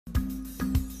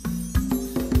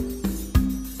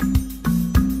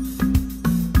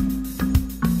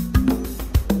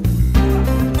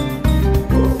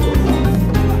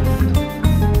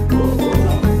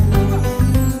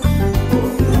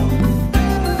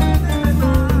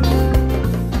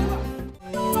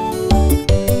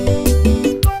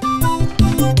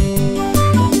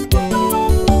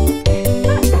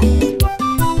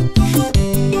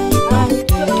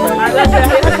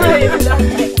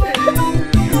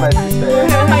my sister.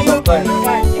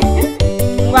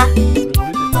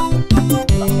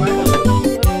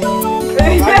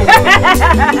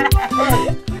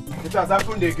 It has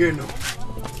happened again.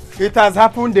 It has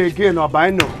happened again,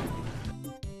 Obino.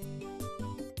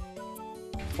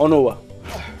 Onowa,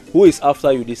 who is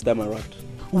after you this time around?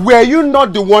 Were you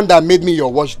not the one that made me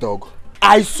your watchdog?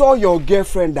 I saw your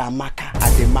girlfriend Amaka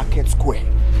at the market square.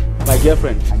 My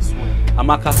girlfriend? I swear.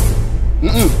 Amaka?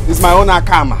 It's my own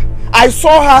Akama. I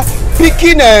saw her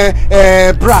picking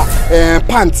bra,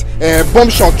 pants, bomb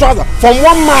short trouser from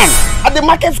one man at the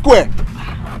market square.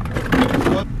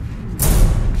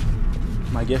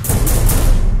 My girlfriend?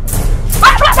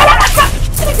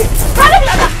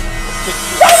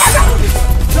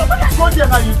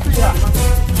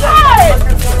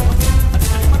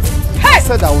 I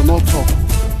said I will not talk.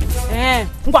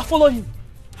 Follow him.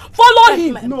 Follow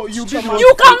him. No, you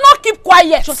cannot keep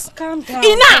quiet. Just calm down.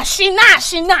 Inashi.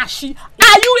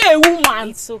 Are you a woman?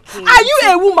 It's okay. Are you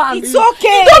a woman? It's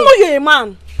okay. You don't know you're a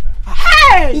man.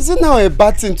 Hey! Is it now a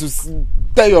bad thing to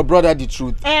tell your brother the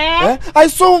truth? I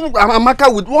saw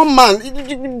Amaka with one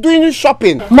man doing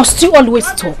shopping. Must you always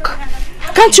talk?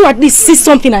 Can't you at least see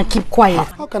something and keep quiet?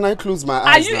 How can I close my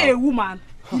eyes? Are you now? a woman?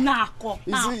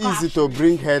 Is it easy to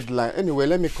bring headline? Anyway,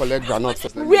 let me collect groundnut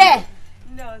first. Where?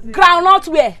 Groundnut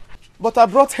where? But I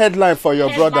brought headline for your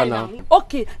brother now.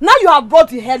 Okay, now you have brought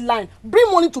the headline.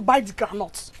 Bring money to buy the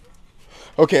groundnuts.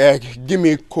 Okay, give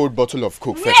me a cold bottle of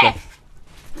Coke first.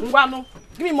 Ngwano,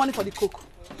 give me money for the Coke.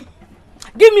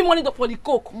 Give me money for the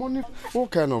Coke. Money?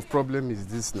 What kind of problem is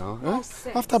this now?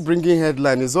 After bringing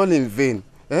headline, it's all in vain.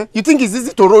 You think it's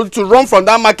easy to run from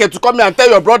that market to come here and tell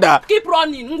your brother? Keep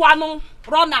running, Ngwano.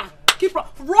 Runner.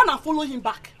 Run and follow him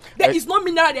back. There is no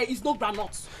mineral, there is no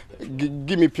granules.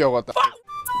 Give me pure water.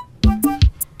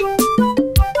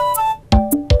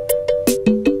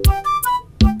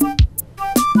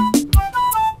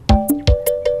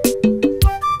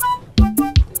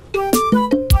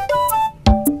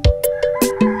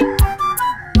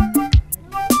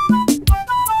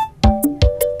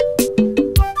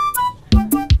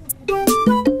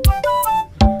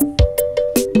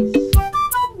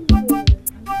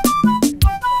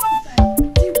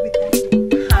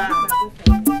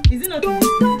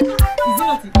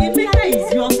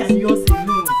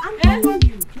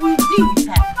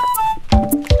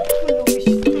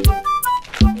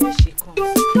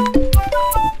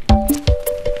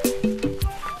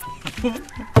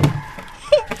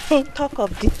 Talk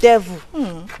of the devil,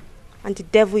 and the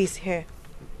devil is here.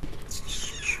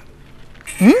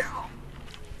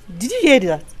 Did you hear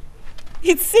that?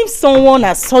 It seems someone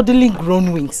has suddenly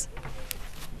grown wings.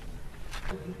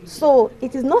 So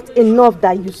it is not enough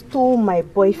that you stole my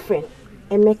boyfriend,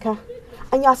 Emeka,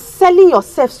 and you are selling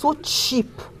yourself so cheap.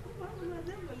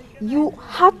 You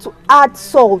had to add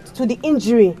salt to the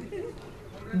injury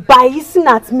by hissing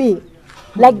at me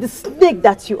like the snake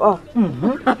that you are.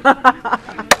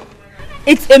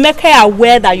 It's Emeka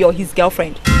aware that you're his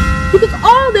girlfriend? Because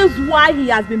all this while he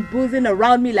has been boozing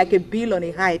around me like a bill on a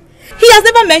hide. He has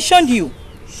never mentioned you. And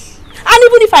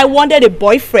even if I wanted a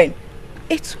boyfriend,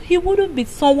 he wouldn't be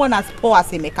someone as poor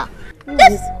as Emeka.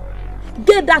 Yes.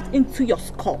 Get that into your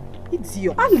skull. It's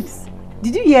yours. Alice,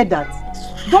 did you hear that?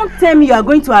 Don't tell me you are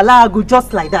going to allow her go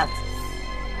just like that.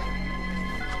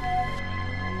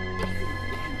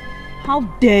 How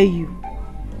dare you?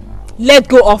 Let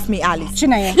go of me, Alice.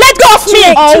 Chineye. Let go of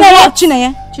me!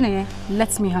 Chineye,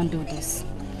 let me handle this.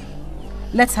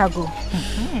 Let her go.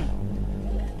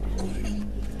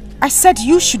 I said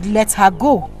you should let her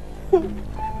go.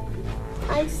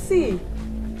 I see.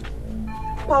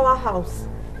 Powerhouse.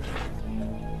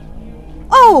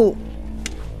 Oh!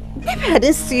 Maybe I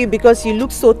didn't see you because you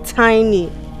look so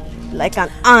tiny. Like an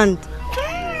ant.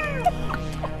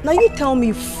 Now you tell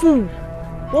me, fool,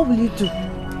 what will you do?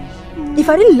 If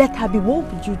I didn't let her be, what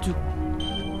would you do?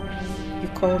 You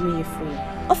call me a fool.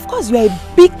 Of course, you are a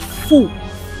big fool.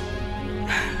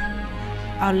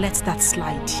 I'll let that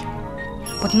slide.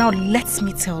 But now let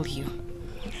me tell you.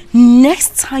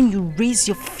 Next time you raise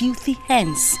your filthy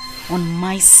hands on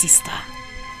my sister,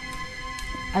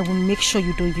 I will make sure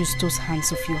you don't use those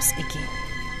hands of yours again.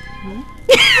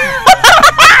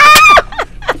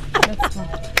 Let's go.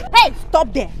 Hey,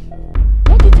 stop there.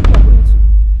 Where do you think you are going to?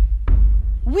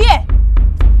 Where?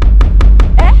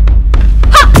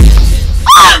 Ha!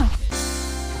 Ah!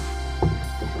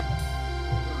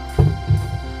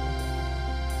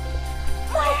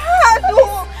 My hand!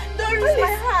 Oh, don't lose my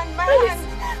hand. My hand.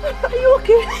 Are you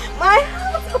okay? My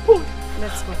hand. What's happened?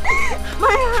 Let's go.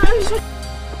 My hand.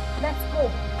 Let's go.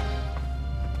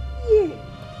 Yeah.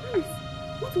 Alice,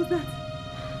 what was that?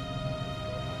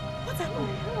 What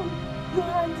happened? Your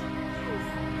hand.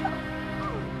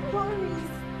 Doris.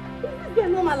 Is this girl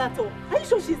normal at all? Are you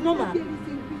sure she's normal?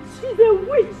 She's a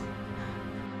witch.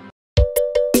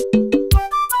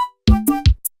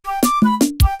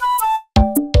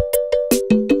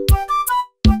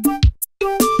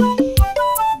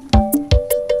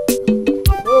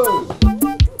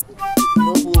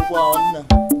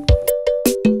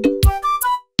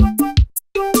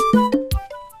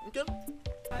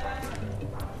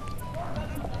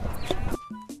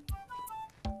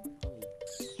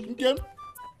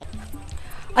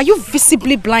 Are you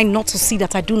visibly blind not to see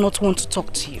that I do not want to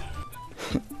talk to you?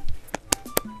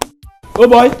 Oh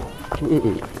boy!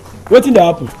 What did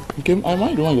happen? Okay, am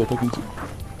I the one you're talking to?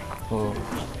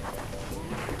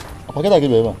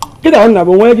 Get out now,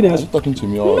 but why are you talking to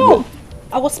me? No,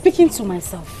 I was speaking to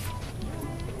myself.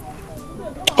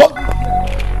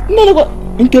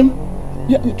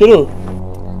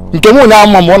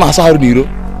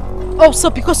 Oh,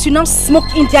 so because you now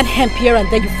smoke Indian hemp here and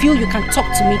there, you feel you can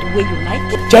talk to me the way you like?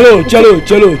 Cello.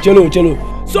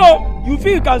 So, you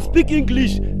feel you can speak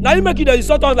English? Now you make it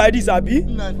insult us like this, Abi?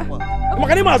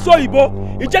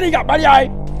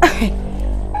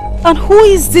 And who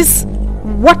is this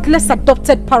worthless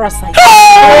adopted parasite?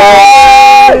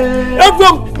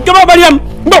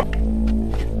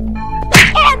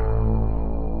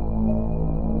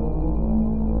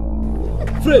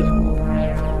 Fred!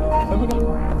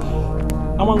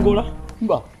 Amangola?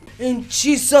 In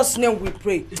Jesus' name we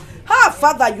pray. Ah,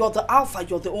 Father, you're the Alpha,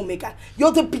 you're the Omega.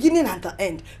 You're the beginning and the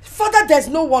end. Father, there's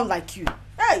no one like you.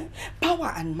 Hey,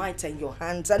 power and might are in your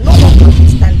hands and no one can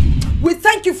withstand you. We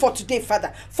thank you for today,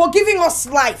 Father, for giving us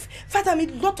life. Father, I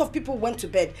mean, a lot of people went to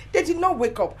bed. They did not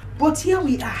wake up. But here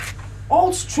we are,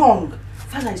 all strong.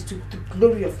 Father, is to the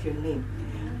glory of your name.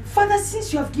 Father,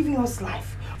 since you have given us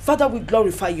life, Father, we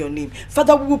glorify your name.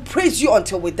 Father, we will praise you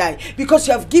until we die because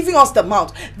you have given us the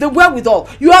mouth, the wherewithal.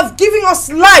 You have given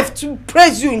us life to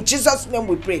praise you. In Jesus' name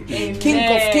we pray. Amen. King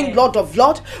of King, Lord of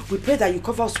Lord, we pray that you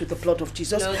cover us with the blood of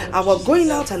Jesus, our going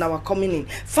out and our coming in.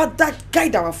 Father,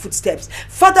 guide our footsteps.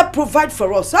 Father, provide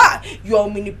for us. You are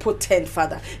omnipotent,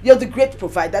 Father. You're the great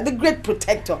provider, the great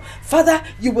protector. Father,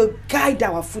 you will guide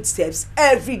our footsteps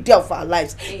every day of our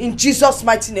lives. In Jesus'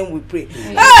 mighty name we pray.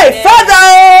 Amen. Hey,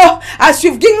 Father, as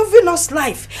you've given us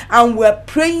life and we're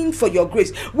praying for your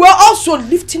grace, we're also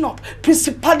lifting up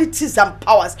principalities and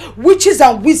powers, witches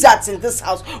and wizards in this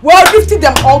house. We're lifting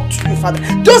them all to you, Father.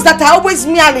 Those that are always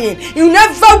meowing in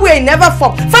never way, never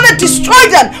form, Father, destroy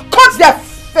them, cut their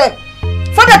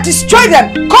Father, destroy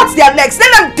them, cut their legs,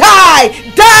 let them die.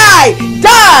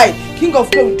 King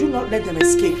of glory, do not let them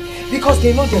escape, because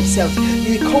they know themselves.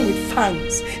 They come with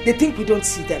fangs. They think we don't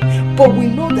see them, but we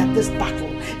know that this battle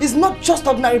is not just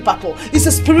ordinary battle. It's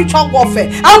a spiritual warfare,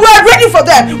 and we are ready for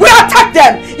them. We attack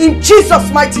them. In Jesus'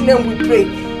 mighty name we pray.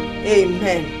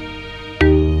 Amen.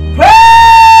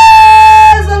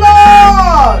 Praise the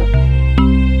Lord.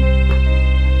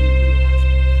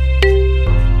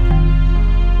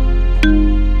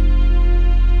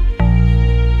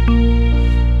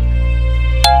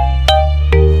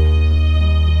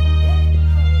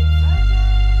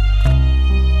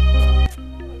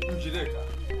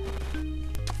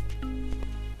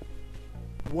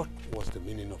 What was the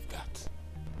meaning of that?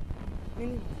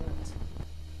 Meaning of what?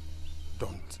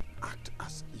 Don't act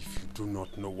as if you do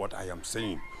not know what I am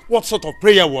saying. What sort of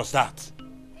prayer was that?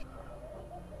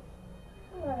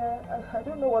 I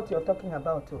don't know what you're talking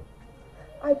about.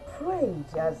 I prayed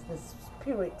as the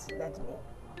Spirit led me.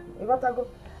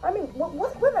 I mean,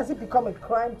 when has it become a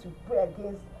crime to pray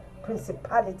against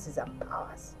principalities and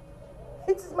powers?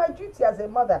 It is my duty as a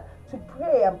mother to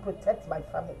pray and protect my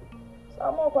family.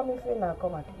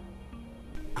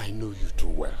 I know you too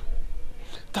well.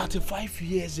 35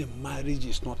 years in marriage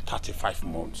is not 35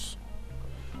 months.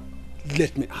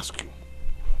 Let me ask you,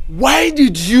 why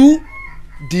did you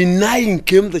deny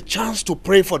Nkem the chance to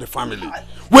pray for the family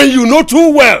when you know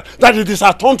too well that it is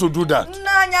her turn to do that?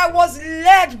 Nanya was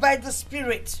led by the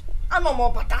Spirit. I'm the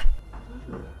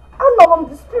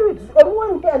Spirit.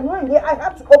 And here, I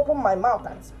had to open my mouth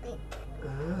and speak.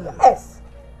 Yes.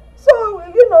 So,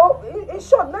 you know, in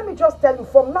short, let me just tell you,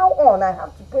 from now on, I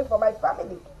have to pray for my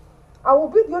family. I will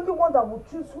be the only one that will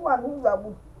choose who and who I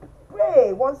will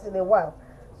pray once in a while.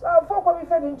 So,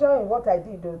 I'm enjoying what I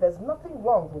did, though. There's nothing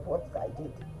wrong with what I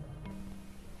did.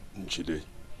 Njide,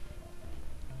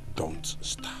 don't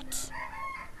start.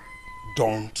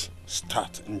 Don't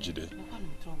start, Njide.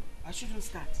 I shouldn't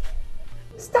start.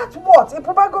 Start what?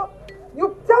 Ipobago?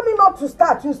 You tell me not to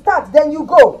start. You start, then you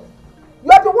go.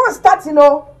 You are the one starting,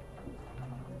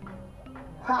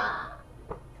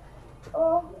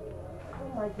 Oh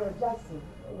my God, Jackson.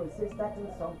 I will say starting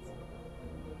something.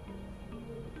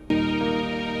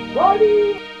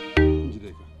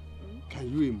 Njideka, can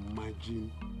you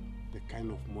imagine the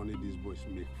kind of money these boys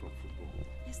make from football?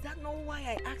 Is that not why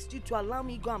I asked you to allow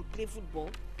me go and play football?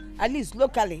 At least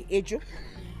locally, Ejo.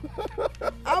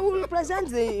 I will represent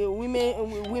the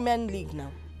women league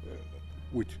now.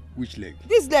 Which leg?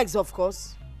 These legs, of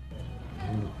course.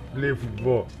 Play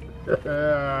football.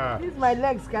 These my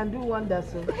legs can do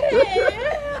wonders.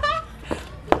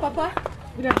 Papa,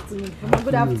 good afternoon. Mama,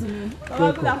 good afternoon.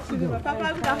 Mama, good afternoon.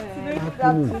 Papa, good afternoon. Good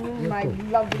afternoon, my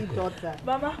lovely daughter.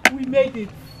 Mama, we made it.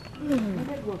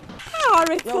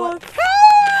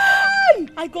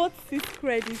 I got 6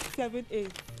 credits, 7 A's.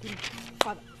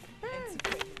 Father,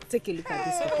 take a look at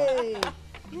this, Papa.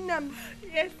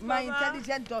 Yes, my Mama.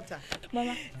 intelligent daughter.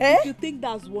 Mama, if you think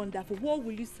that's wonderful, what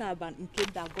will you say about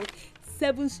Nkem that got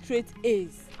 7 straight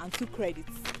A's and 2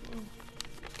 credits?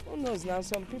 Who knows now?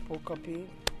 Some people copy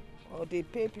or they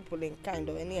pay people in kind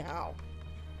or anyhow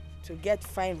to get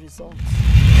fine results.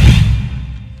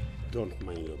 Don't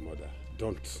mind your mother.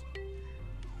 Don't.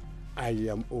 I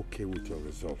am okay with your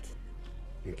result.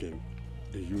 Okay.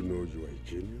 Do you know you are a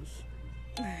genius?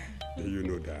 Do you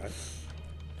know that?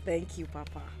 Thank you,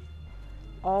 Papa.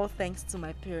 All thanks to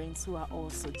my parents who are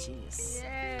also genius.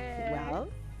 Yeah. Well,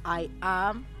 I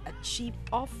am a cheap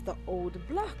off the old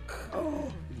block.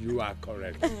 Oh, you are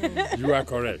correct. You are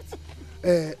correct.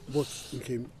 But,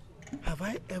 okay, have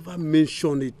I ever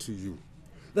mentioned it to you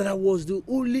that I was the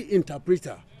only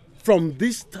interpreter from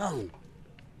this town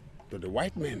to the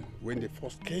white men when they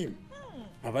first came?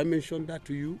 Have I mentioned that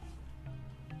to you?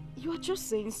 You are just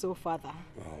saying so, Father.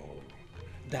 Oh,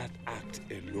 that act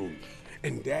alone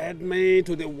endeared me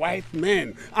to the white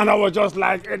men, and I was just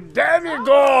like a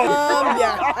demigod.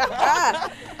 Yeah.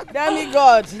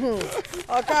 Demigod.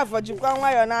 Okay, for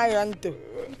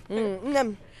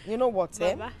you know what,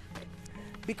 eh?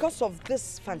 Because of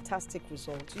this fantastic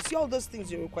result, you see all those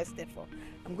things you requested for,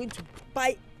 I'm going to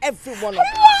buy every one of them.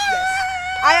 Yes.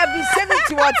 I have been saving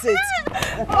towards it.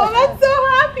 Oh, I'm so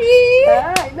happy.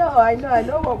 I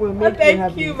know what will make you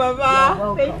happy. Thank you,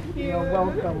 Mama. Thank you. You're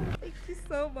welcome. Thank you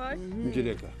so much.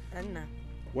 Njideka,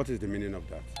 what is the meaning of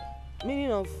that?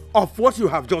 Meaning of? Of what you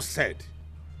have just said.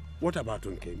 What about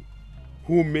Nkem,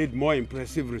 who made more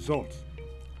impressive results?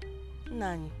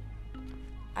 Nani,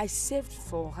 I saved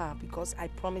for her because I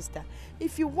promised her,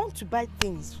 if you want to buy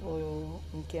things for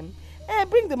Nkem,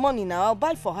 bring the money now, I'll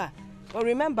buy for her. But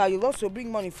remember, you'll also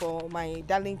bring money for my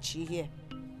darling Chi here.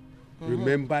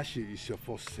 Remember, she is your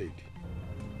first seed.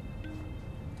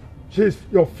 She's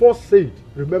your first seed.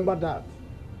 Remember that.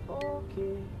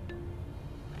 Okay.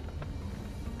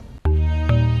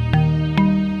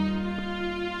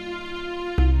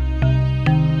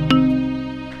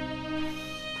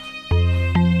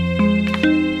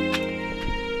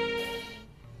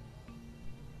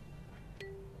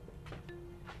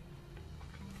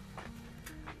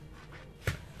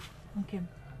 Okay.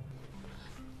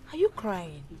 Are you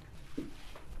crying?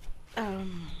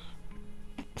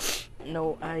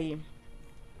 No, I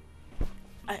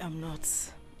am not.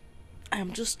 I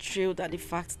am just thrilled at the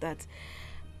fact that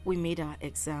we made our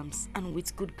exams, and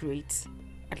with good grades,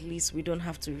 at least we don't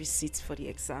have to resit for the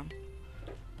exam.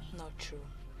 Not true.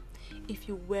 If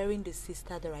you weren't the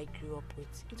sister that I grew up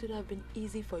with, it would have been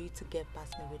easy for you to get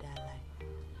past me with her life.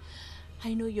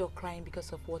 I know you're crying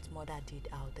because of what Mother did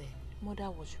out there.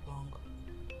 Mother was wrong.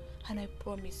 And I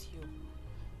promise you,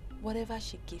 whatever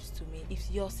she gives to me, if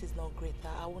yours is not greater,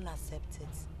 I won't accept it.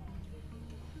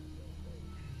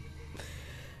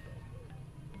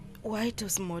 Why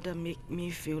does Mother make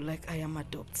me feel like I am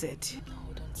adopted?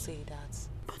 No, don't say that.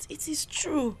 But it is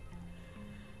true.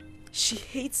 She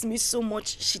hates me so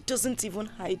much, she doesn't even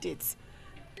hide it.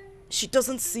 She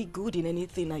doesn't see good in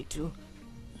anything I do.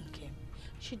 Okay,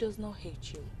 she does not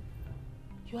hate you.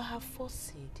 You are her first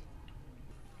seed.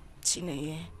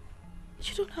 Chineye,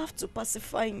 you don't have to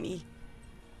pacify me.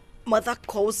 Mother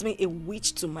calls me a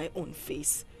witch to my own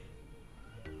face.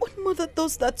 What mother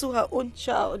does that to her own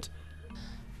child?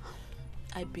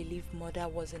 I believe Mother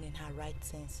wasn't in her right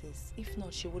senses. If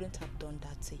not, she wouldn't have done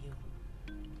that to you.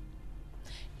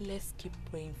 Let's keep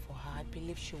praying for her. I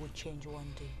believe she will change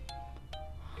one day.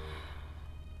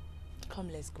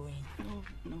 Come, let's go in.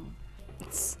 No.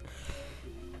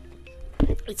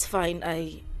 It's fine.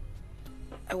 I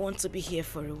want to be here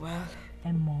for a while.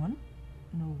 Emon?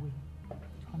 No way.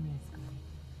 Come, let's go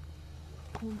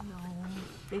in. Oh no.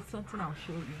 There's something I'll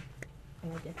show you.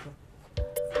 Oh, that's all.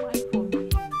 Smile for me.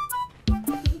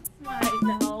 Smile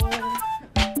now.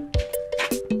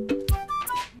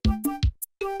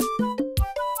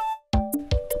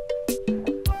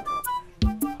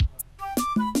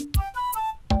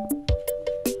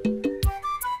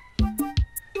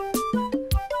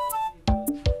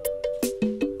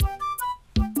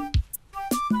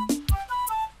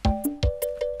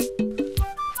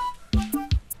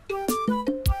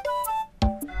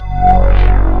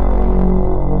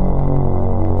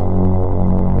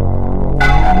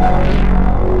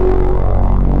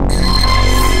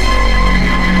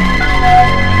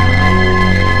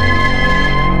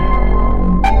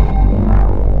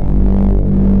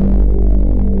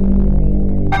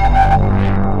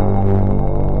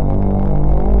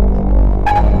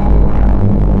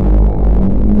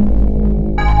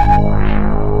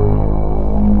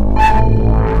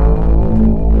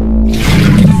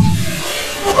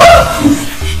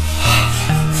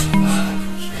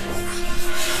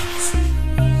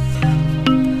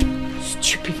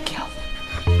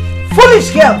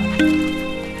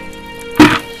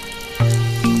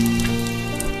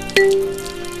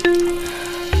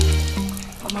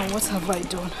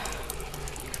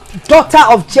 Daughter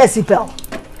of Jezebel.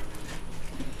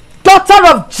 Daughter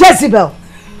of Jezebel.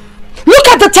 Look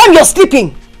at the time you're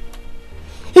sleeping.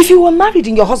 If you were married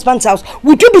in your husband's house,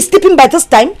 would you be sleeping by this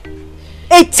time?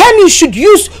 A time you should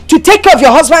use to take care of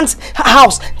your husband's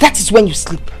house, that is when you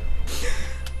sleep.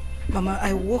 Mama,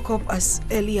 I woke up as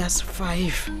early as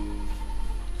 5.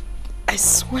 I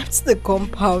swept the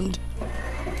compound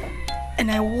and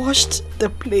I washed the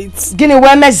plates.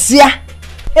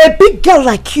 A big girl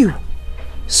like you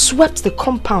swept the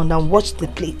compound and washed the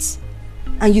plates,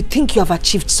 and you think you have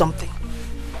achieved something.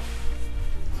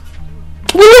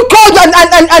 Will you go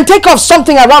and take off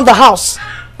something around the house?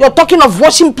 You're talking of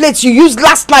washing plates you used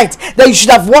last night that you should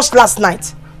have washed last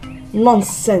night.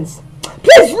 Nonsense.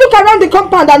 Please look around the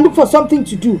compound and look for something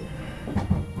to do.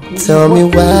 Tell me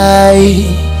why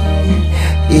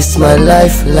is my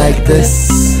life like this?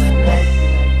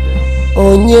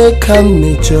 Onye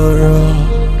kamejoro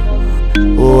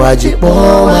o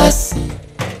ajipo wasi.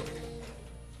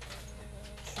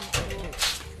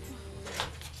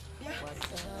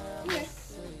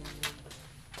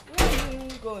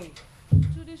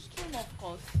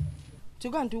 To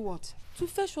go and do what? To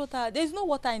fetch water. There's no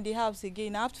water in the house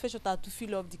again. I have to fetch water to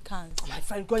fill up the cans. My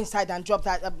friend, go inside and drop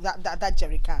that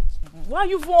jerry can. Why are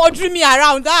you ordering me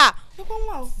around?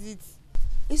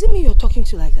 Is it me you're talking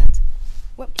to like that?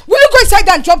 Will you go inside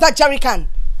and drop that jerry can?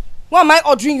 Why am I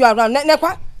ordering you around? No,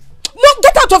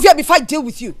 get out of here before I deal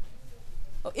with you.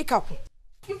 Oh, Ikaku.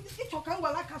 Come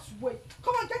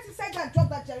on, get inside and drop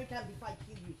that jerry can before I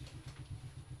kill you.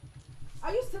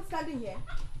 Are you still standing here?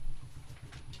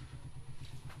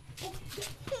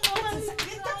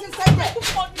 Get inside there.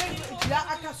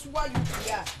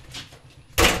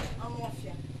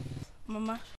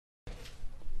 Mama.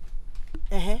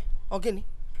 Ogeni,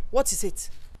 what is it?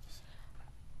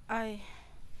 I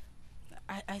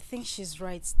think she's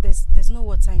right. There's no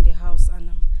water in the house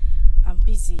and I'm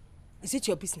busy. Is it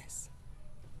your business?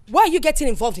 Why are you getting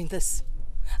involved in this?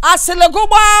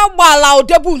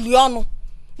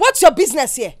 What's your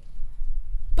business here?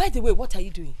 By the way, what are you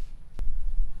doing?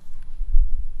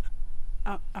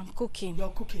 I'm cooking. You're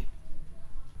cooking?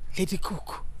 Lady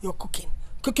cook, you're cooking.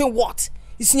 Cooking what?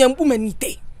 It's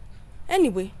nyambumenite.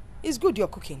 Anyway, it's good you're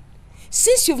cooking.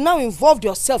 Since you've now involved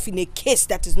yourself in a case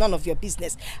that is none of your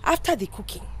business, after the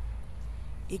cooking,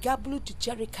 you got blue to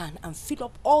jerry can and fill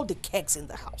up all the kegs in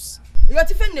the house.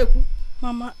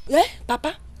 Mama. Eh,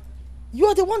 Papa? You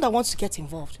are the one that wants to get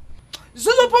involved.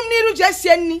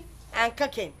 And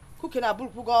cooking. Cooking a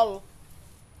bulk.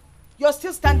 You're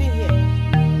still standing here.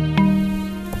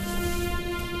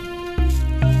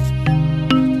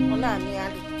 It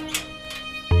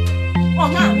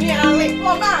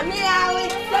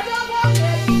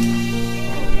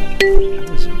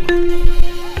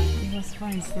was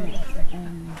fine, sir.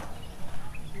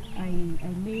 I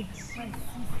made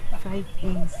 5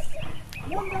 eggs.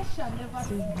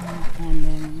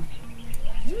 And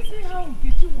you see how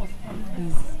Edochie was from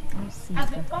as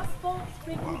a pastor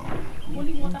speaking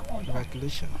holy water on.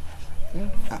 Congratulations.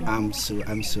 I'm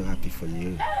so happy for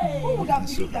you. Who would have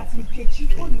believed that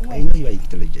I know you are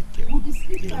intelligent girl.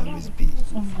 You'll always be.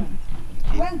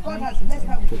 When God has blessed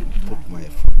her with put my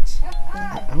efforts. I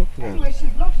hope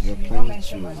you're planning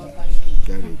to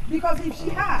very because if she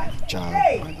had job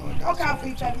and all that.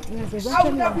 I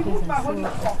would have removed my holy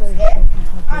socks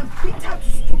and beat her to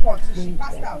stupor till she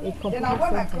passed out. Then I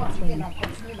went back again and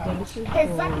continued my work.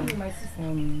 Exactly, my sister.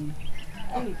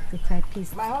 the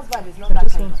typist. My husband is not that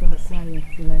kind of person.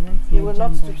 He will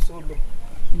not stoop so low.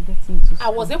 I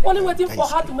was equally waiting for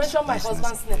her to mention my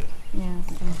husband's name. Yes,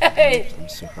 I'm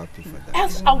so happy for that.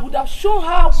 Else I would have shown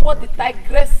her what the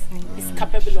tigress is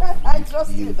capable of. I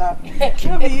trust you that.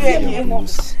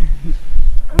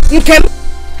 You came,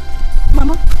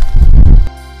 Mama.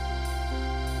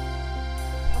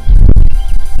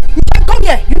 You can come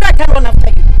here. You know I can't run after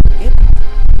you. Okay?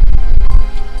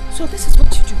 So this is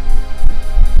what you do.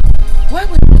 Why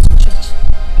were you to church?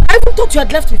 I even thought you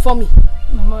had left before me.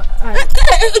 Mama,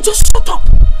 just shut up.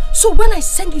 So when I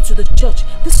send you to the church,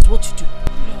 this is what you do.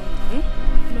 No,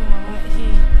 Mama,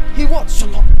 he what?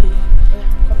 Shut up.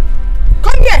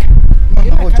 Come here.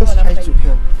 Mama, I was just trying to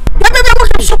help.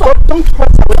 Baby, shut up. Don't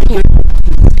cross away.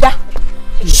 Yeah.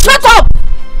 Shut up.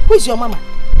 Who is your mama?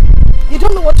 You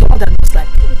don't know what your mother looks like.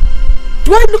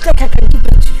 Do I look like I can give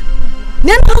birth to you?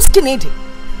 Then how skinny?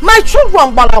 My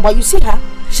children, Balawa, you see her?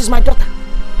 She's my daughter.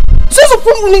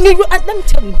 Let me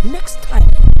tell you, next time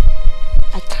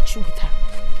I catch you with her,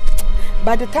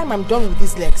 by the time I'm done with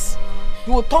these legs,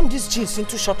 you will turn these jeans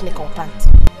into short neck or pants.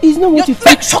 It's not what you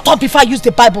think. Shut up before I use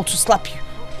the Bible to slap you.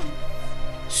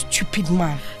 Stupid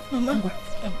man. Mama,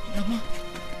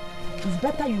 it's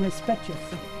better you respect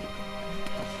yourself.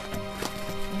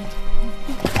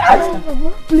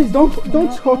 Please don't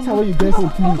hurt her when you get home,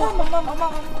 please.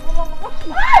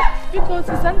 Because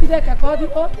it's Sunday that I called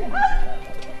it up.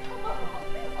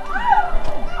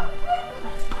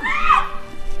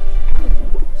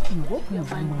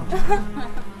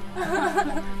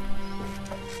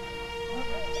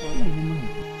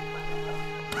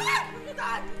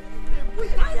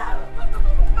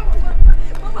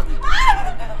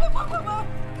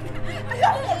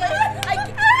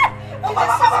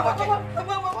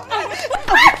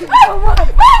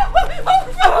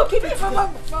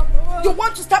 You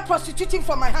want to start prostituting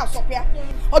from my house up here?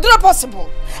 Or not possible?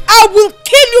 I will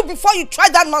kill you before you try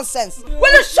that nonsense.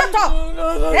 Will you shut up?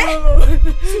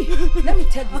 See, let me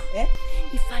tell you,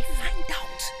 if I find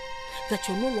out that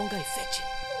you're no longer a virgin,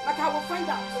 like I will find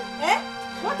out,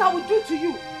 what I will do to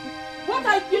you.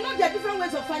 You know there are different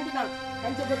ways of finding out.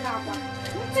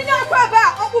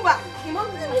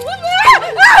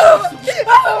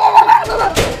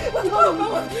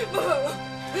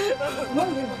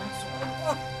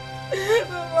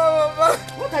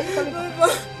 What are you telling me?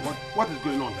 What is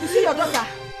going on? You see your daughter?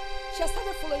 She has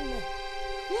started following me.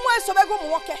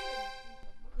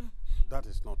 That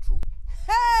is not true.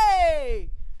 Hey!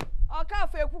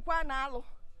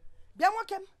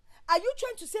 Are you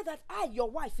trying to say that I, your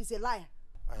wife, is a liar?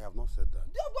 I have not said that.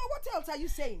 What else are you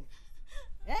saying?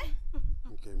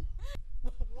 Okay.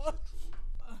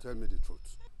 Tell me the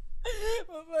truth.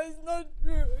 Mama, it's not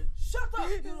true. Shut up,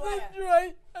 It's you not liar.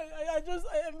 true. I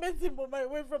met him on my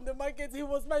way from the market. He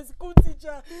was my school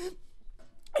teacher.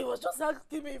 He was just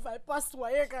asking me if I passed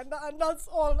WAEC and that's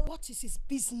all. What is his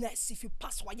business if you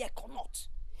pass WAEC or not?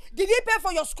 Did he pay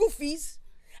for your school fees?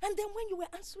 And then when you were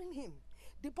answering him,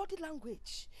 the body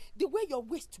language, the way your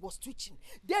waist was twitching,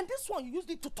 then this one you used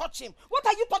it to touch him. What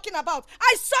are you talking about?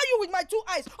 I saw you with my 2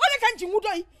 eyes.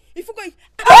 If you go,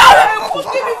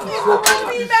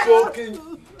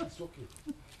 It's okay.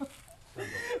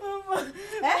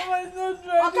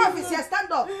 Okay, if it's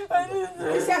stand up.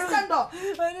 It's stand up.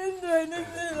 I didn't do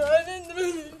anything.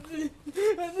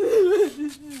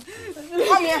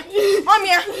 Come here.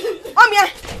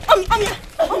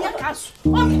 Get back.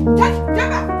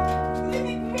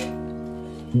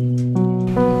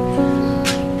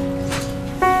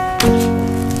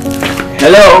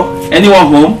 Hello? Anyone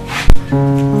home?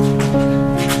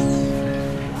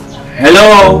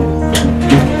 Hello?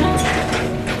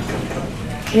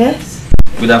 Yes?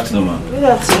 Good afternoon, ma'am. Good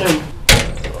afternoon.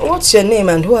 What's your name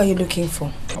and who are you looking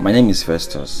for? My name is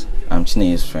Festus. I'm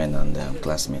Chinenye's friend and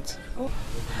classmate.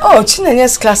 Oh,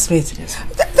 Chinenye's classmate? Yes.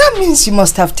 That means you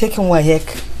must have taken WAEC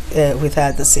with her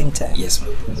at the same time. Yes,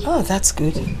 ma'am. Oh, that's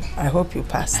good. I hope you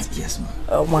passed. Yes, ma'am.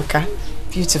 Oh, Maka.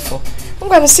 Beautiful. I'm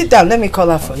going to sit down. Let me call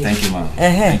her for you. Thank you, ma'am.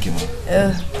 Thank you, ma'am.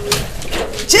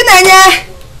 Chinenye!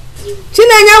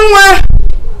 Chinenye!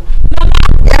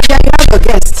 You have a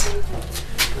guest.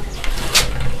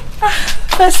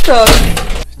 Festus.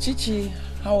 Chichi,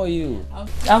 how are you?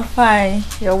 I'm fine.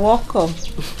 You're welcome.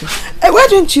 Why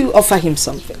don't you offer him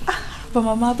something? But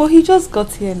Mama, he just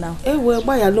got here now.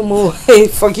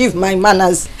 Forgive my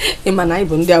manners. Okay,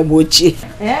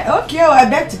 I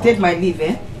beg to take my leave,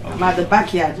 I'm at the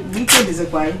backyard. Weekend is a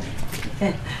quiet.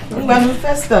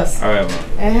 Festus. Alright,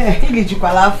 ma'am. Thank you,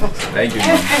 ma'am.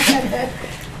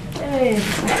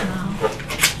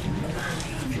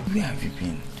 Where have you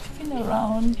been? I've been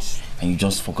around. And you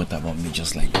just forgot about me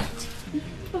just like that.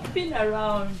 I've been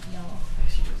around now.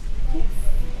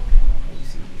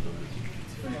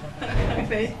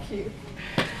 Thank you.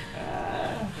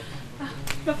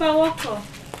 Papa, welcome.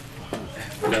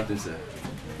 Good afternoon, sir.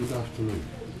 Good afternoon.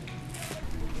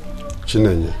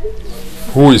 Chinenye,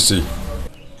 who is he?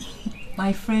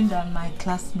 My friend and my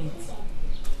classmate.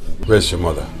 Where's your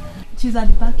mother? She's at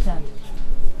the backyard.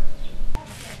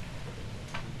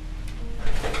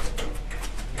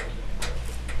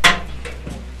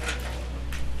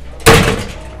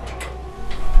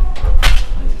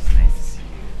 It's nice to see you.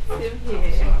 Same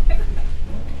here.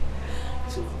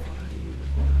 So,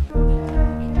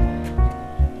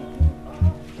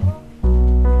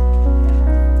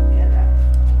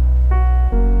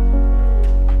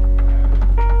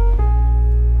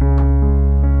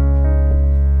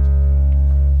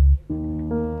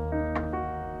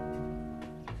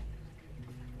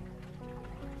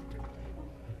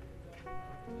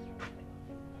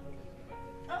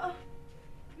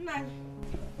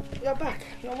 You're back.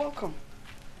 You're welcome.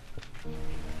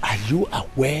 Are you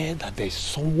aware that there's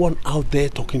someone out there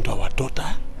talking to our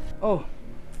daughter? Oh,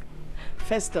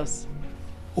 Festus.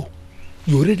 Oh,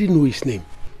 you already know his name.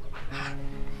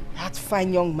 That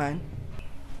fine young man.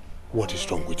 What is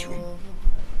wrong with you?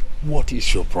 What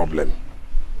is your problem?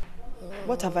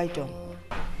 What have I done?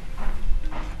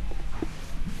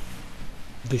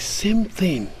 the same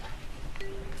thing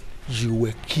you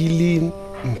were killing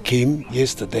Nkem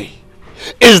yesterday.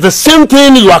 It's the same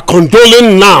thing you are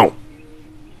condoling now.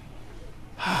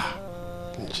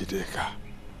 Njideka,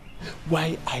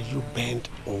 why are you bent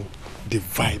on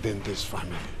dividing this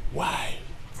family? Why?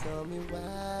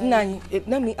 Nani,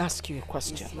 let me ask you a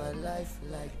question.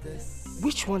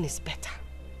 Which one is better?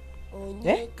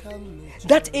 Eh?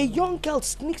 That a young girl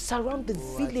sneaks around the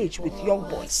village with young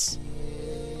boys?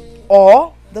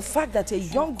 Or the fact that a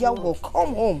young girl will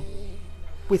come home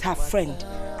with her friend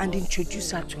and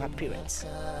introduce her to her parents?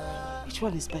 Which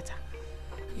one is better?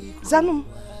 Zanum,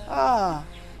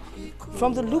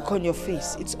 from the look on your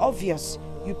face, it's obvious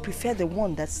you prefer the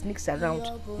one that sneaks around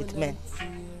with men.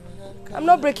 I'm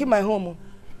not breaking my home.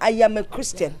 I am a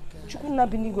Christian.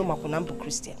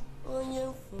 Christian.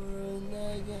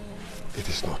 It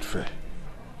is not fair.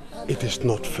 It is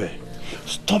not fair.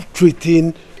 Stop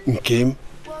treating Nkem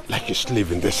like a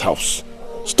slave in this house.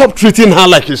 Stop treating her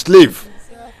like a slave.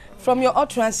 From your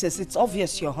utterances, it's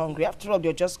obvious you're hungry. After all,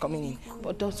 you're just coming in.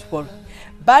 But don't worry.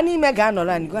 Bani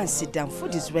Meganola and go and sit down.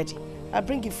 Food is ready. I'll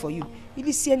bring it for you.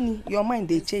 You see, your mind,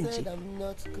 they change it.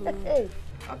 Hey.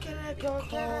 Okay.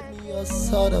 Call me your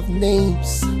sort of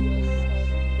names.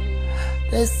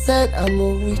 They said I'm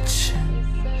a witch.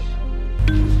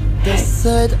 They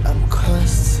said I'm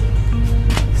cursed.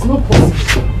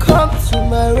 Come to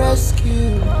my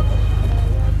rescue.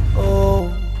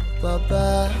 Oh,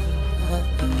 Baba.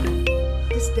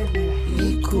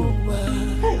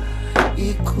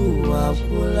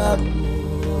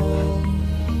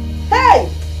 Hey!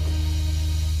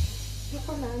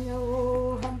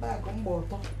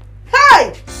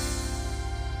 Hey!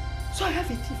 So I have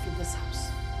a thief in this house.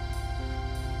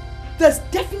 There's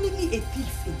definitely a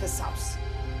thief in this house.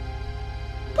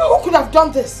 But who could have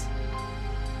done this?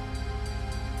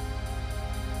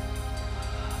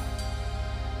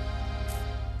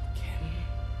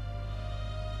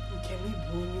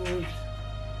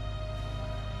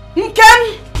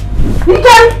 Nkem!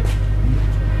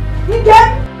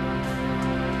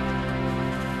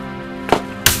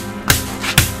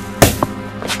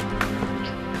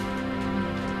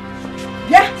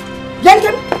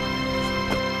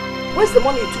 Where's the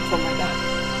money you took from my bag?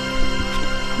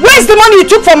 Where's the money you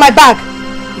took from my bag?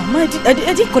 Mama, I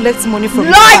didn't collect money from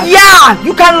you. Liar!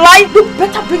 You can lie. You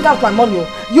better bring out my money.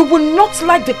 You will not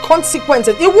like the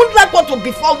consequences. You won't like what will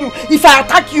befall you if I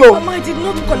attack you. Mama, I did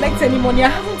not collect any money. I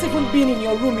haven't even been in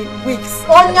your room in weeks.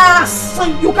 Onya,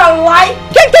 you can lie.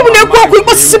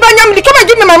 Come and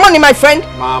give me my money, my friend.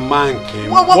 Mama Nkem,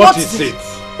 what is it?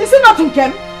 Is it not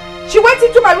Nkem? She went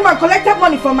into my room and collected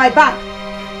money from my bag.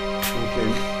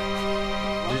 Nkem,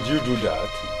 did you do that?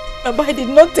 Mama, I did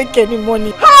not take any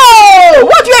money. Oh!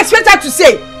 What do you expect her to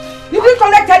say? You didn't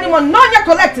collect any money. None you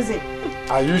collect, is it?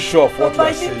 Are you sure of what you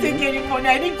are saying? I didn't take any money.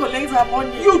 I didn't collect her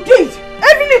money. You did.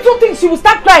 Every little thing she will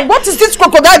start crying. What is this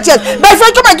crocodile chest? My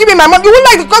friend, come and give me my money. You won't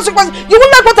like the consequences. You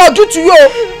won't like what I'll do to you.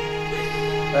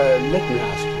 Let me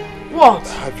ask you. What?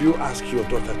 Have you asked your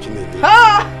daughter Chinenye?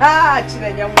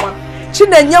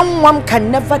 Chinenye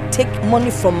can never take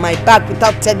money from my bag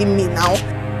without telling me now.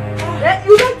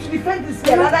 You like to defend this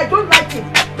girl and I don't like it.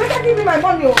 Better give me my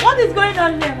money. What is going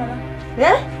on here, Mama?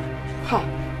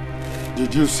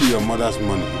 Did you see your mother's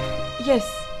money? Yes.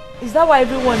 Is that why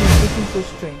everyone is looking so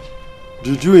strange?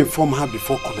 Did you inform her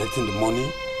before collecting the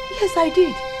money? Yes, I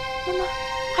did. Mama,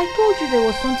 I told you there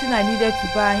was something I needed to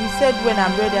buy. He said when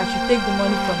I'm ready I should take the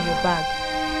money from your bag.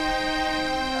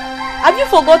 Have you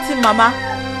forgotten, Mama?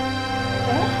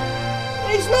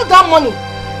 It's not that money.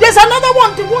 There's another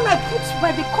one, the one I put by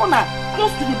the corner,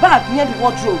 close to the bag near the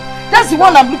wardrobe. That's the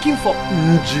one I'm looking for.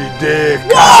 Njideka.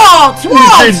 What?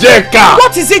 Njideka.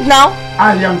 What is it now?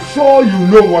 I am sure you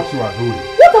know what you are doing.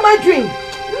 What am I doing?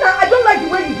 Nah, I don't like the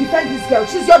way you defend this girl.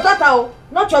 She's your daughter,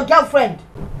 not your girlfriend.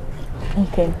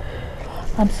 Okay.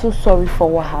 I'm so sorry for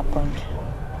what happened.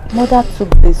 Mother took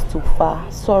this too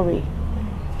far. Sorry.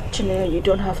 Chinenye, you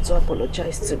don't have to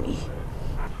apologize to me.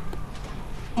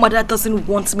 Mother doesn't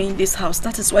want me in this house.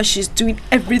 That is why she's doing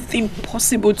everything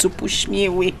possible to push me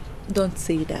away. Don't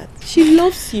say that. She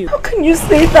loves you. How can you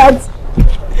say that?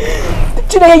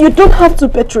 Chinenye, you don't have to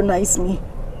patronize me.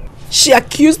 She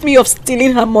accused me of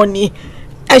stealing her money.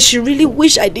 And she really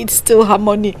wished I did steal her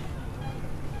money.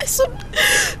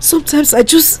 Sometimes I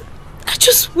just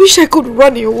wish I could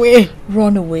run away.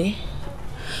 Run away?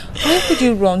 Where would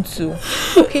you run to?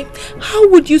 Okay, how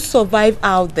would you survive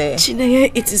out there?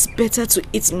 Chinenye, it is better to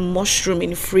eat mushroom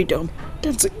in freedom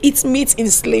than to eat meat in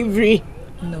slavery.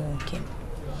 No, Kim.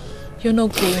 You're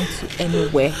not going to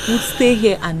anywhere. You'll stay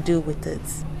here and deal with it.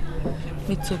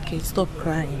 It's okay. Stop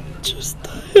crying. Just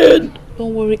tired.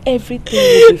 Don't worry. Everything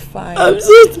will be fine. I'm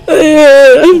so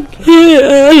tired. I'm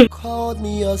tired. Called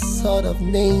me all sort of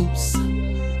names.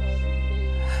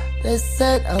 They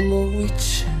said I'm a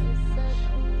witch.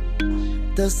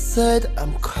 They said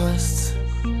I'm cursed.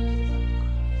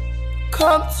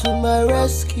 Come to my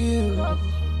rescue.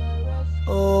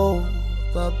 Oh,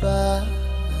 Baba.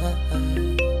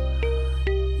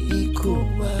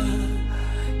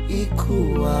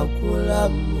 Ikuwa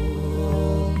kulamo.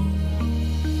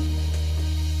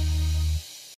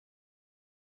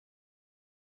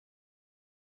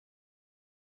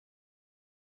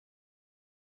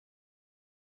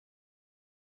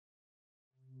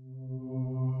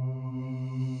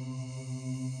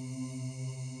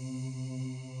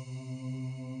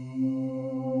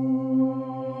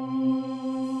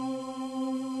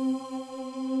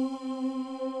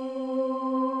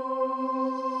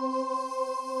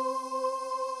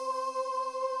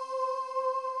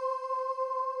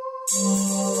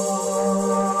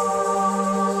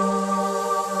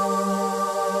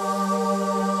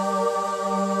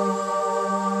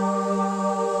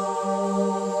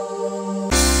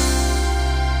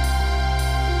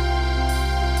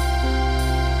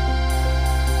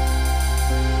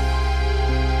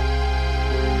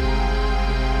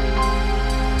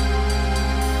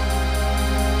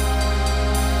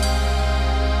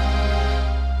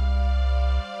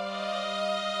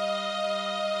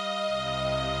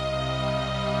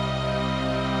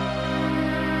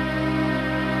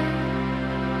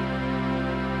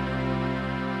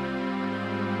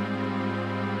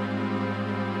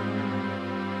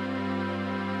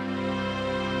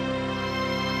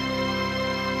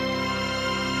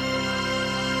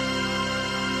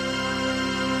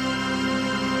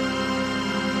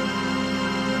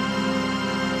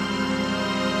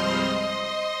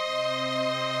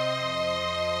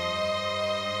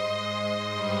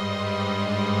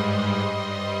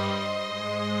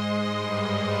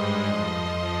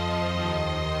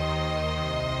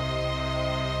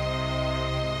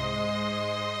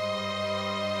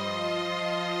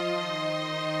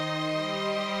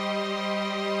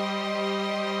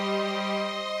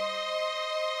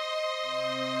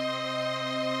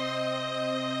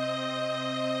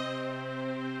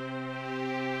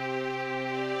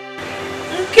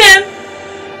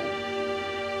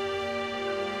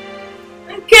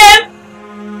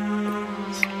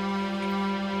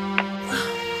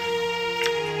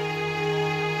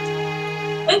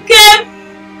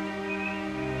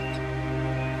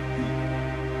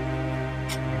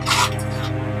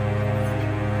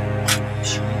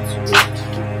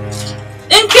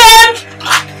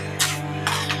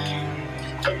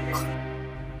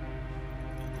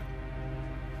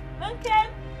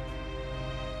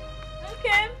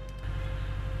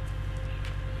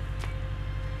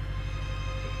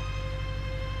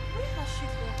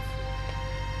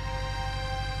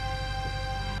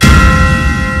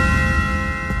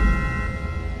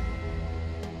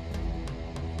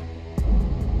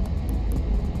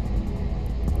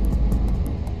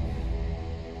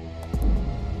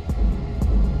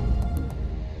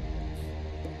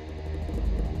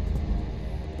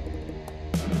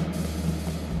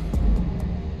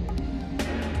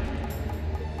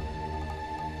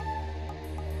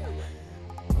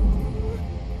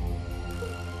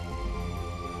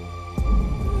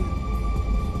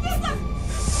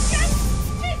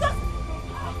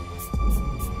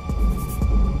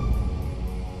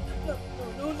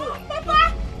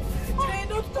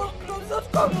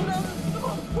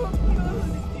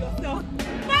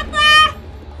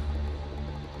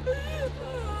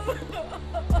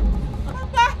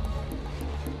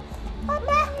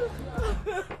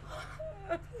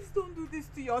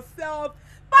 Yourself,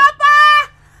 Papa!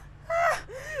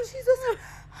 Jesus,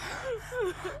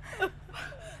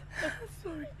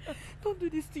 sorry. Don't do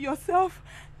this to yourself.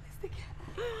 Let's take it.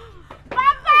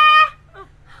 Papa!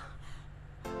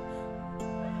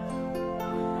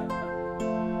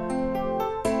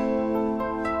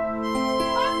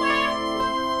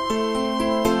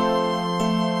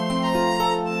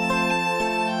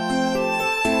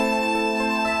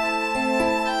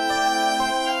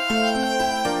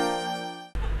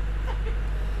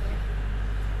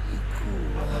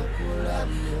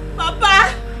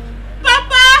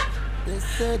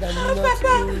 Said I'm not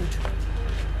good.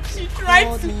 She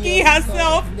tried to kill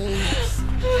herself.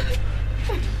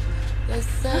 They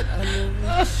said I'm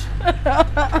a witch.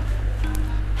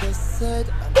 They said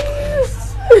I'm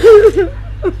cursed.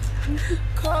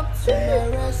 Come to my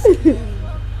rescue.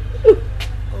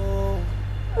 Oh,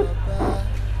 Baba.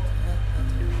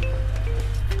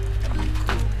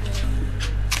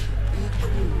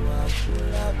 Ikuwa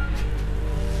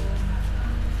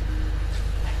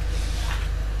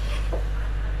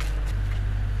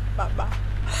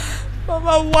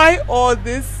Mama, why all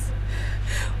this?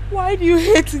 Why do you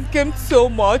hate Nkem so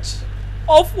much?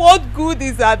 Of what good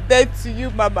is her death to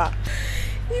you, Mama?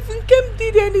 If Nkem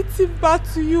did anything bad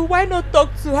to you, why not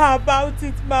talk to her about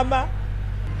it, Mama?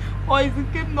 Or is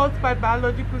Nkem not my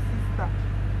biological sister?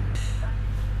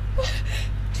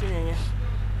 Chinenye,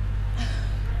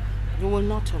 you will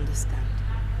not understand.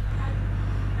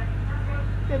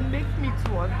 Then make me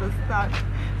to understand.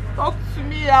 Talk to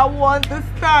me, I will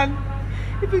understand.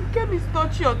 If Nkem is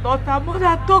not your daughter,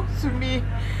 Mother, talk to me.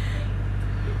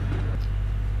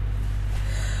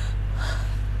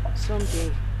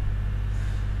 Someday,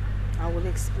 I will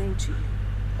explain to you.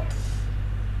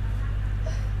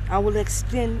 I will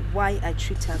explain why I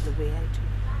treat her the way I do.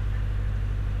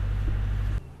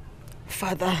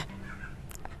 Father,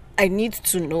 I need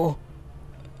to know.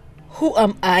 Who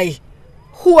am I?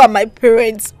 Who are my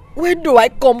parents? Where do I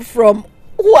come from?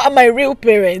 Who are my real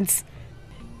parents?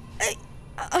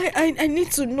 I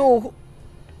need to know.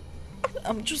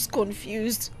 I'm just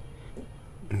confused.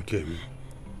 Okay.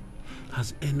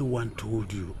 Has anyone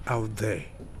told you out there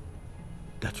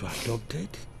that you are adopted?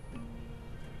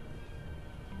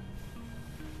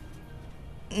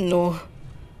 No.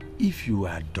 If you were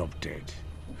adopted,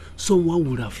 someone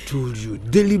would have told you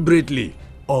deliberately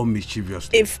or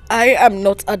mischievously. If I am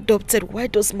not adopted, why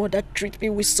does Mother treat me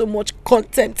with so much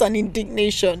contempt and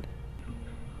indignation?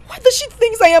 Why does she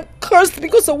think I am cursed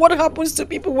because of what happens to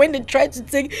people when they try to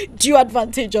take due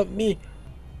advantage of me?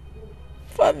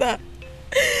 Father,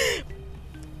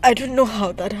 I don't know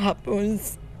how that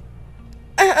happens.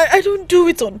 I don't do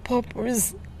it on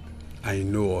purpose. I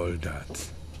know all that.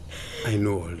 I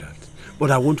know all that.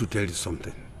 But I want to tell you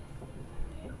something.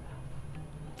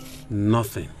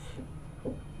 Nothing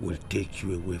will take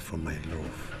you away from my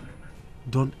love.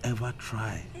 Don't ever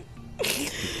try to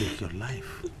take your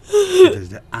life. It is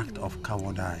the act of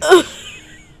cowardice.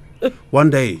 One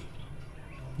day,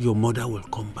 your mother will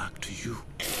come back to you.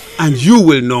 And you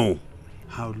will know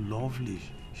how lovely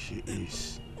she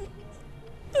is.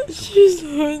 She's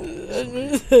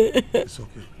It's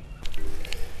okay.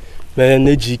 Man,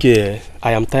 Ejike,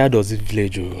 I am tired of this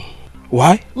village.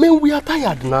 Why? Man, we are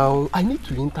tired now. I need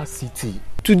to enter city.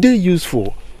 Today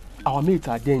useful. Our mates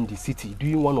are there in the city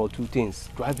doing one or two things.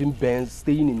 Driving Benz,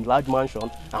 staying in large mansion,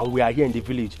 and we are here in the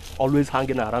village, always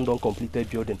hanging around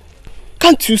uncompleted building.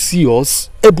 Can't you see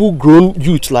us, able-grown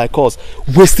youths like us,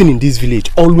 wasting in this village,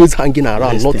 always hanging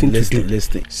around, nothing to do?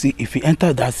 Listen. See, if you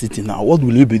enter that city now, what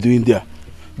will you be doing there?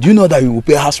 Do you know that you will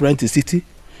pay house rent in the city?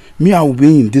 Me, I will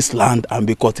be in this land and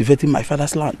be cultivating my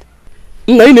father's land.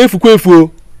 So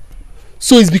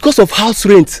it's because of house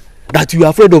rent that you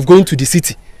are afraid of going to the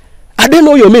city? I don't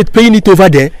know your mate paying it over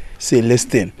there. Say,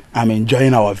 listen, I'm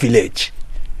enjoying our village.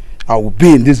 I will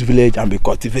be in this village and be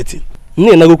cultivating.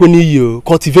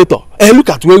 Cultivator. Hey, look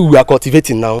at where we are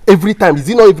cultivating now. Every time, is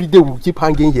it not every day we keep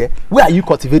hanging here? Where are you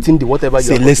cultivating the whatever you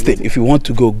are cultivating? Say, listen, if you want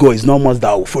to go, go. It's not much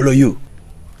that I will follow you.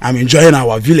 I'm enjoying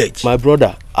our village. My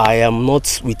brother, I am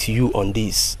not with you on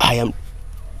this. I am...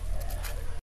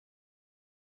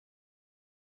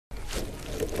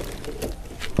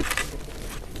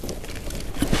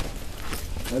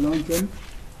 Hello, Nkem?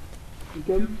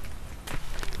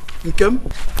 Nkem?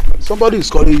 Somebody is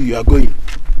calling you. You are going.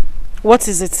 What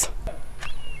is it?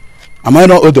 Am I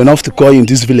not old enough to call you in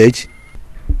this village?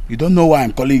 You don't know why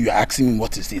I'm calling you. You're asking me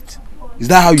what is it. Is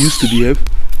that how you used to behave?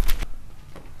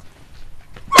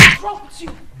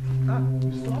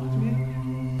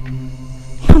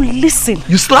 Listen.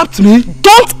 You slapped me?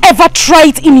 Don't ever try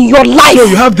it in your life. So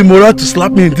you have the moral to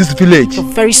slap me in this village? You're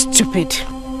very stupid.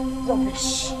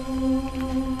 Rubbish.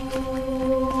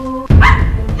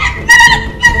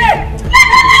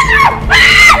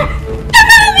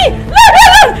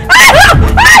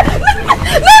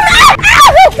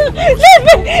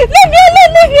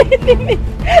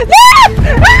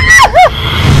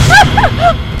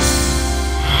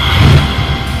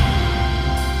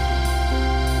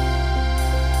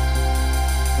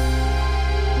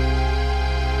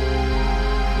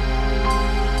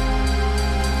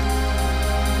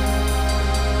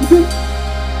 Leave me!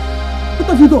 What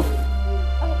have you done?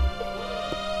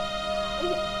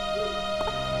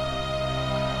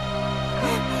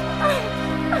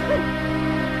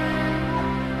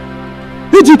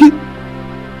 Ejiki!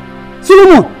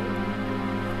 Solomon!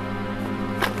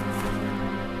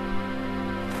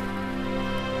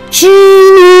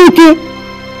 Chineke!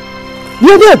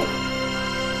 You're dead!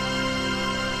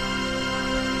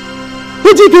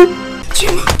 Ejiki!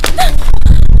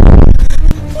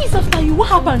 Who is after you? What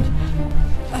happened?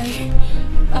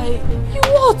 You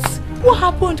what? What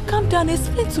happened? Calm down,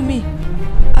 explain to me.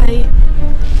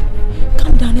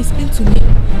 Calm down, explain to me.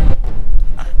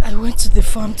 I went to the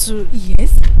farm to...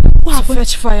 Yes? What happened?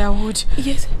 Fetch firewood.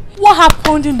 Yes. What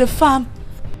happened in the farm?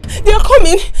 They are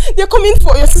coming. They are coming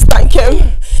for your sister and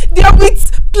Kem. They are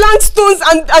with plant stones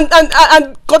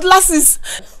and cutlasses.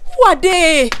 Who are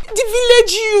they? The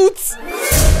village youth.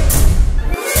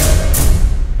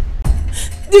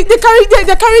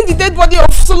 They're carrying the dead body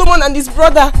of Solomon and his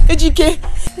brother, Ejike.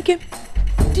 Okay.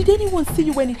 Did anyone see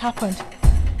you when it happened?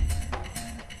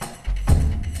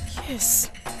 Yes.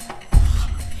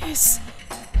 Yes.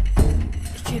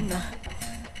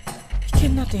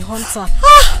 Ikenna the hunter.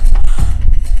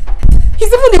 He's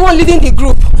even the one leading the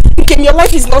group. Ikem, your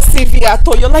life is not safe here at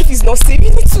all. Your life is not safe. You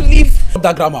need to leave.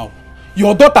 That grandma,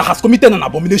 your daughter has committed an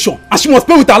abomination and she must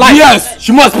pay with her life. Yes,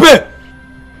 she must pay.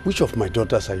 Which of my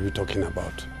daughters are you talking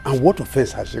about? And what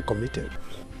offense has she committed?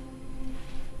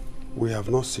 We have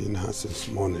not seen her since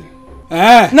morning.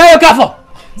 Now you're careful.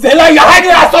 Zela, you're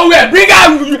hiding her somewhere. Bring her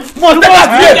out. We must take her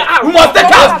here. We must take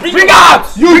her out. Bring her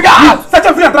out. Bring her out. Set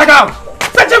her free and drag her out.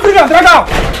 Set her free and drag her out.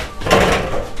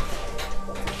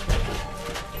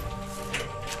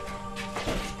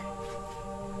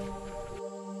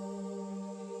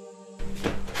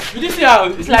 You didn't see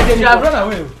her. It's like she has run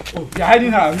away. Oh, you're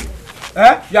hiding her.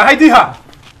 Eh? You're hiding her.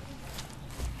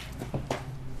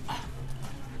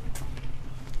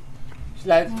 It's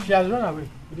like she has run away.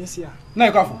 You didn't see her. Now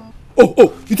you're careful.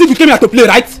 Oh, you think you came here to play,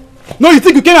 right? No, you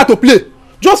think you came here to play?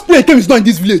 Just play. Kem is not in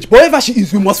this village. But wherever she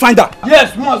is, we must find her.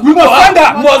 Yes, we must find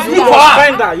her. We must look for her.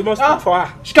 Find her. You must look for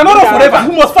her. She cannot run forever.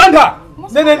 We must find her.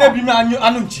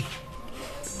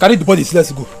 Carry the bodies.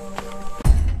 Let's go.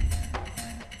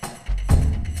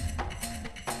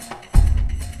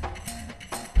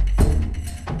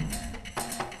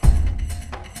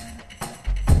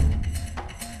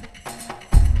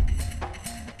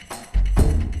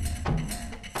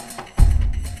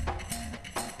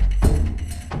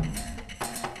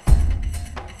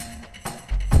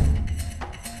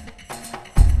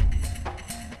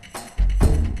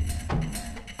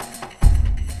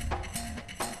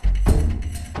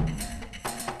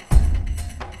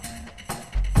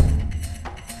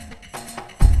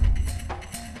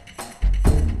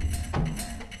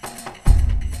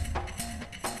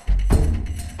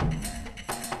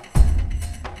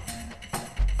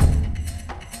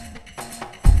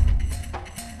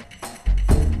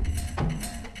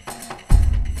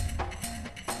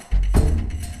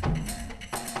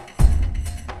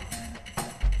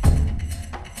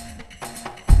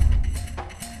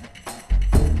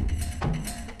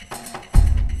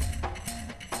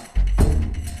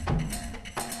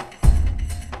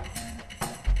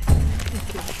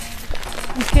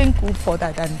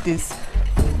 Further than this.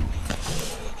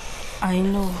 I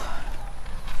know.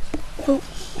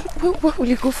 Where will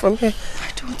you go from here?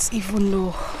 I don't even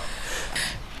know.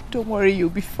 Don't worry,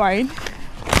 you'll be fine.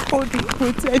 God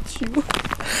will protect you.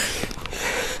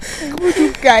 God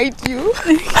will guide you.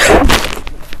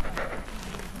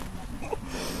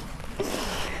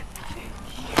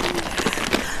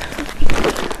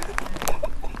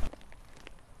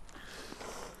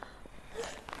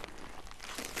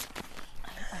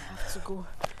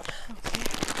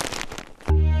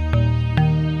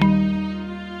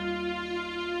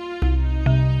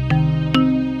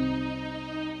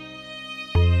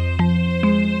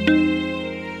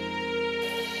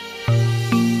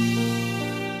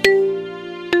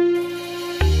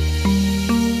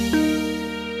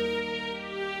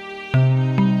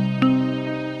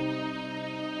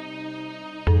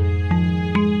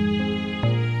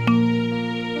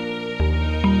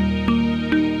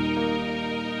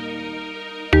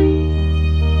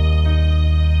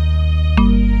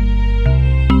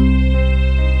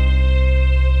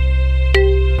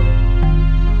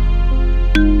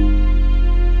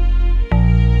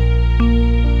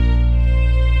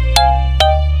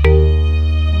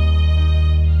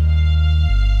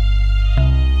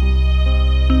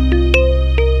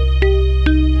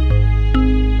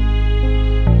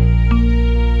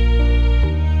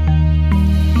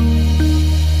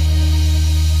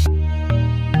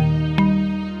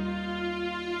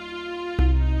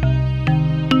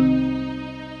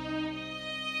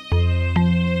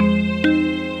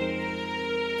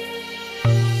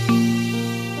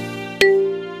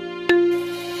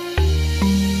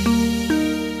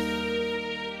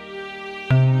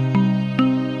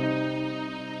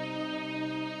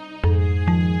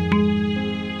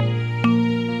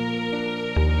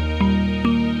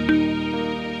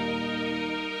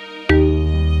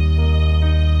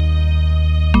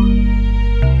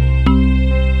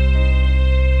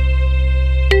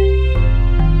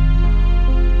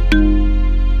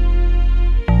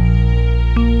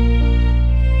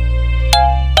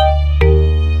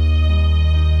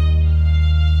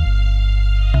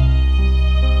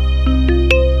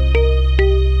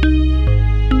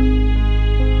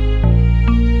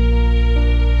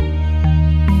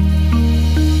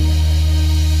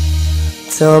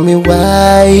 Tell me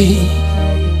why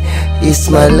is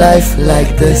my life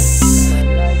like this?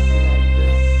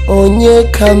 Onye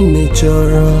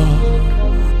kamejoro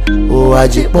o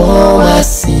ajipo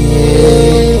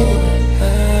masie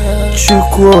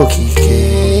Chukwu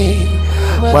okike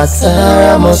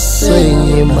Watara moso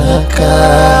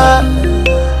enyemaka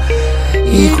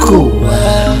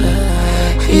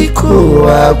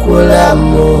Ikuwa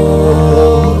kulamo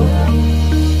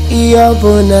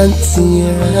Iyobona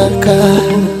ntiraka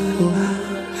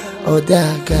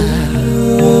Odaga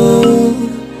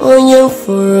Onye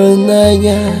furu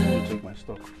n'anya. Take my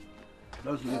stock.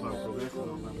 Let's leave and progress on.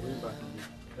 I'm going back.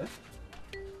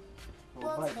 Oh,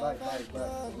 bye.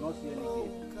 I'll not see any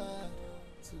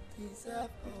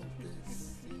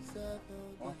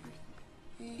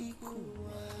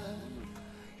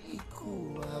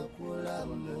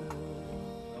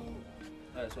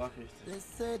That's 150. They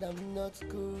said I'm not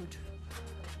good.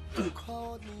 They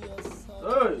called me your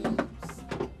son.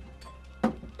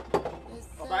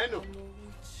 I know.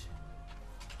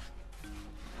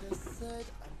 They said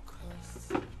I'm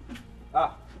cursed.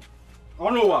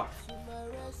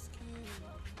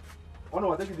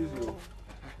 Onny, take it easy.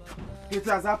 It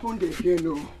has happened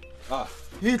again,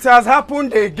 It has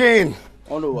happened again.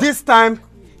 This time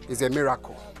is a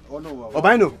miracle.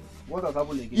 Obaino, what has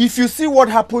happened again? If you see what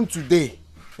happened today,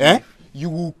 you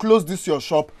will close this your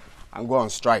shop and go on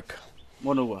strike.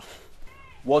 Onny,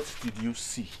 what did you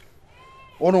see?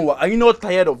 Onny, are you not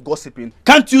tired of gossiping?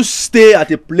 Can't you stay at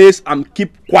a place and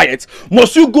keep quiet?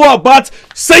 Must you go about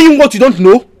saying what you don't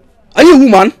know? Are you a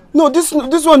woman? No, this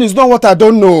one is not what I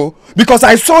don't know. Because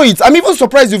I saw it. I'm even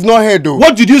surprised you've not heard though.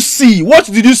 What did you see? What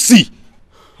did you see?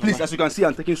 Please, as you can see,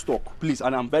 I'm taking stock. Please,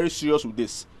 and I'm very serious with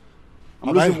this. I'm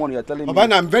losing money, you're telling me.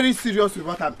 I'm very serious with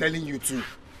what I'm telling you too.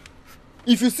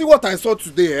 If you see what I saw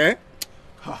today,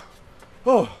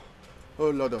 Oh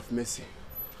Lord of mercy.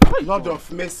 Lord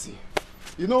of mercy.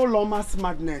 You know Loma's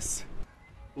madness.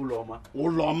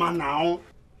 Uloma now.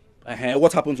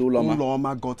 What happened to Uloma?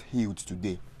 Uloma got healed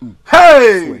today.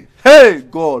 Hey,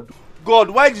 God,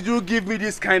 why did you give me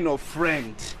this kind of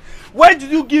friend? Why did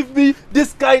you give me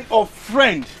this kind of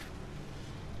friend?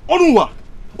 Onua,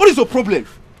 what is your problem?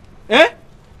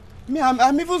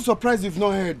 I'm even surprised you've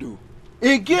not heard though.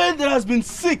 A girl that has been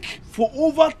sick for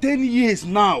over 10 years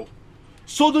now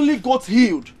suddenly got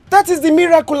healed. That is the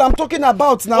miracle I'm talking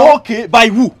about now. Okay, by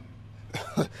who?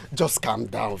 Just calm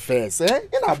down first, In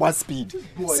about speed.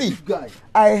 See,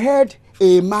 I heard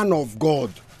a man of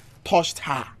God touched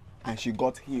her and she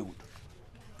got healed.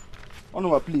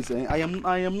 Onua, please, I am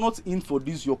not in for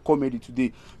this your comedy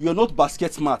today. You are not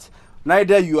basket smart.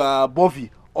 Neither you are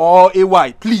Bovy or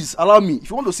AY. Please allow me. If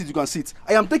you want to sit, you can sit.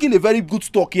 I am taking a very good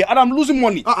stock here and I'm losing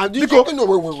money.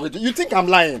 Wait. You think I'm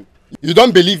lying? You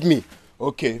don't believe me?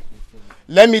 Okay.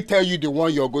 Let me tell you the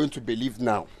one you're going to believe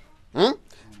now.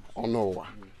 Oh no,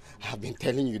 I've been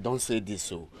telling you, don't say this,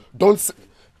 so don't say.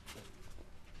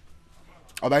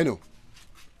 Obaino,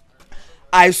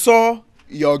 I saw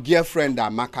your girlfriend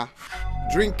Amaka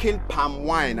drinking palm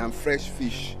wine and fresh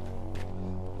fish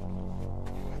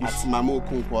at Mamo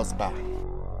Kunkwa's bar.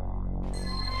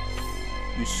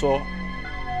 You saw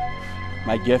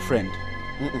my girlfriend?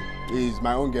 It's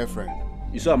my own girlfriend.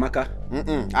 You saw Amaka?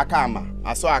 Akama.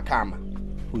 I saw Akama.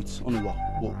 Wait, Onua,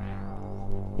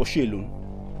 was she alone?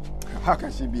 How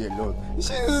can she be alone?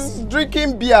 She's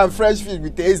drinking beer and fresh fish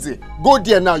with Eze. Go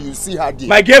there now, you see her there.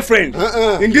 My girlfriend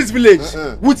in this village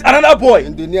with another boy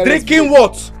drinking village.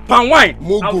 What? Palm wine.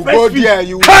 Mugu, go there,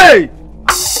 you. Hey!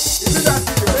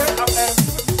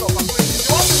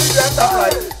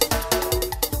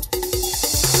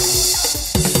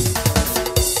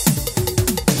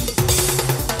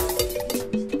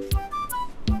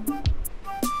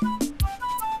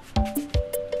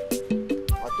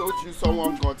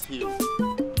 Someone got healed.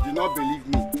 Do not believe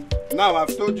me. Now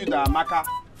I've told you that Amaka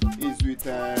is with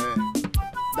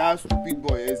that stupid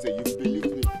boy Eze. You believe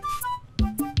me.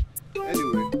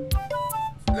 Anyway,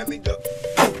 let me go.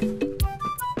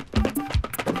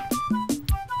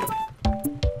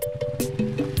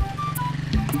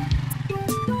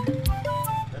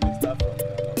 Let me start from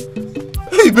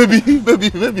Hey baby.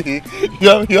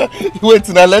 You wait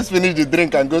now, let's finish the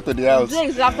drink and go to the house.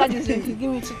 Drinks after this drink, you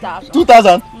give me 2,000.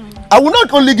 2,000? I will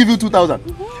not only give you 2,000.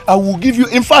 I will give you,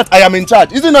 in fact, I am in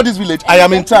charge. Is it not this village? I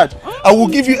am in charge. I will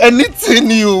give you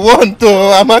anything you want to.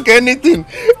 Amaka, anything.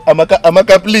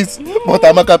 Amaka, please. But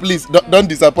Amaka, please, don't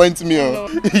disappoint me. No.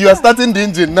 You are starting the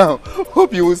engine now.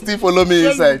 Hope you will still follow me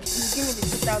inside.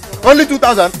 Only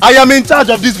 2,000? I am in charge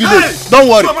of this village. Hey, don't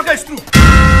worry. So Amaka is true.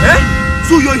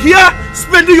 So you're here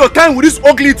spending your time with this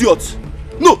ugly idiot?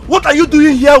 No, what are you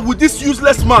doing here with this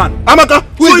useless man? Amaka,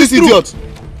 who is this idiot?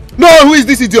 No, who is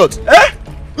this idiot? Eh?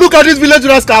 Look at this village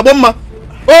rascal, Abomma.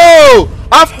 Oh,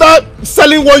 after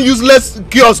selling one useless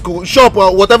kiosk, shop,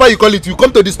 or whatever you call it, you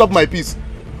come to disturb my peace.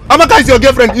 Amaka is your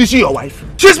girlfriend. Is she your wife?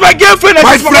 She's my girlfriend.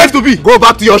 My friend to be. Go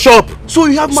back to your shop. So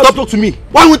you have mouth to talk to me?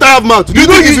 Why would I have mouth? Do you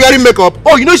think he's wearing makeup?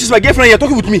 Oh, you know she's my girlfriend. You're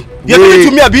talking with me. You're talking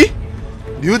to me, Abi.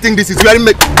 Do you think this is wearing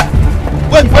makeup?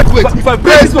 Wait. If I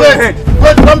break this head.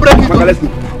 Wait, don't break it. Let's go.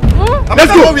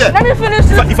 Let's go. Let me finish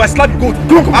it. If I slap you,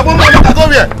 go. Aboma, go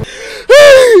here.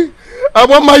 Hey,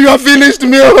 Aboma, you have finished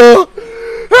me. Oh.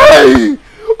 Hey,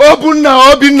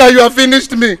 Obinna, you have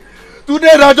finished me.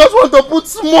 Today I just want to put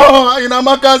small in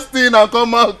Amaka's thing and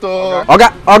come out. Oh.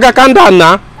 Oga, calm down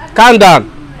now. Calm down.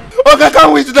 Okay,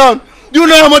 calm it down. Do you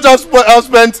know how much I've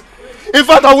spent? In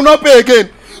fact, I will not pay again.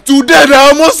 Today they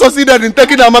almost succeeded in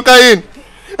taking Amaka in.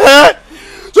 Eh?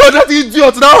 So that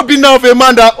idiot now being now of a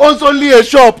man that owns only a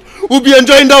shop will be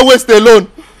enjoying that waste alone.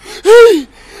 Hey.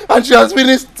 And she has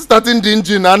finished starting the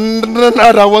engine and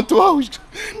now I want to ouch.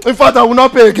 In fact, I will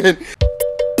not pay again.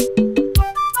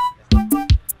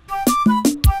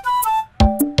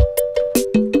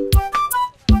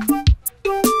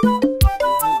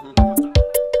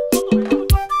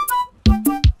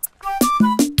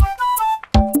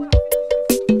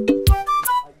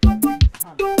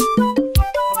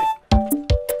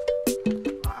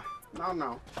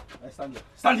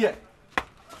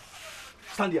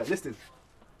 Stand here, listen.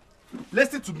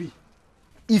 Listen to me.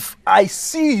 If I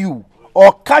see you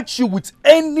or catch you with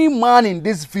any man in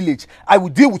this village, I will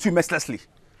deal with you mercilessly.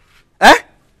 Eh?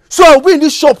 So I'll be in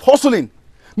this shop hustling,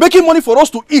 making money for us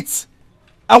to eat.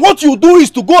 And what you do is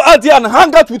to go out there and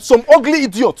hang out with some ugly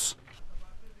idiots.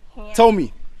 Yeah. Tell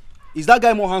me, is that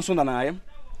guy more handsome than I am?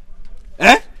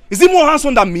 Eh? Is he more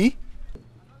handsome than me?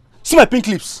 See my pink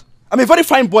lips. I'm a very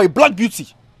fine boy, black beauty.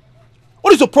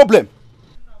 What is your problem?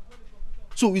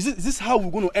 So is this how we're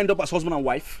going to end up as husband and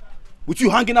wife? With you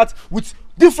hanging out with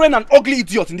different and ugly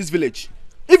idiots in this village?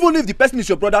 Even if the person is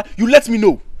your brother, you let me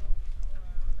know.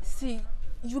 See,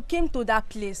 you came to that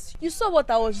place. You saw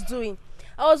what I was doing.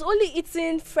 I was only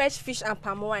eating fresh fish and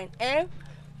palm wine. Eh?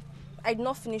 I did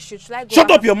not finish it. Should I go?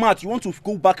 Shut up your mouth. You want to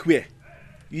go back where?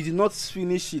 You did not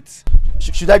finish it.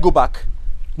 Should I go back?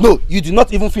 No, you did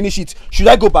not even finish it. Should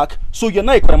I go back? So you're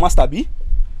not a choir master, B?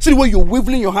 See the way you're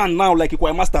waving your hand now like a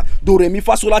choir master. Do, re, mi,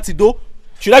 fa, sol, la, ti, do.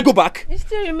 Should I go back? You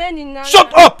still remaining now.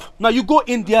 Shut up! Now you go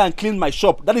in there and clean my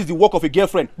shop. That is the work of a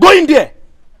girlfriend. Go in there!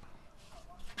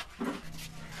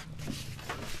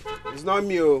 It's not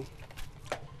me, oh.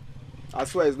 I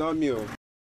swear it's not me, oh.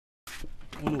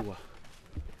 Onowa,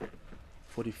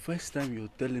 for the first time you're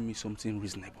telling me something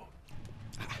reasonable.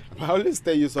 I always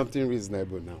tell you something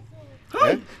reasonable now.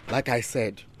 Eh? Like I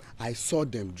said, I saw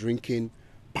them drinking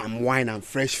palm wine and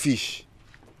fresh fish.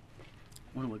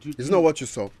 It's not what you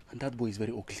saw. And that boy is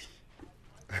very ugly.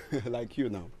 Like you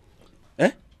now.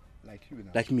 Eh? Like you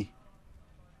now. Like me.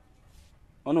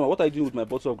 Oh no, what are you doing with my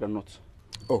bottle of granite?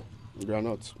 Oh,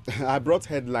 granite. I brought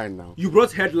headline now. You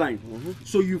brought headline?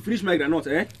 So you finished my granite,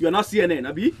 eh? You are not CNN,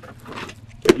 Abi?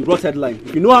 You brought headline.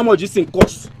 If you know how much this thing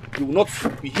costs, you will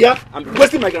not be here and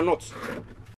wasting my granite.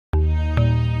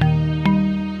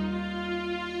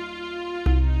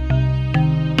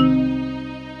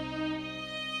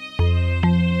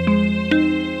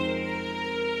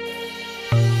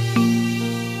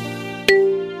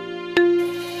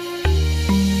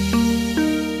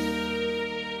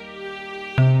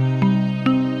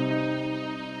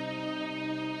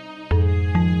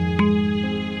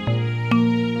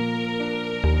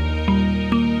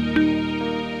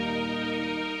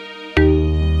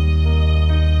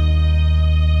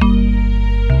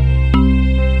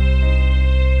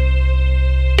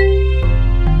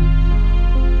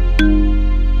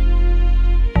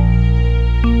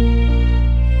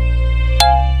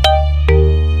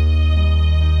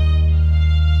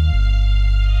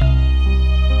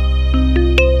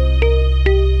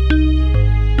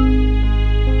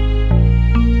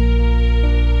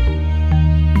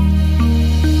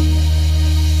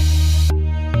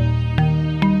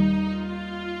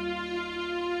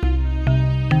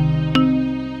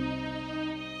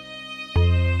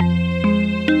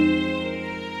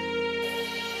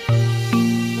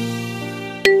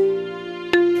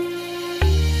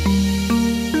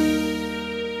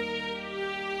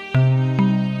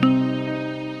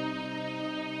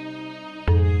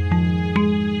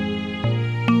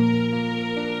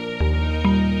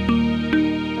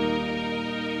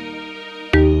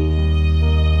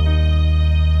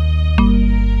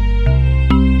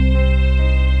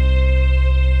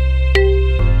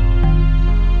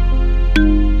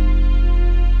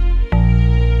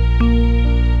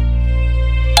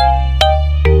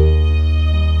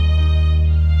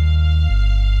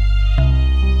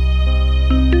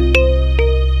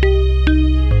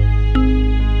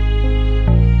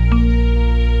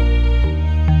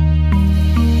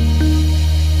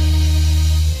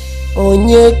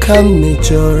 onye ka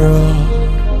mejọrọ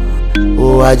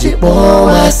ụwa ji kpọọ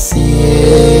asị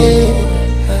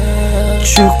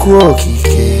Chukwu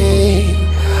okike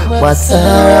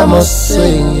gbasara m ọsọ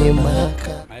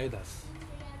enyemaka. My elders,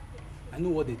 I know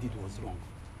what they did was wrong.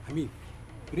 I mean,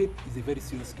 rape is a very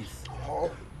serious case. Oh,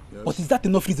 yes. But is that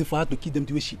enough reason for her to kill them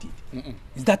the way she did?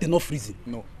 Is that enough reason?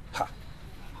 No. Ha.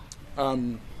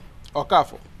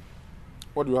 Okafo,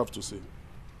 what do you have to say?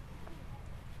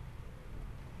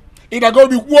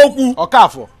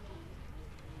 Okafo.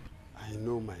 I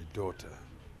know my daughter.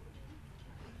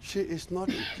 She is not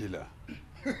a killer.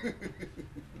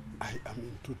 I am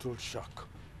in total shock.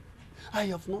 I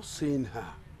have not seen her,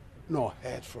 nor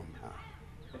heard from her.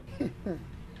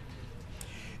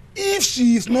 If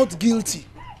she is not guilty,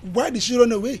 why did she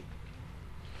run away?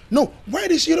 No, why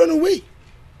did she run away?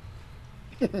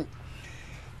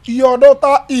 Your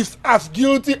daughter is as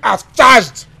guilty as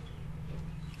charged.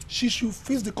 She should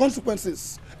face the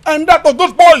consequences. And that of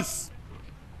those boys.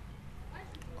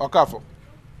 Okafo,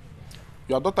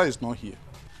 your daughter is not here.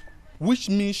 Which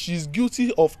means she's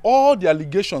guilty of all the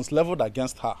allegations leveled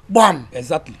against her. Bam!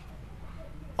 Exactly.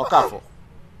 Okafo,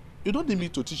 you don't need me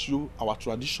to teach you our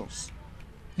traditions.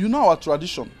 You know our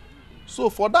tradition. So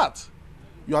for that,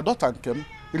 your daughter Nkem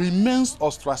remains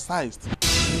ostracized.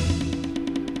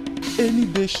 Any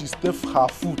day she steps her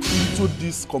foot into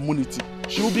this community,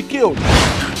 she will be killed.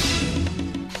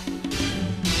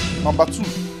 Number 2,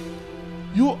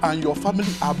 you and your family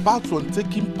are barred from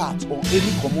taking part on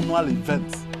any communal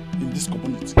event in this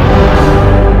community.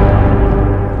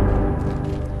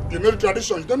 You know the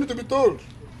tradition, you don't need to be told.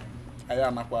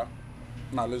 Ayanakwa.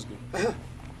 Now let's go.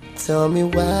 Tell me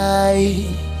why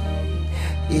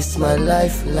is my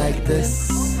life like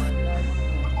this?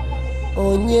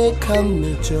 Onye ka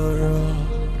mejọrọ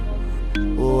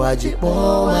ụwa ji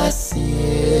kpọọ asị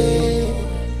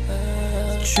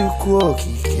Chukwu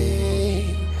okike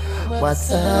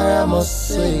gbasara m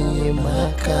ọsọ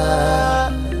enyemaka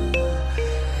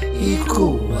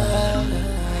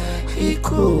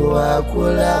Ikuwa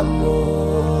gwụla m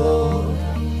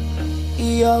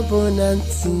ihe ọbụla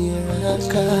ntinyere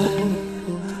aka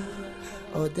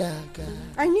ọdaga.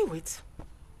 I knew it.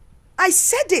 I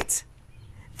said it.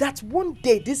 That one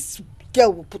day this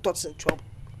girl will put us in trouble.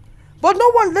 But no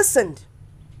one listened.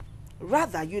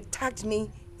 Rather, you tagged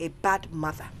me a bad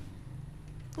mother.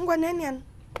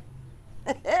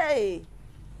 Hey.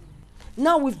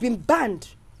 Now we've been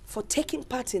banned for taking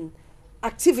part in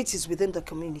activities within the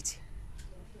community.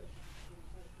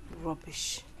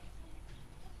 Rubbish.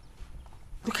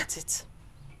 Look at it.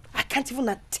 I can't even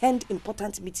attend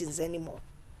important meetings anymore.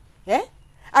 Eh?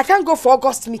 I can't go for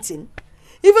August meeting.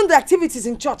 Even the activities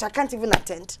in church, I can't even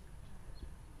attend.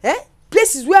 Eh?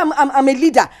 Places where I'm a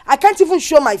leader, I can't even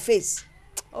show my face.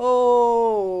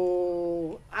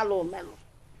 Oh, hello, Melo.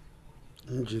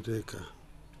 Njideka,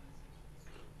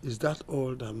 is that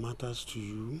all that matters to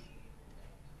you?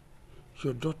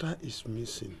 Your daughter is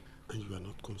missing and you are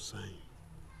not concerned.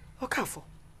 Okafo,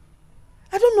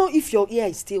 I don't know if your ear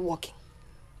is still working.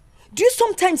 Do you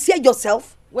sometimes hear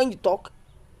yourself when you talk?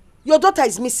 Your daughter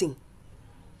is missing.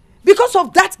 Because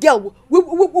of that girl,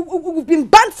 we've been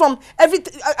banned from every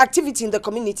activity in the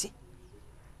community.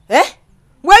 Eh?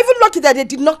 We're even lucky that they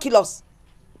did not kill us.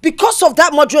 Because of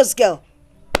that murderous girl.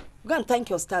 Go and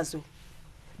thank your stars, though.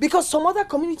 Because some other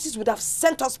communities would have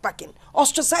sent us packing,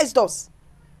 ostracized us.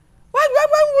 Why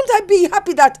wouldn't I be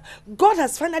happy that God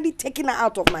has finally taken her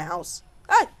out of my house?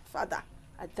 Hey, Father,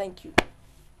 I thank you.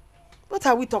 What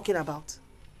are we talking about?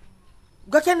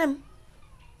 Gokenem?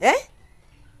 Eh?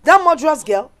 That murderous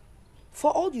girl? For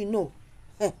all you know,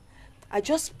 I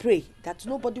just pray that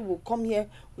nobody will come here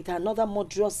with another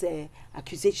murderous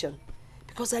accusation.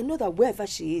 Because I know that wherever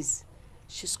she is,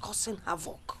 she's causing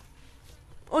havoc.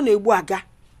 Onebuaga.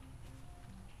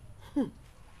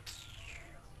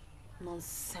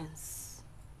 Nonsense.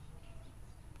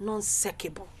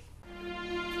 Non-seckable.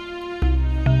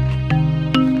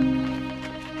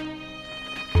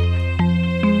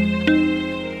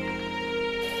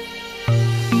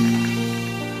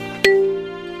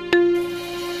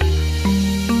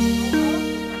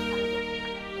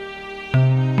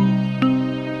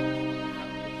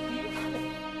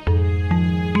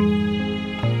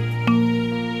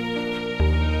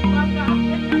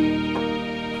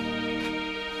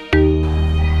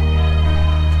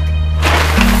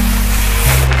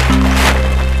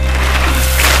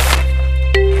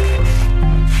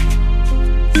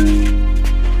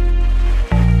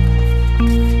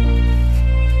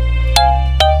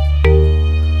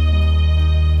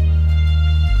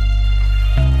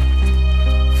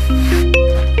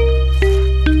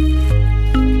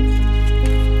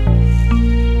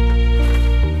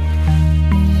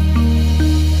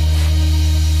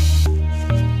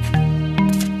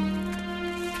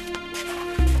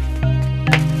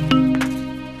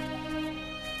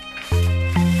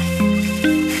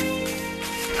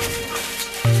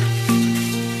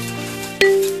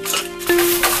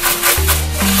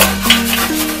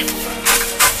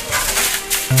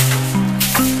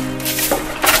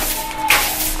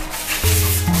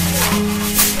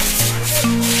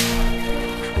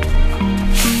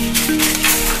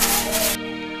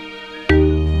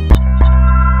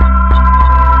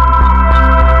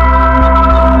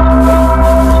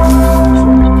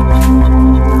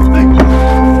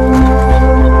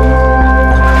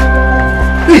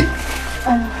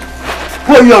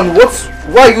 are you and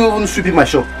why are you even sweeping my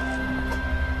shop?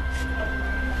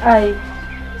 I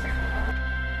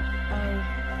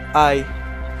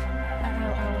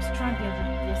was stranded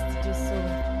yesterday, so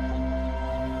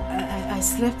I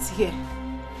slept here.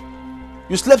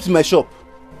 You slept in my shop?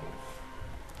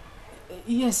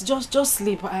 Yes, just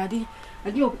sleep. I didn't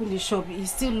open the shop.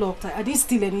 It's still locked. I didn't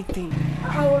steal anything.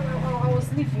 I was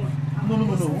sleeping. No.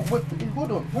 Wait,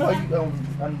 hold on. Who are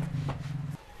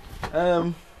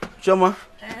you? Choma.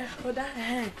 Brother,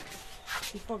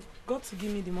 you forgot to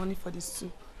give me the money for this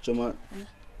too. Choma,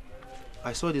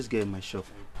 I saw this girl in my shop.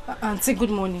 Auntie, good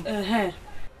morning.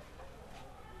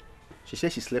 She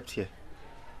said she slept here.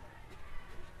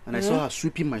 And I saw her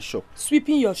sweeping my shop.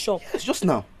 Sweeping your shop? Yes, just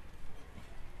now.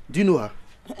 Do you know her?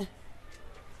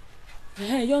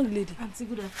 Young lady. Auntie,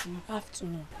 good afternoon.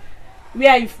 Afternoon.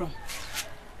 Where are you from?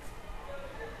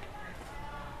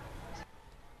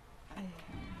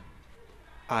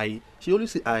 She only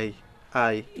say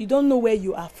I. You don't know where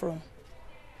you are from?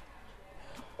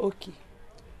 Okay.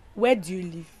 Where do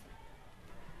you live?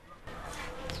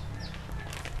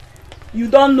 You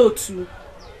don't know too?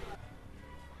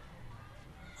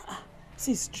 This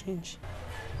is strange.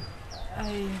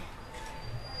 I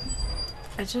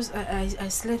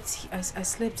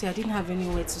slept here. I didn't have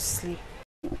anywhere to sleep.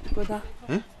 Brother?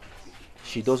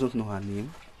 She doesn't know her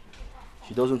name.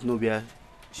 She doesn't know where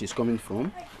she's coming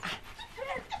from.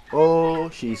 All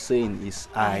she's saying is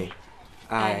I.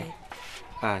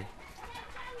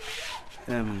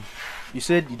 You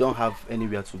said you don't have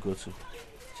anywhere to go to.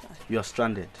 You are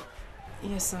stranded.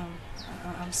 Yes,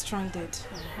 I'm stranded.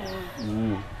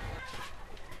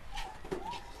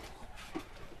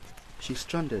 She's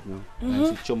stranded now.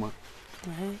 Choma.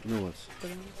 You know what?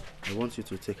 I want you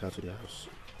to take her to the house.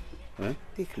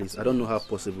 Please, I don't know how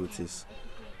possible it is,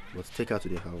 but take her to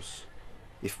the house.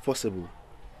 If possible,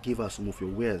 give her some of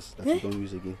your wares that you don't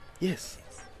use again. Yes.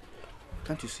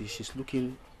 Can't you see she's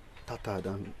looking tattered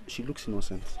and she looks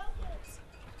innocent?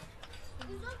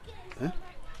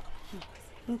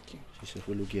 Okay. She's a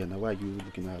fellow girl. Now why are you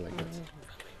looking at her like that?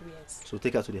 Yes. So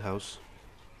take her to the house,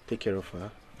 take care of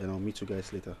her, then I'll meet you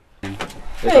guys later.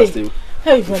 Hey,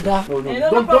 brother. No,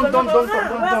 don't.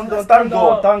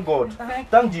 Thank God.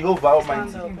 Thank Jehovah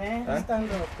Almighty. Thank God.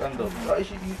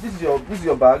 This is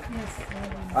your bag. Yes.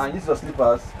 And this is your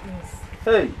slippers. Yes.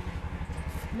 Hey.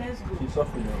 Let's go. She's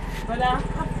suffering now. Brother,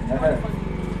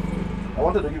 I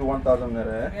wanted to give you 1,000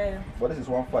 naira, Yeah. but this is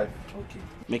 1,500. Okay.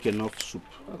 Make enough soup,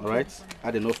 alright?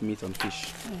 Add enough meat and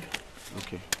fish.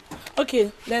 Okay.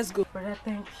 Okay, let's go. Brother,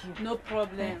 thank you. No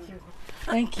problem.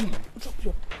 Thank you.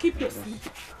 Keep your sleep.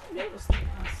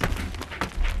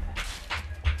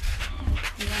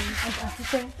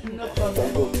 Thank you. No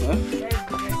problem. Let's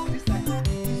go.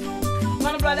 Come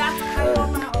on, brother.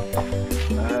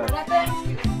 Brother, thank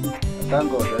you. Thank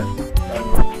God,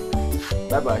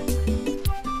 Bye-bye.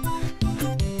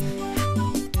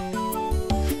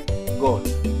 God,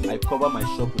 I cover my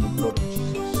shop with the blood of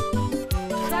Jesus.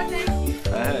 Brother, thank you.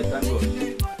 Thank God.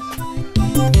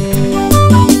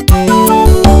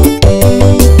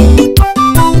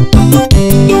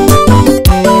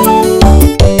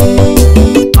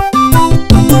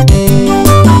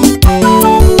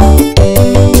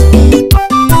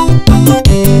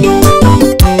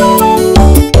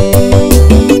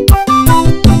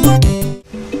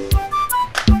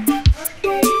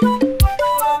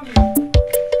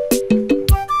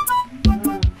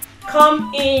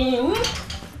 Come in.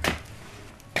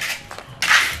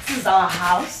 This is our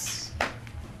house.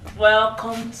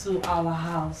 Welcome to our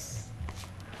house.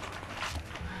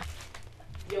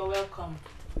 You're welcome.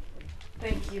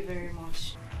 Thank you very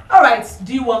much. Alright,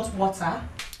 do you want water?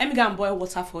 Let me go and boil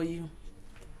water for you.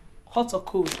 Hot or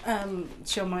cold?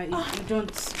 Choma, you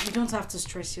don't have to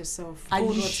stress yourself. Are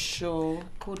you sure?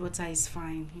 Cold water is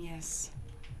fine, yes.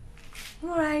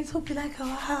 Alright, hope you like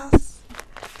our house.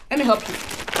 Let me help you.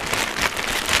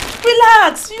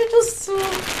 Relax, you just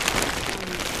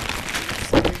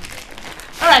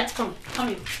Alright, come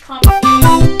in.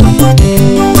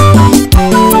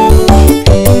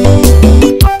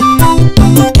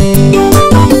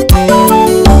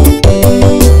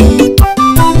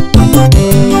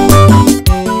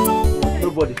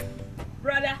 Nobody.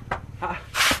 Brother. How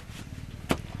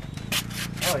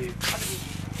are you?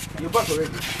 You're back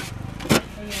already?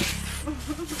 Yes.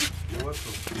 You're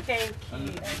welcome. Thank you.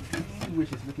 The way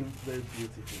she's looking very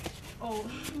beautiful. Oh,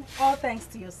 all thanks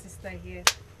to your sister here.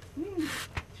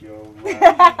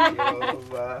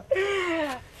 Jehovah.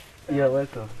 You're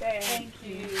welcome. Thank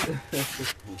you.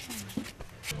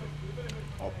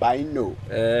 Bino.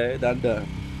 Danda.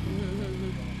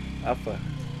 Alpha.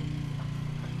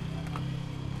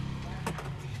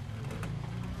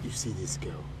 You see this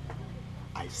girl?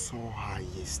 I saw her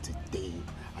yesterday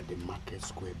at the market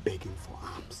square begging for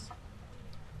alms.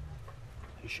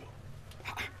 Are you sure?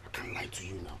 I can't lie to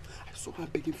you now. I saw her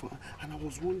begging for alms, and I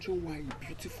was wondering why a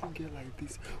beautiful girl like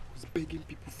this was begging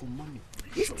people for money.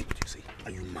 Sure, what you say?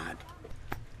 Are you mad?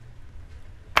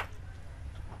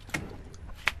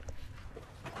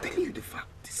 I'm telling you the fact.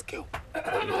 This girl.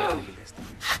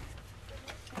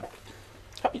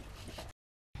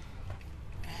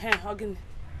 Hugging.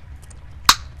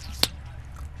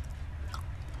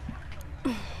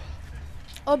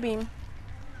 Obim,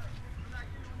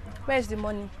 where's the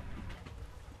money?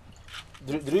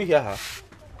 Did you hear her?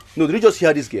 No, did you just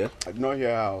hear this girl? I did not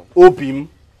hear her. Obim,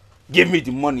 give me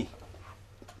the money.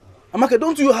 Amaka,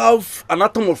 don't you have an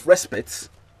atom of respect?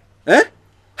 Eh?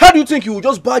 How do you think you will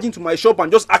just barge into my shop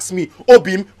and just ask me,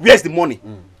 Obim, where's the money?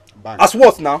 Bank. As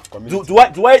what now? Do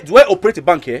I operate a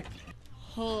bank here?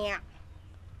 Yeah.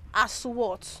 As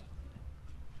what?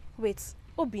 Wait,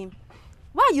 Obim,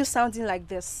 why are you sounding like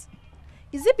this?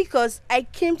 Is it because I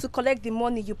came to collect the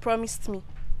money you promised me?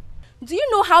 Do you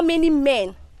know how many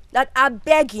men that are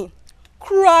begging,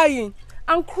 crying,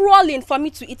 and crawling for me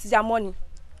to eat their money?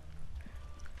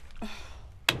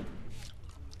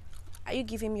 Are you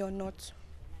giving me or not?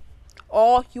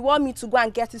 Or you want me to go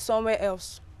and get it somewhere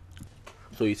else?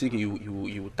 So you think you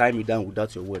will tie me down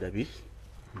without your word, Abi?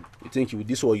 You think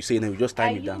this is what you say now, you just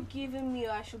tie me down? Are you giving me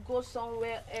or I should go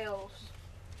somewhere else?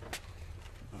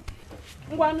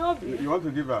 You want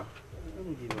to give her?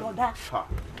 Brother. Ha.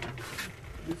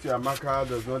 This Amaka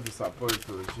does not disappoint,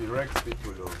 so she wrecks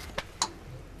people though.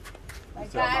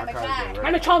 This Amaka is a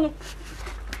wreck.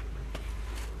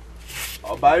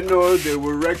 Oh, but I know they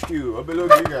will wreck you. Obelo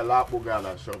give a lap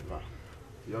gala shop now.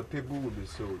 Your table will be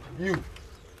sold. You.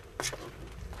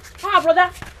 Ah, brother.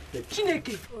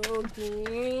 Chineke.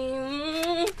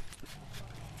 Okay.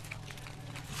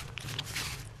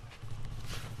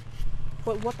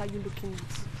 What are you looking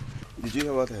at? Did you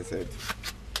hear what I said?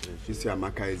 She said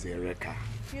Amaka is a wrecker.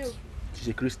 You. She's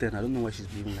a Christian. I don't know why she's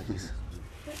behaving like this.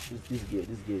 This girl.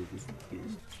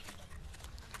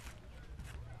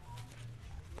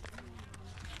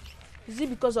 Is it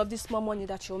because of this small money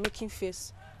that you're making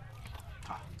face?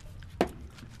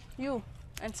 You,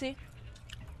 auntie.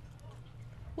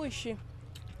 Who is she?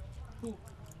 Who?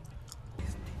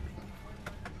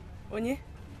 Onny?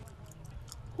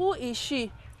 Who is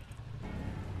she?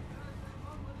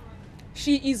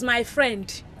 She is my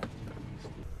friend.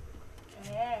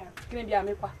 Yeah. Okay.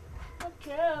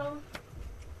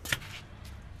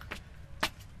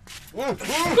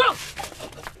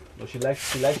 No, she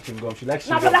likes chewing gum. She likes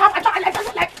Nah, chewing brother, gum. I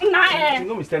like Chewing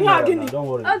gum is 10 naira now, don't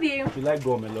worry. Obi. She likes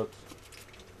gum a lot.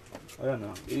 I don't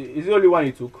know. Is the only one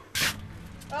you took?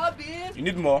 Obi. You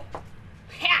need more?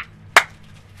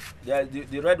 Yeah,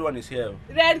 the red one is here.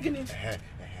 Red guinea.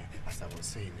 As I was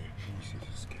saying, you see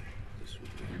this girl, this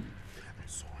woman. I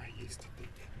saw her yesterday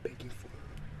begging for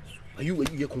her.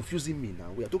 You're confusing me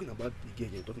now. We are talking about the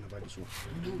girl, you're talking about this one.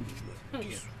 No,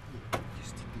 this one.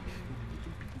 Yesterday,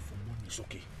 begging people for money. It's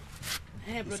okay.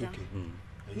 Hey, brother. It's okay.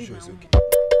 Are you sure it's okay?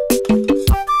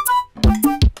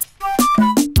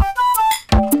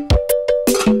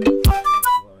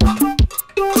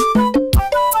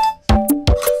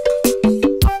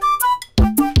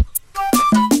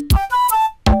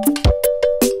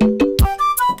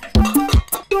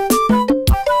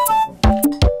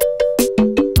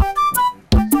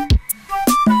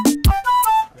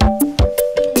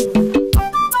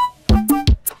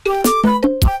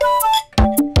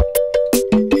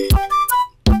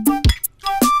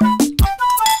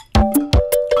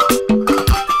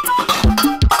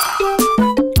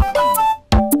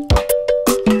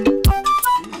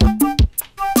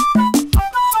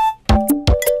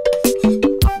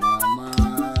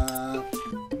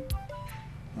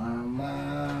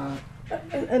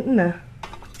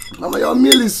 Mama, your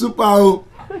meal is super. Oh.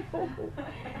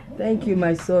 Thank you,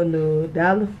 my son.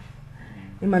 Dal.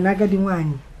 Imanaga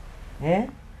Diwani.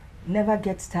 Never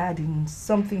gets tired in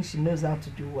something she knows how to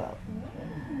do well.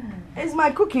 It's my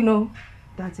cook,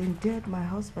 that endeared my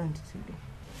husband to me.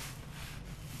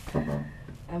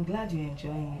 I'm glad you're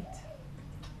enjoying it.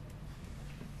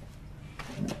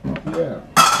 Yeah.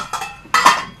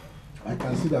 I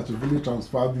can see that you really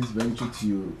transferred this venture to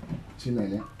you,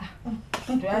 Chinenye.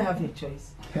 Do I have a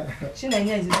choice?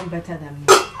 Chinenye is even better than me.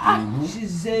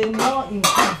 She's a more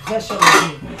improved version of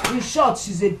me. In short,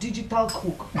 she's a digital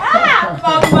cook.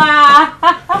 Mama!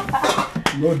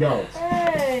 No doubt.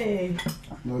 Hey!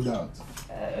 No doubt.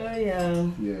 Oh, yeah.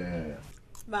 Yeah.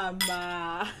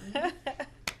 Mama!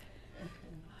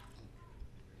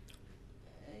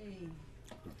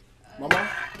 Mama,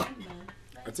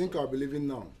 I think I'll be leaving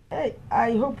now. Hey,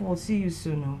 I hope we'll see you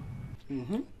soon. No?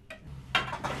 Mm-hmm.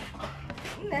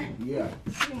 Yeah.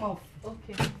 See him off.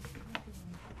 Okay.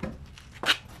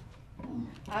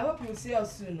 I hope you'll see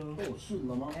us soon. No? Oh, soon,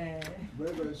 Mama.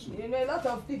 Very, very soon. You know, a lot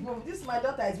of people. This my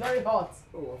daughter is very hot.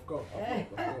 Oh, of course.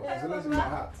 It's always in my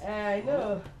heart. I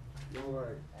know. Don't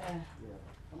worry. I'm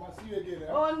going to see you again.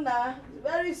 Oh, nah.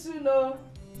 Very soon. No.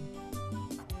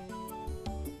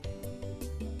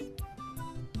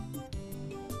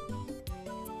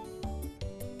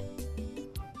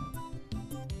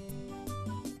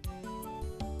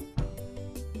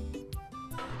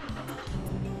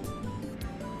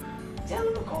 Tell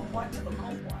him to come boy, tell him to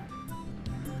come boy.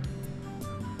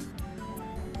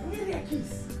 Give me a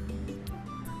kiss.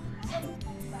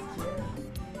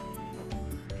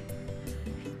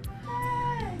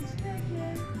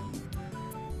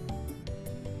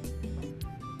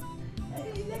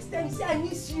 Hey, next time you say I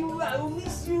miss you, I will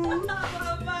miss you.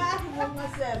 Mama.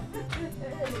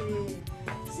 Hey.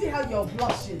 See how you're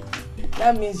blushing.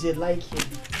 That means you like him.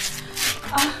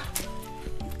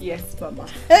 Yes, Mama.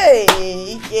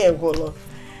 Hey, yeah, Golo.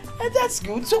 That's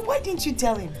good. So why didn't you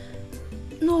tell him?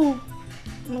 No,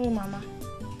 Mama.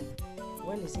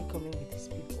 When is he coming with his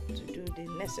people to do the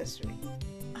necessary?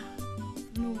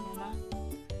 No, Mama.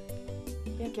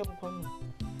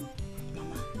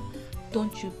 Mama,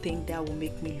 don't you think that will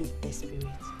make me look desperate?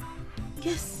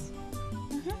 Yes.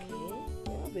 Okay, you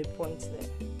have a point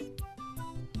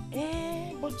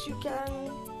there. But you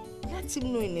can let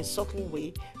him know in a subtle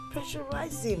way.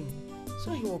 Pressurize him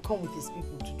so he will come with his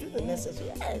people to do the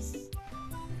necessary. Yes.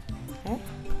 Huh?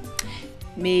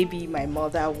 Maybe my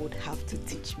mother would have to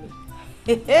teach me.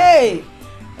 Hey!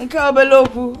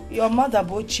 Nkabeloku, your mother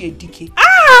Etiko.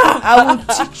 I will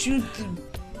teach you the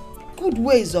good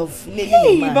ways of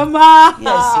naming a man. Mama!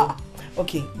 Yes.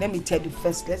 Okay, let me tell you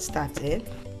first. Let's start.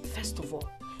 First of all,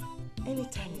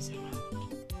 anytime he's around,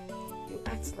 you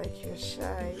act like you're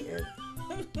shy.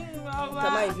 What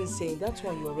am I even saying? That's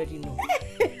one you already know.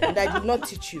 And I did not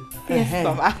teach you. Yes,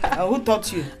 Mama. And who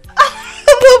taught you?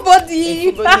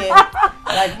 Nobody.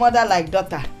 Like mother, like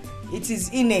daughter. It is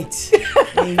innate.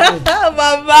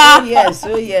 Mama. Oh yes,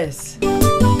 oh yes.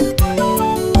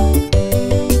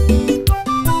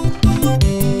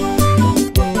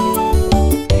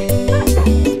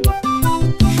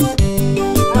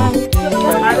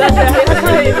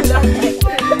 My sister.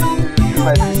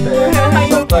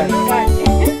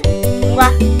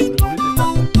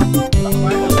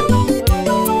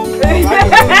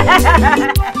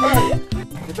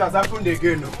 It has happened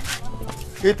again.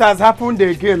 It has happened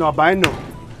again, Obino.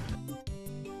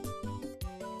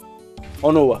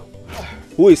 Onowa,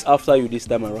 who is after you this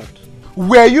time around?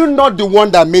 Were you not the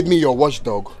one that made me your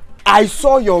watchdog? I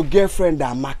saw your girlfriend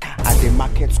Amaka at the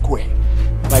market square.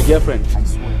 My girlfriend? I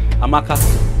swear. Amaka?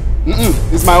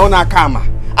 It's my own Akama.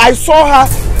 I saw her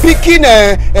picking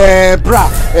bra,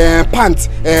 pants,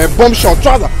 bomb short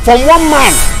trouser from one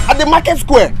man at the market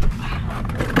square.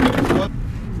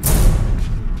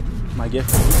 My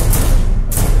girlfriend?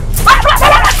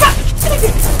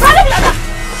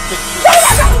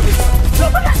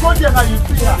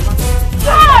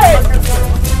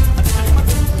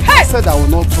 I said I will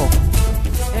not talk.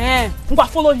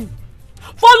 Follow him.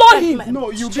 Follow him. No,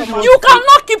 you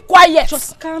cannot keep quiet.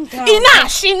 Just calm down.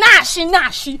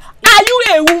 Inashi. Are you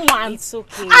a woman? It's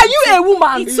okay. Are you a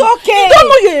woman? It's okay. You don't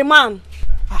know you're a man.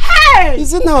 Hey!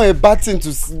 Is it now a bad thing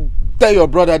to tell your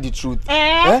brother the truth?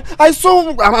 I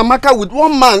saw Amaka with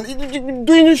one man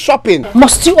doing shopping.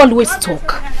 Must you always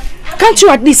talk? Can't you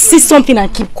at least see something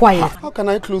and keep quiet? How can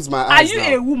I close my Are eyes you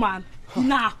now? a woman?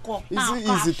 Is it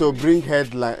easy to bring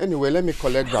headline? Anyway, let me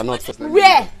collect groundnut first.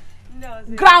 Where?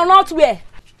 Groundnut where?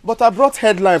 But I brought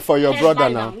headline for your brother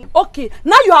now. Okay,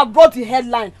 now you have brought the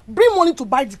headline. Bring money to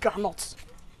buy the groundnuts.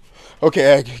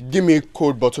 Okay, give me a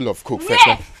cold bottle of Coke first.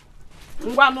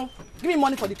 Ngwano, give me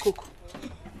money for the Coke.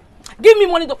 Give me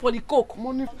money for the Coke.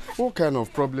 Money? What kind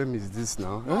of problem is this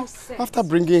now? After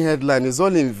bringing headline, it's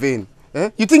all in vain.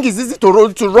 You think it's easy to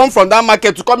run from that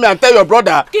market to come here and tell your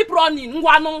brother? Keep running,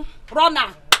 Ngwano. Run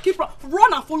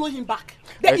and follow him back.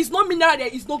 There is no mineral, there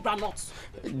is no granules.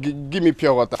 Give me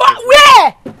pure water. But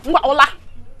where? Ola.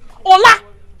 What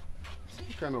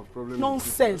kind of problem?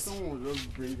 Nonsense. Someone will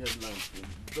just bring headlines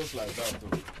just like that.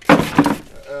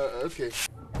 Okay.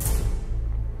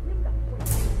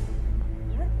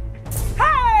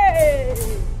 Hey!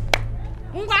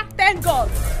 Thank God.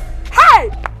 Hey!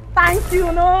 Thank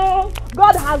you, no.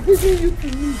 God has given you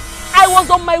to me. I was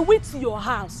on my way to your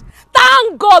house.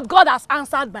 Thank God, God has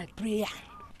answered my prayer.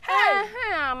 Hey,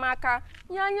 Amaka.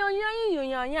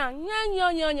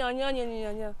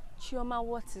 Chioma,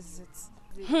 what is it?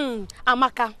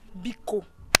 Amaka,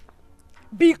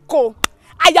 Biko,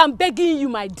 I am begging you,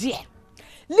 my dear.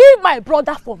 Leave my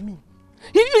brother for me.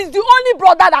 He is the only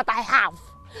brother that I have.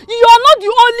 You are not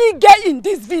the only girl in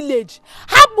this village.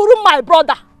 Hapuru my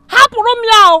brother. Hapuru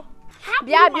meow.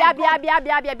 Bia.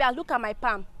 Look at my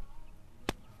palm.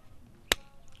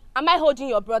 Am I holding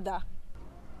your brother?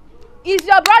 Is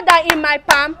your brother in my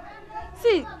palm?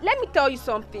 See, let me tell you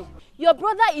something. Your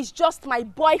brother is just my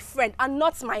boyfriend and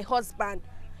not my husband.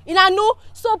 You know,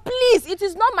 so please, it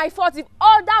is not my fault if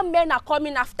other men are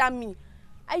coming after me.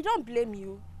 I don't blame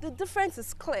you. The difference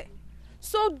is clear.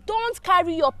 So don't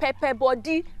carry your pepper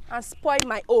body and spoil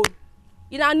my own.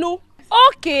 You know?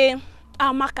 Okay,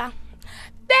 Amaka.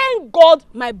 Thank God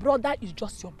my brother is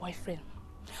just your boyfriend.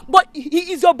 But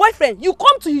he is your boyfriend. You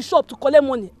come to his shop to collect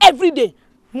money every day.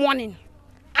 Morning,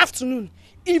 afternoon,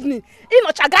 evening.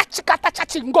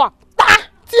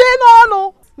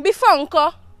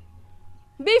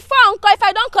 Before, uncle, if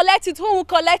I don't collect it, who will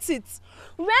collect it?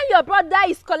 When your brother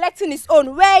is collecting his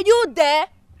own, were you there?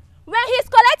 When he's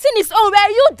collecting his own, were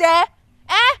you there?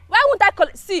 Why won't I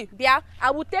collect? See, Bia,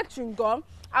 I will take chewing gum,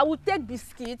 I will take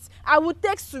biscuits, I will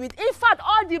take sweet. In fact,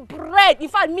 all the bread, in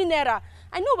fact, mineral.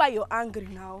 I know why you're angry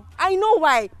now. I know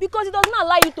why. Because he does not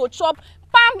allow you to chop.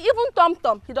 Pam, even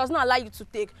Tom, he does not allow you to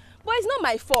take. But it's not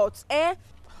my fault,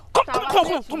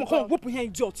 Come, open here,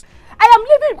 idiot. I am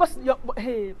leaving because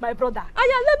my brother. I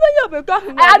am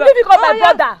leaving because my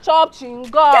brother. Chop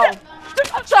chingom.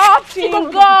 Chop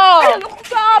chingom.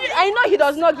 Chop. I know he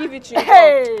does not give you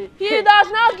chingom. He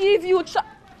does not give you chop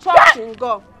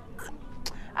chingom.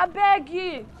 I beg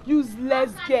you.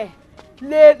 Useless girl.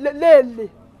 Lele.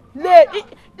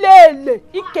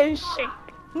 Ikenshi.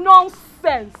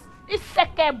 Nonsense.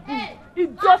 Isekebu.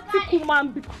 Idiotic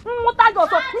human being. What I got?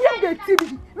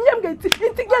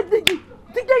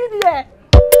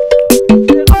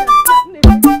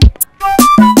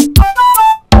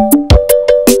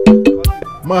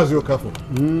 Mazio Kafo.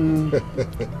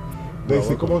 There is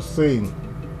a common saying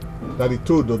that the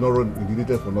toad does not run in the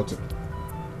little for nothing.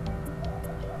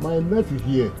 My nephew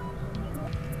here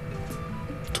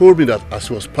told me that as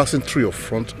he was passing through your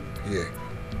front here,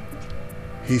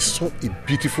 he saw a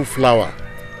beautiful flower.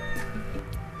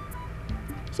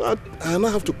 So I now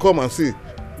have to come and see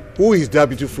who is that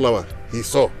beautiful flower he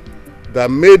saw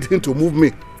that made him to move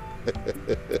me.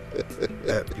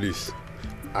 Please,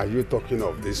 are you talking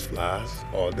of these flowers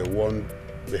or the one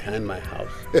behind my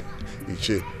house?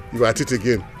 Iche, you are at it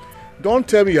again. Don't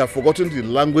tell me you have forgotten the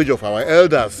language of our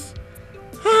elders.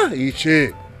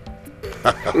 Iche.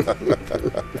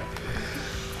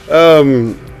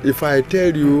 If I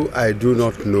tell you I do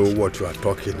not know what you are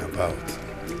talking about,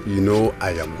 you know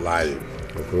I am lying.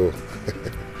 Oh.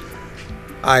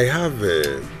 I have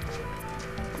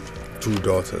 2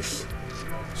 daughters.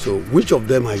 So which of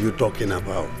them are you talking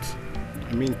about?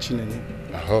 I mean Chinenye.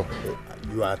 Oh.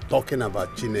 You are talking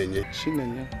about Chinenye.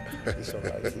 Chinenye. It's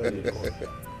alright. Let me go.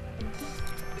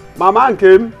 Mama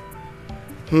came.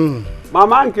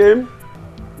 Mama came.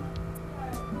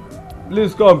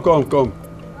 Please come.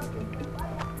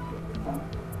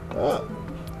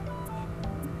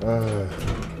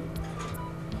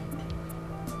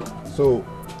 So,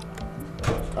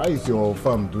 how is your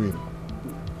farm doing?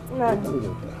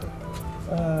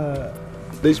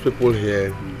 These people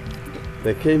here,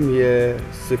 they came here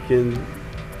seeking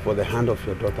for the hand of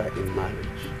your daughter in marriage.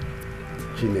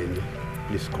 Chinenye,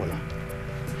 please call her.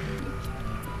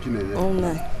 Chinenye. Oh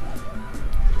no.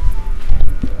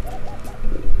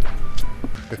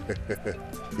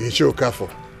 Ichokafo.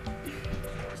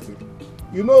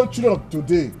 You know, children of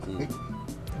today,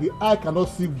 the eye cannot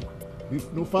see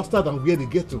no faster than where they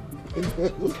get to.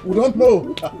 We don't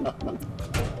know.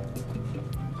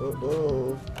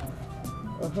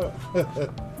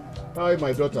 Hi,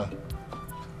 my daughter.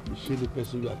 Is she the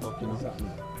person you are talking about?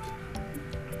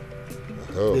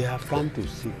 Oh. They have come to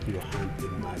seek your hand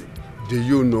in marriage. Do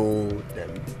you know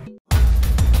them?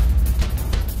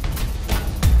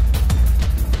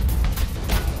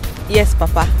 Yes,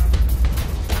 Papa.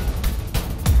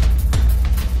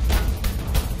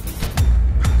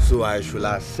 So I should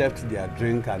accept their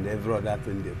drink and every other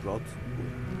thing they brought?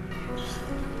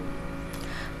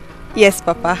 Yes,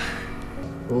 Papa.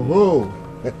 Oh.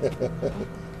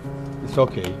 It's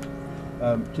okay.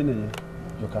 Chinenye,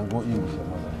 you can go in with your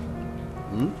mother.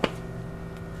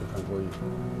 You can go in.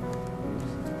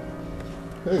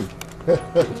 Hey.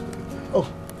 Oh,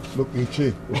 look,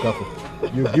 Iche, Okafor.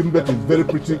 You've given birth to a very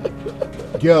pretty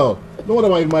girl. No wonder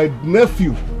my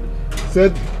nephew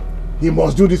said he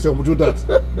must do this and do that.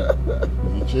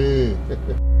 Iche.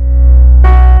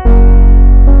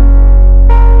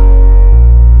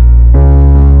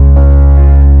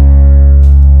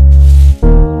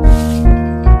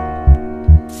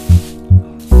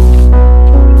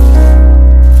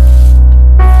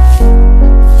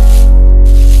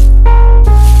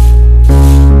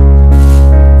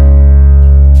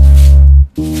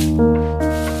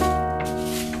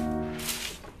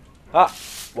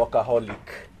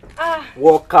 workaholic. Ah.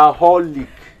 Workaholic.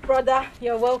 Brother,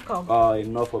 you're welcome.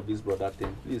 Enough of this brother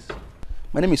thing, please.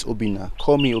 My name is Obinna.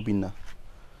 Call me Obinna.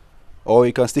 Or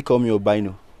you can still call me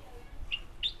Obino.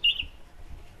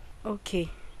 Okay.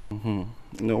 You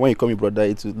know, when you call me brother,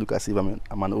 it will look as if I'm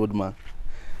an old man.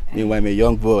 Meanwhile, I'm a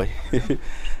young boy.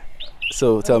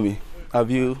 So tell me,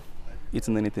 have you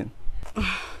eaten anything?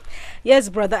 Yes,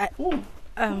 brother.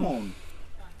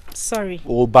 Sorry.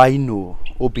 Obino,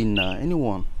 Obinna,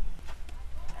 anyone?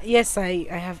 Yes, I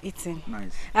have eaten.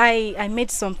 Nice. I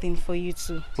made something for you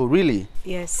too. Oh, really?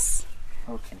 Yes.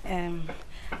 Okay.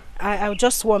 I'll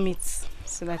just warm it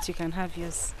so that you can have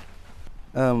yours.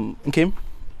 Okay.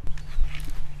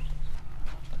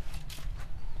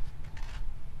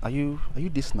 Are you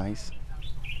this nice?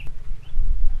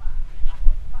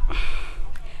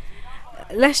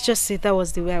 Let's just say that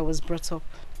was the way I was brought up.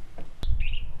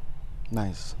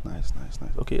 Nice.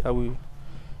 Okay, I will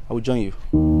join you.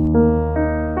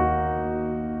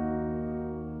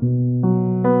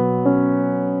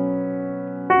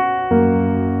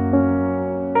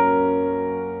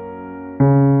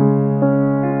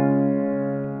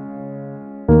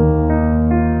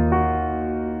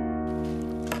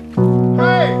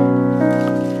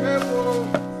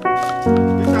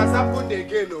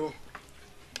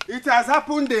 It has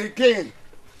happened again.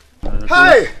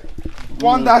 Hey!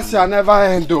 Wonders shall never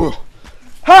end, though.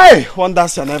 Hey!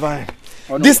 Wonders shall never end.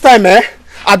 Oh, no. This time,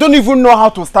 I don't even know how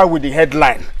to start with the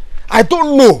headline. I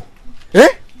don't know.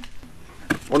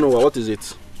 Oh no, what is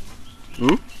it?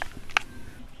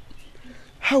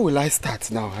 How will I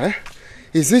start now,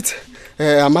 Is it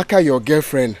Amaka, your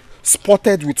girlfriend,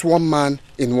 spotted with one man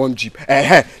in one jeep?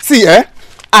 See,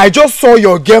 I just saw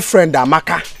your girlfriend,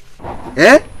 Amaka,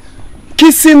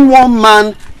 kissing one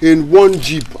man in one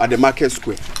jeep at the market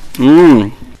square.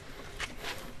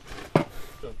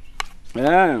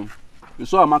 Yeah, you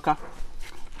saw Amaka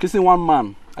kissing one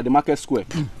man at the market square.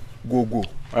 Go.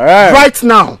 Right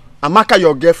now, Amaka,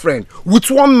 your girlfriend,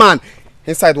 with one man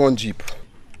inside one jeep.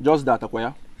 Just that,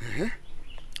 Akwaya.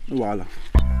 Voila.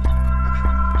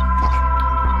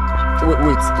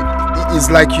 Wait, it's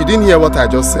like you didn't hear what I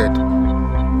just said.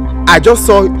 I just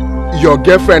saw your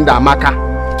girlfriend,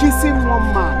 Amaka, kissing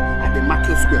one man at the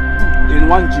market square. In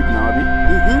one jeep now, Abi?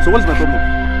 So what's my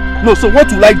problem? No, so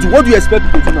what will I do? What do you expect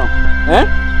me to do now?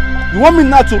 You want me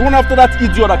now to run after that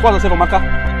idiot that calls herself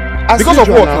Amaka? Because of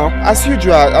what now? As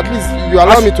usual, at least you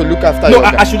allow me to look after you. No,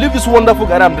 I should leave this wonderful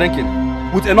guy I'm drinking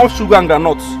with enough sugar and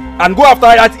granuts and go after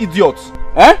that idiot.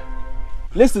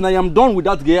 Listen, I am done with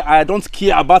that girl. I don't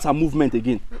care about her movement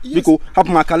again. Yes. Because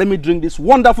Amaka, let me drink this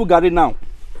wonderful Gary now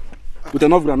with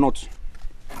enough granuts.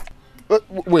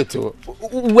 Wait,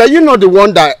 were you not the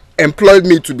one that employed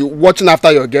me to be watching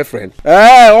after your girlfriend?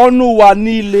 Oh no,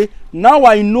 Wanile. Now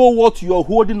I know what you're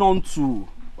holding on to.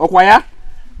 Okwaya?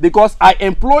 Because I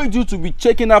employed you to be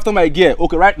checking after my girl.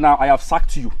 Okay, right now I have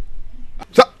sacked you.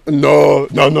 No,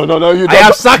 you I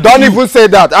have sacked don't you. even say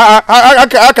that.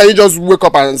 How can you just wake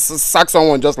up and sack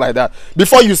someone just like that?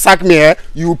 Before you sack me,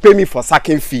 you pay me for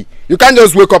sacking fee. You can't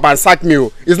just wake up and sack me.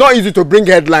 It's not easy to bring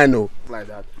headline like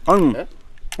that. Oh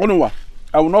no,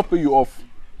 I will not pay you off.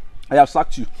 I have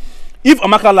sacked you. If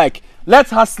Amaka let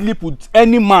her sleep with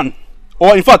any man,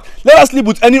 or in fact, let her sleep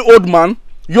with any old man,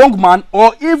 young man,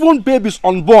 or even babies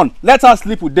unborn. Let her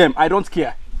sleep with them. I don't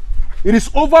care. It is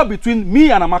over between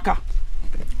me and Amaka.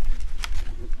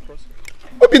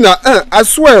 Obinna, I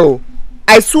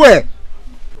swear.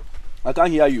 I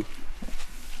can't hear you.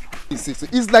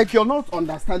 It's like you're not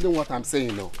understanding what I'm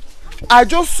saying now. I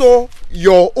just saw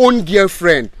your own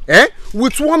girlfriend,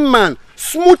 with one man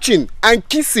smooching and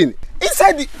kissing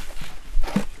inside the...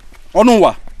 Oh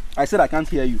no, I said I can't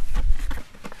hear you.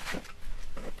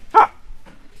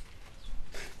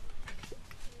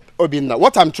 Obinna,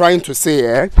 what I'm trying to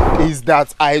say is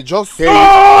that I just say...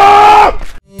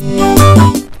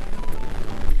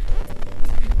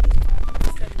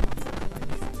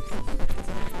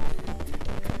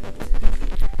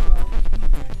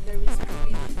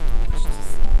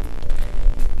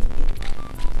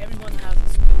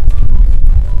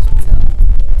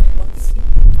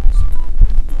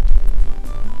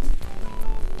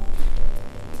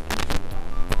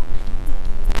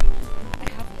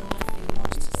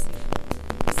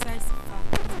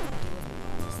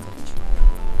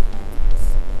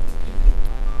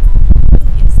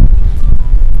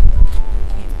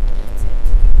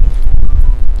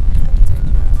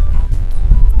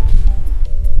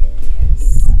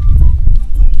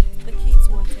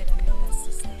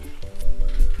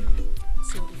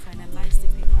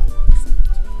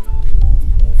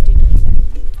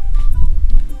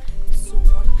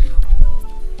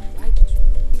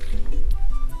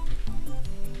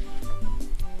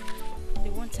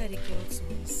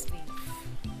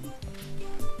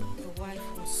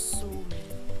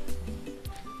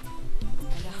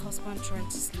 husband tried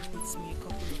to sleep with me a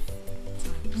couple of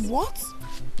times. What?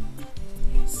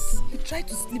 Yes. He tried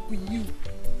to sleep with you.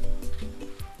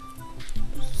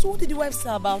 So what did the wife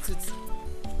say about it?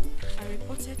 I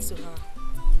reported to her.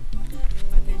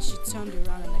 But then she turned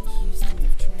around and accused me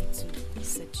of trying to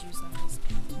seduce her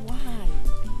husband. Why?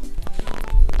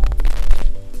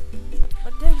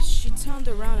 But then she turned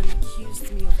around and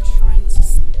accused me of trying to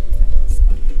sleep with her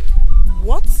husband.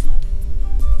 What?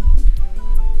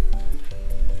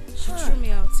 She threw me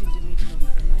out in the middle of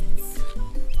the night.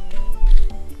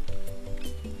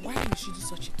 Why would she do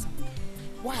such a thing?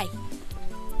 Why?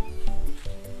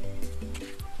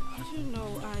 I don't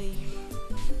know.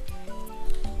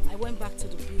 I went back to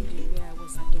the building where I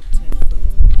was adopted from.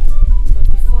 But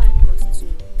before I got to...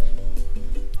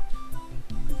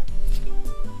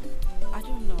 I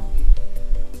don't know.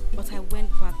 But I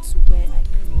went back to where I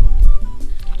grew up.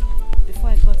 Before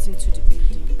I got into the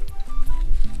building,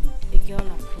 a girl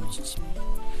approached me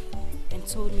and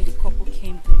told me the couple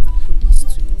came there with police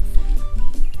to look for me.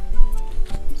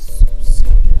 I'm so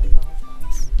sorry about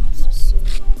that. I'm so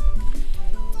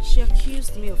sorry. She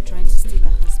accused me of trying to steal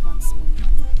her husband's money.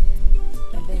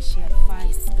 And then she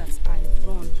advised that I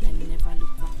run and never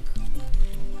look back.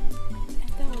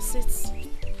 And that was it.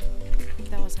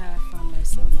 That was how I found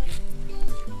myself here.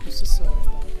 I'm so sorry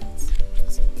about that.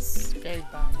 It's very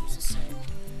bad. I'm so sorry.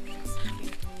 I'm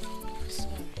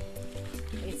sorry.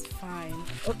 It's fine.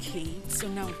 Okay, so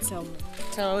now tell me.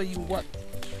 Tell you what?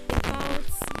 About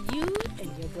you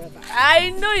and your brother. I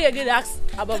know you're going to ask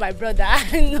about my brother.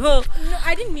 I know. No,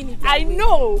 I didn't mean it that way.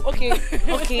 know. Okay.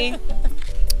 Okay.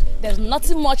 There's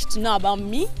nothing much to know about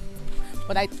me,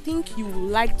 but I think you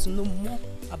would like to know more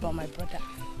about my brother.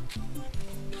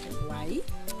 Why?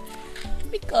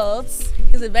 Because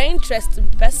he's a very interesting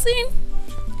person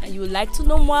and you would like to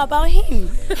know more about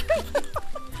him.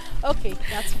 Okay,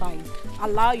 that's fine.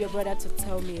 Allow your brother to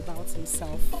tell me about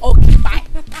himself. Okay, bye.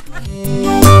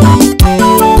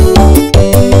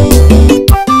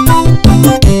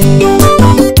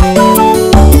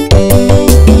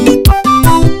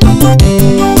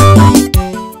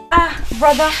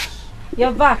 Brother,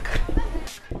 you're back.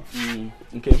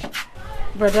 Okay.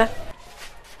 Brother.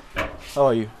 How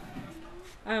are you?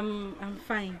 I'm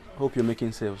fine. Hope you're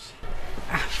making sales.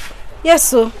 Yes,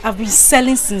 so I've been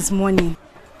selling since morning.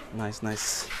 Nice,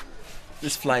 nice.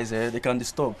 These flies, they can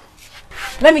disturb.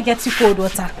 Let me get you cold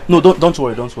water. No, don't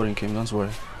worry, Kim, don't worry.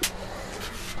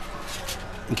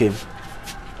 Okay,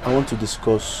 I want to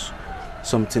discuss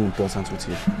something important with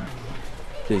you.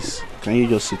 Please, can you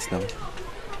just sit down?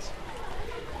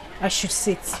 I should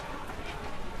sit.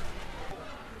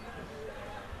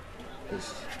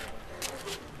 Please.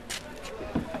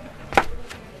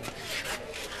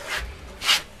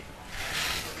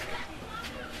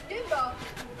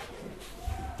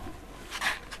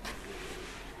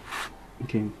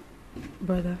 Okay.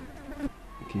 Brother.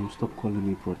 Okay, stop calling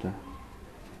me brother.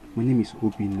 My name is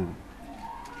Obi now.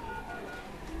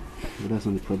 But that's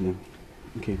not the problem.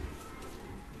 Okay.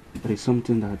 There is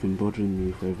something that has been bothering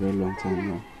me for a very long time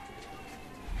now.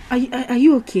 Are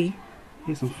you okay?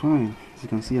 Yes, I'm fine. As you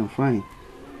can see, I'm fine.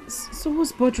 So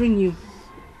what's bothering you?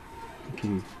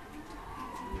 Okay.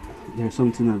 There's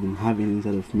something I've been having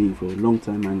inside of me for a long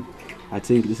time, and I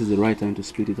think this is the right time to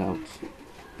split it out.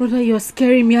 Brother, you're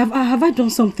scaring me. Have I done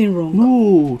something wrong?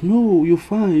 No, you're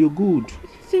fine. You're good.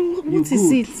 Then what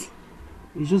is it?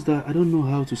 It's just that I don't know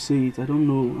how to say it. I don't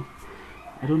know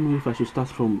if I should start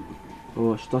from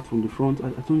or start from the front.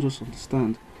 I don't just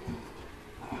understand.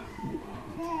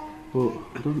 Oh,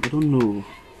 I don't know.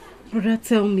 Brother,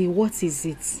 tell me, what is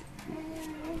it?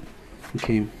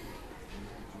 Okay.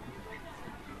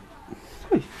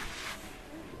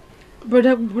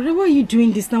 Brother, why are you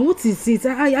doing this now? What is it?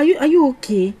 Are you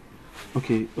okay?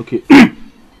 Okay.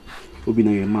 Obi,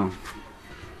 now you're a man.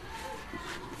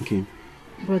 Okay.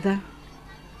 Brother.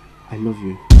 I love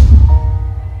you.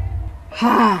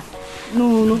 Ha!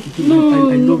 No.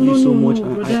 I love you so much.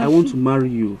 Brother. I want to marry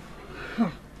you.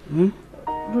 Ha. Huh?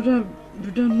 Brother,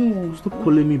 no. Stop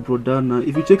calling me brother now.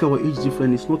 If you check our age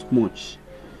difference, it's not much.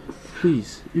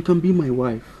 Please, you can be my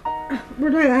wife.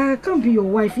 Brother, I can't be your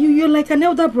wife. You're like an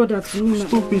elder brother to me.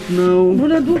 Stop it now.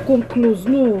 Brother, don't come close.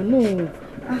 No. No.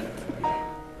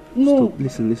 Stop.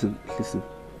 Listen.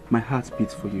 My heart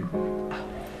beats for you.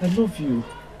 I love you.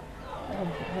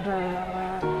 Brother.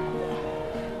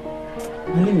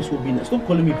 My name is Obina. Stop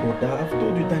calling me brother. I've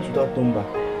told you times without number. I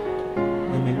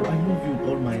love you with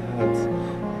all my heart.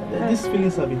 These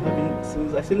feelings I've been having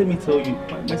since I said, let me tell you.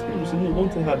 My spirit will say, no,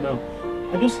 don't tell her now.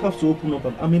 I just have to open up.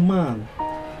 I'm a man.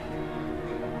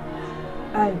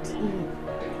 And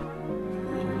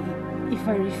If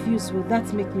I refuse, will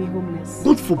that make me homeless?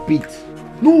 God forbid.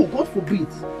 No, God forbid.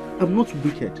 I'm not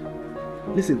wicked.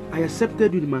 Listen, I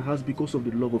accepted you in my house because of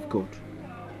the love of God.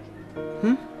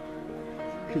 Huh?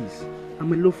 Please,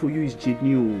 my love for you is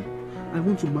genuine. I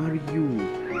want to marry you.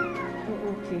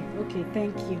 Oh, okay,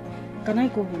 thank you. Can I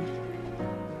go home?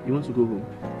 You want to go home?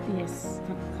 Yes.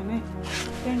 Can I?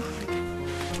 Thank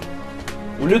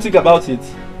you. Will you think about it?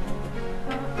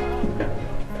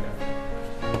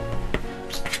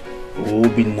 Oh,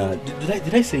 Bina,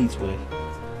 did I say it well?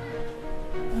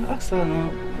 Ask her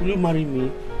now, will you marry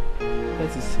me?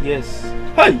 That is yes.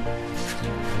 Hey!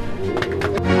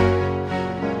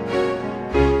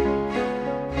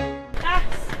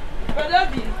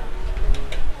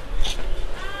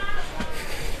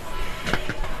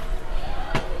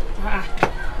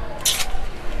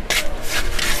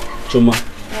 Choma.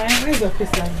 Where's your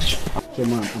face like this?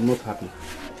 Choma, I'm not happy.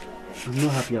 I'm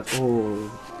not happy at all.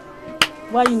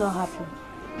 Why are you not happy?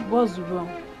 What's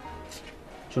wrong?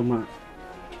 Choma.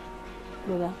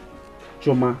 Brother.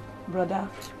 Choma. Brother.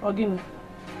 Ogini.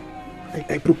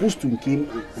 I proposed to Nkem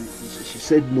and she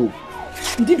said no.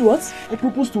 You did what? I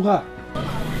proposed to her.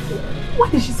 Why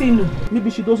did she say no? Maybe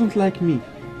she doesn't like me.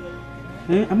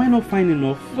 Am I not fine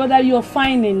enough? Brother, you're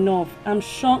fine enough. I'm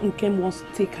sure Nkem wants to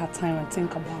take her time and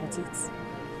think about it.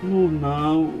 No,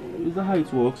 now. Is that how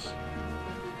it works?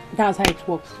 That's how it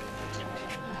works.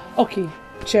 Okay,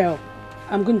 chill.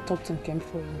 I'm going to talk to Nkem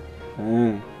for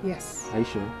you. Yes. Are you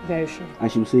sure? Very sure.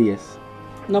 And she will say yes?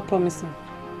 Not promising.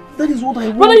 That is what I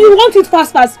want. Brother, you want it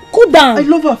fast. Cool down. I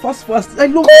love her fast. I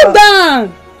love her. Cool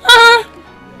down.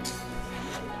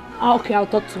 Okay, I'll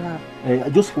talk to her.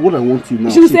 Just what I want you now.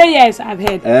 She will say yes, I've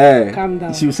heard. Calm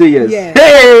down. She will say yes. Yes.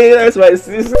 Hey, that's my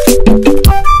sister.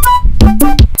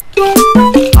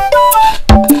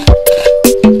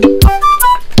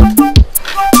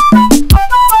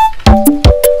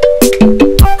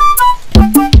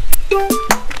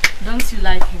 Don't you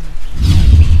like him?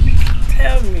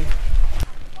 Tell me.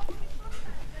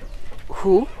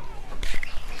 Who?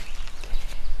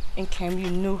 And Cam,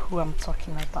 you know who I'm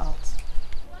talking about.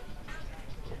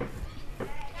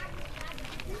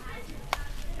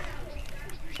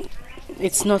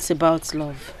 It's not about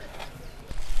love.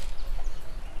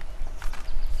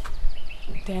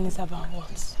 Then it's about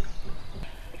what?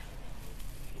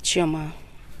 Chioma,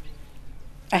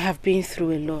 I have been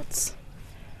through a lot.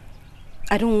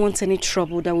 I don't want any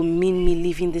trouble that will mean me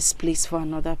leaving this place for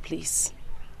another place.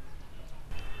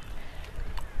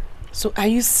 So are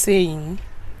you saying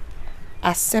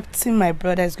accepting my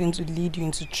brother is going to lead you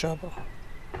into trouble?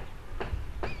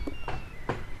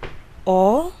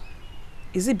 Or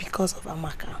is it because of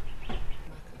Amaka?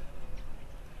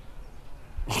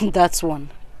 That's one.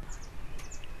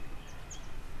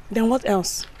 Then what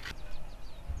else?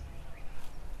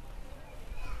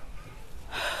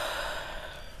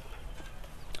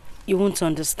 You won't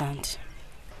understand.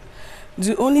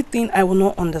 The only thing I will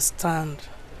not understand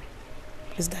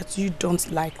is that you don't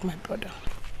like my brother.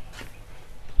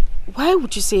 Why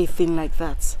would you say a thing like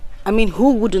that? I mean,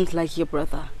 who wouldn't like your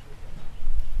brother?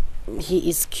 He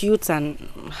is cute and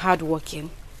hardworking.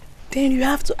 Then you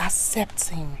have to accept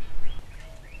him.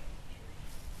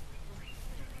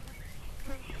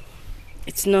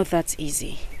 It's not that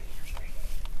easy.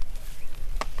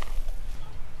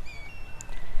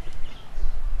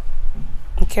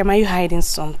 Okay, are you hiding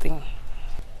something?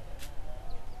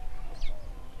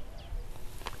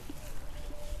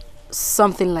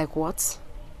 Something like what?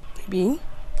 Maybe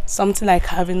something like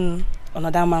having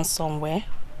another man somewhere.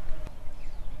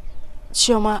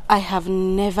 Chioma, I have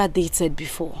never dated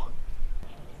before.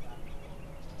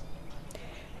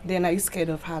 Then are you scared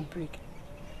of heartbreak?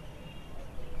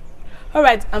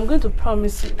 Alright, I'm going to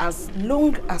promise you, as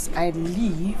long as I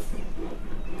live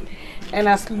and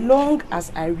as long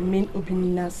as I remain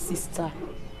Obinina's sister,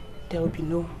 there will be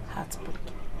no heartbreak.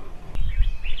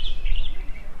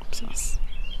 Please.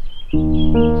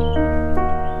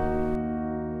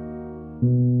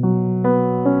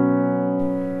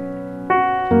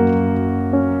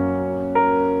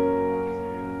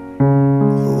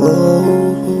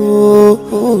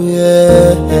 Oh, yeah.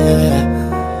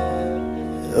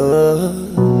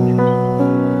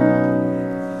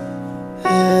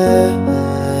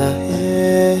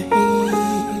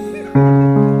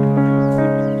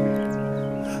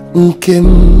 Kim,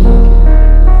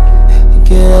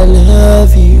 again I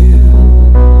love you.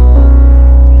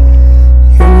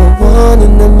 You're my one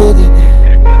in a million.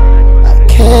 I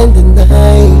can't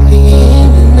deny.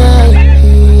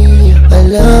 My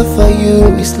love for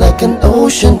you is like an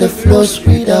ocean that flows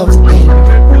without end.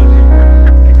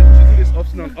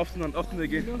 Often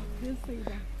again.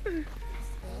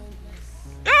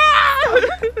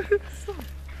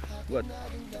 What?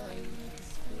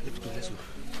 Let's go.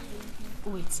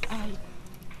 Wait,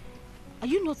 are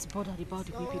you not bothered about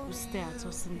the way people stare at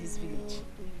us in this village?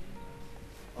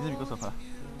 Is it because of her?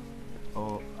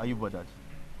 Or are you bothered?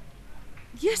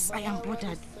 Yes, I am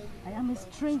bothered. I am a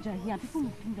stranger here and people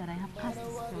will think that I have cast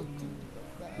a spell on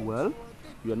you. Well,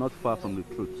 you are not far from the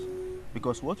truth.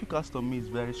 Because what you cast on me is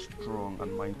very strong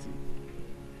and mighty.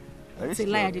 It's a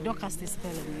lie, I did not cast a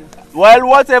spell on you. Well,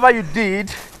 whatever you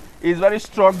did is very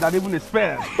strong than even a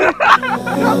spell.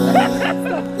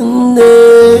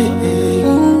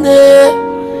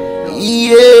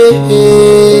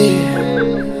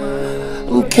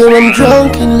 Okay, I'm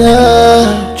drunk in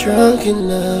love,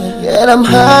 yet I'm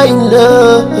high in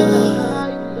love.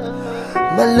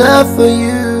 My love for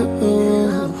you,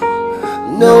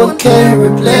 no one can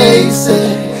replace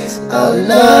it. Our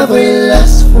love will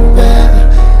last forever,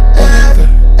 ever,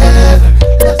 ever.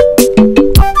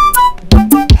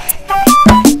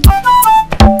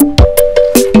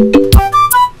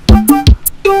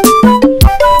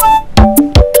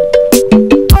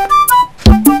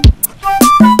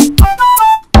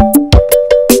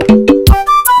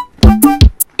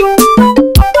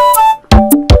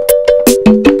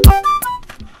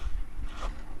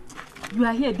 You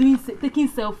are here taking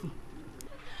selfie.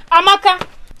 Amaka,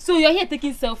 so you are here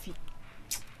taking selfie.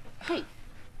 Hey.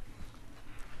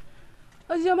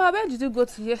 Ojoma, where did you go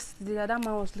to yesterday that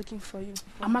man was looking for you?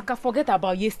 Amaka, forget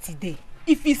about yesterday.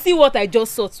 If you see what I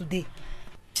just saw today.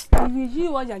 What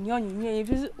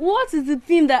is the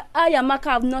thing that I,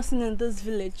 Amaka, have not seen in this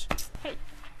village? Hey.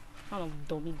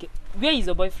 Where is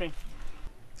your boyfriend?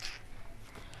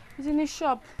 He's in a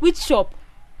shop. Which shop?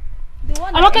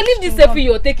 Amaka, leave this selfie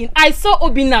you're taking. I saw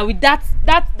Obina with that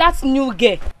new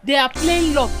girl. They are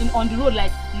playing love on the road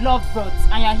like love birds,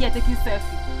 and you're here taking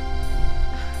selfie.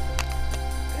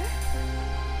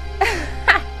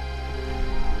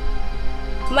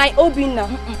 My Obina.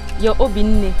 Your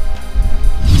Obinne.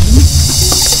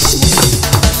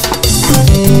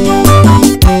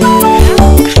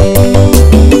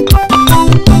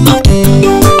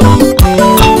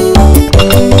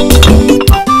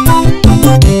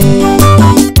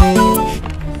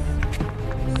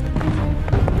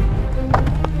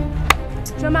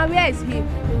 Choma, where is he?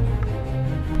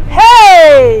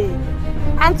 Hey!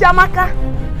 Auntie Amaka.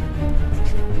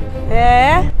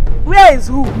 Eh? Where is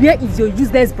who? Where is your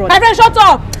useless brother? My friend, shut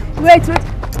up! Wait.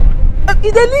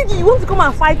 Is the lady you want to come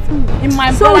and fight me? In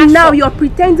my so now shop. You're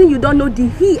pretending you don't know the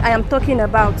he I am talking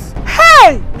about.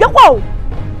 Hey! Yoko!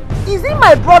 Is it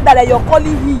my brother that you're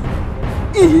calling he?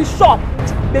 In his shop?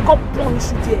 May God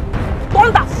punish you there.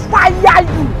 Thunder fire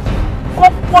you!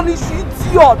 God punish you,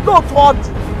 idiot! Don't touch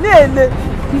you.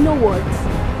 You know what?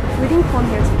 We didn't come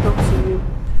here to talk to you.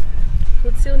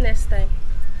 Until next time.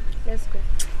 Let's go.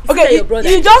 Okay,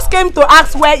 you just came to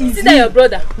ask where is he? Your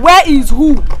brother? Where is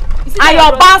who? And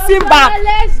you're bouncing back.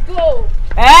 Let's go.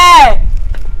 Hey,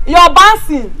 you're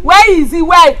bouncing. Where is he?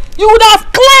 Where? You would have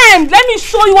climbed. Let me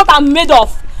show you what I'm made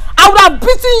of. I would have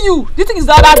beaten you. Do you think it's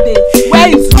the other day? Where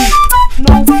is he?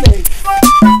 Nonsense.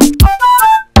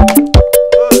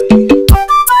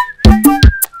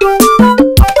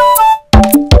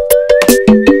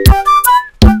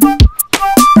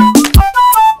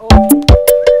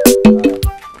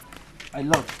 I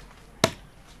love.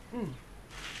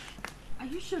 Are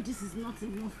you sure this is not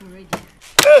enough already?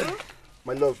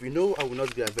 My love, you know I will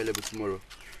not be available tomorrow.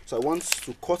 So I want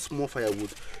to cut more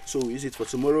firewood. So we'll use it for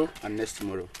tomorrow and next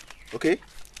tomorrow. Okay?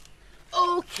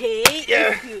 Okay,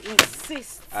 yeah. If you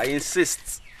insist. I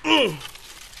insist.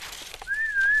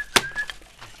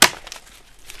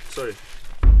 Sorry.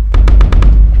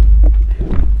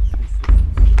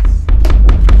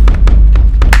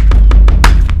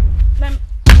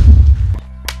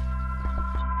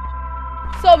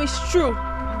 So it's true.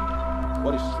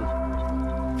 What is true?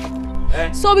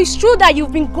 So it's true that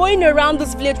you've been going around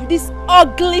this village with this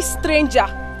ugly stranger.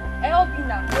 Well,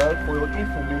 for your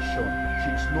information, she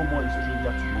is no more a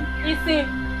stranger to me.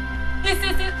 This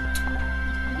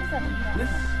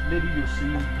This lady you're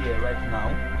seeing here right now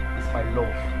is my love.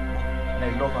 And I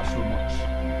love her so much.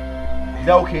 Is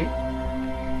that okay?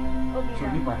 So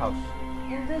leave my house.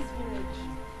 In this village.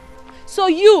 So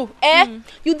you,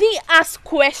 you didn't ask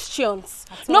questions.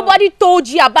 Nobody told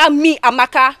you about me,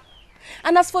 Amaka.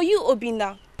 And as for you,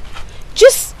 Obina,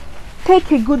 just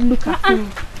take a good look at me.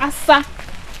 Asa.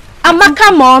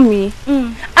 Amaka mommy,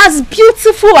 as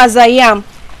beautiful as I am,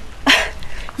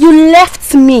 you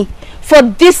left me for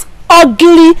this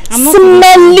ugly,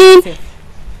 smelly...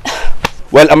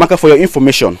 Well, Amaka, for your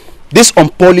information, This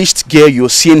unpolished girl you're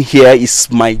seeing here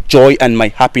is my joy and my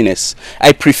happiness.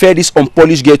 I prefer this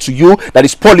unpolished girl to you that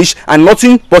is polished and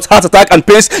nothing but heart attack and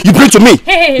pains you bring to me.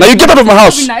 Now you get out of my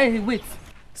house. Wait.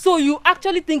 So you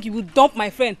actually think you will dump my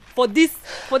friend for this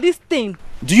thing?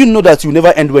 Do you know that you never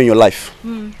end well in your life?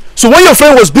 So when your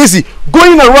friend was busy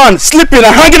going around, sleeping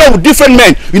and hanging out with different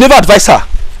men, you never advise her.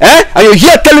 And you're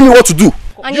here telling me what to do.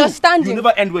 And you're standing. You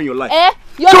never end well in your life.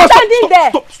 You're standing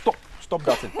there. Stop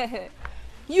that.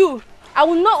 You, I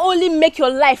will not only make your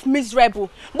life miserable,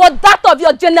 but that of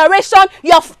your generation,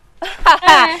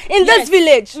 in this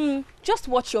village. Just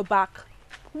watch your back.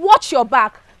 Watch your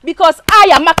back. Because I,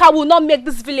 Amaka, will not make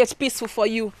this village peaceful for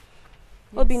you.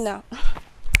 Yes. Obina,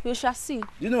 you shall see.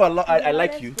 You know I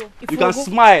like you. You can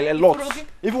smile a lot.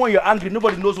 Even when you're angry,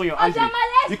 nobody knows when you're angry.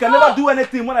 You can never do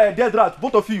anything when I'm a dead rat.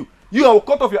 Both of you. You will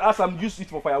cut off your ass and use it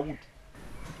for firewood.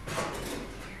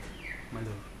 My love.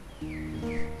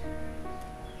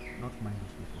 Not mind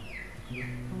those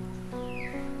people.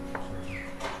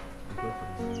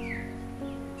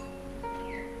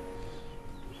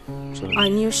 Sorry. I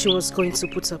knew she was going to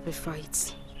put up a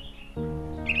fight.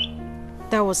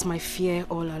 That was my fear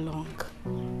all along.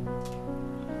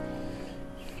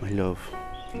 My love,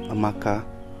 Amaka,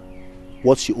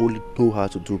 what she only know how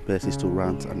to do best is to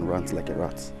rant and rant like a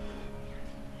rat.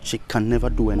 She can never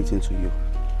do anything to you.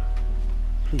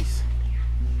 Please,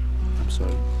 I'm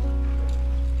sorry.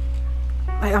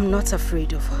 I am not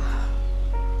afraid of her.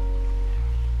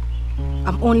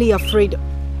 I'm only afraid.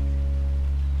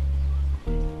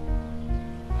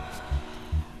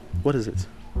 What is it?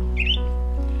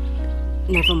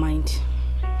 Never mind.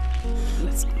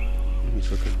 Let's go.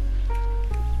 It's okay.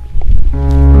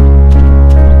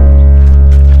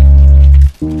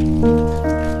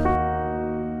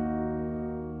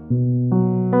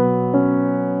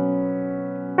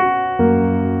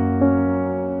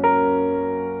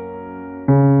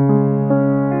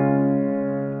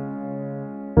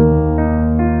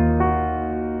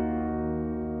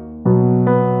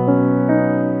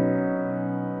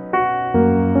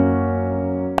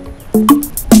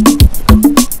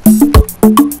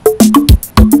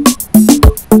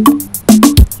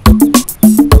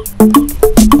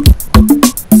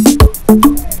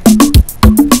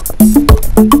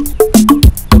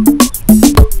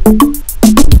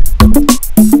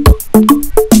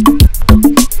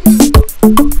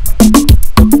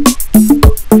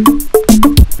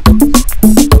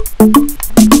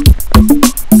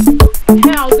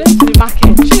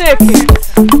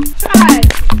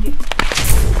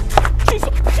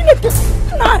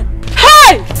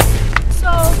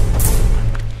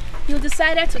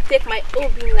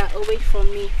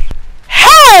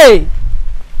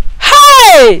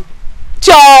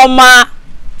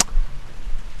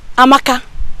 Amaka,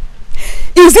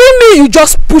 is it me you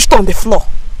just pushed on the floor?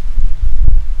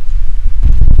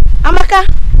 Amaka,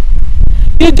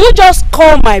 did you just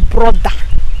call my brother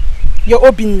your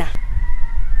Obinna?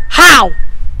 How?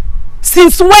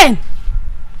 Since when?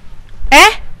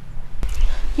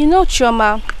 You know,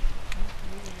 Chioma,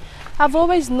 I've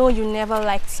always known you never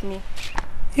liked me.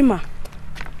 Ima.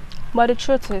 But the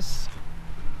truth is...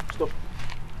 Stop.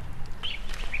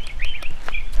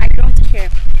 I don't care.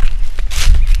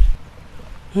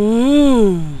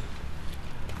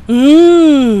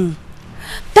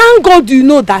 Thank God you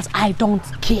know that I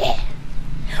don't care.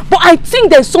 But I think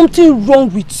there's something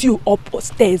wrong with you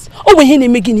upstairs.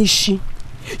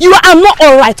 You are not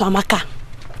alright, Amaka.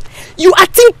 You are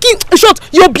thinking, short,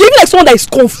 you're behaving like someone that is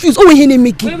confused.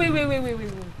 Wait.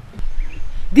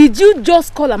 Did you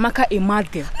just call Amaka a mad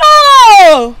girl?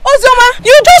 No! Ozoma,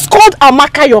 you just called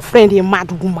Amaka your friend a mad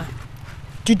woman.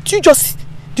 You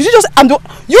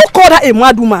called her a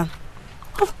mad woman?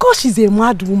 Of course she's a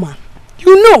mad woman.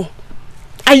 You know.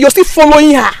 And you're still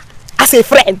following her as a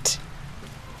friend.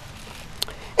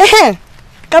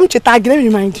 Come Chetagi, let me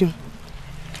remind you.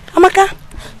 Amaka,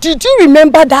 did you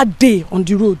remember that day on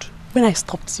the road when I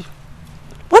stopped you?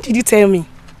 What did you tell me?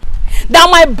 That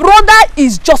my brother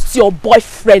is just your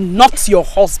boyfriend, not your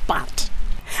husband.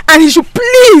 And he should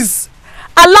please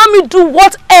allow me to do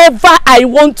whatever I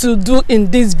want to do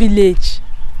in this village.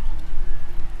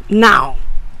 Now,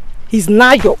 he's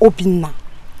now your Obinna.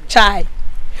 Chai.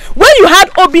 When you had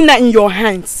Obinna in your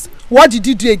hands, what did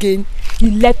you do again?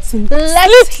 You let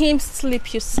him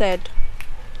sleep, you said.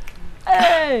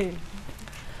 Hey.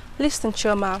 Listen,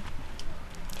 Chioma.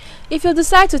 If you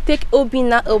decide to take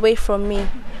Obinna away from me,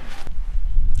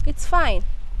 it's fine.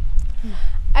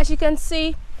 As you can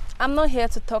see, I'm not here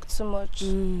to talk too much.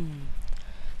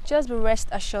 Just be rest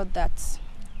assured that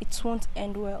it won't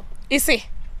end well. Isi.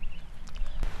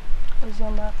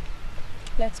 Ozoma,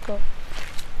 let's go.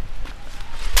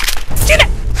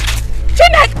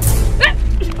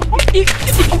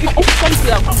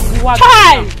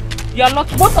 Hi! You are not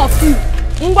both of you.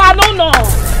 No.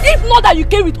 If not that you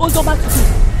came with Ozoma today,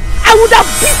 I would have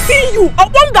beaten you. I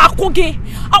want that koge.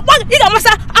 I want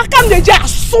I come the jail.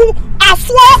 I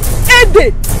swear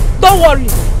Ede. Don't worry.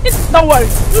 Don't worry.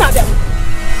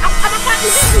 Amaka,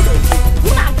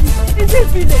 is this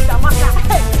village? Amaka.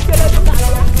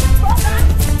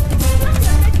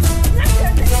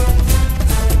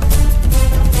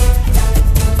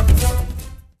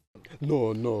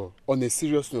 No. On a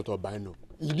serious note, Obino,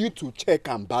 you need to check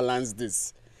and balance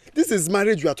this. This is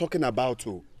marriage we are talking about.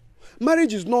 Oh.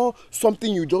 Marriage is not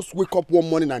something you just wake up one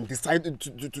morning and decide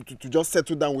to just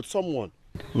settle down with someone.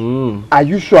 Are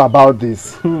you sure about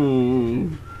this? Oh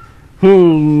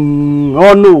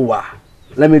no.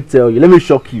 Let me tell you, let me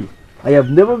shock you. I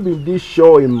have never been this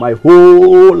sure in my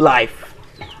whole life.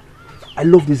 I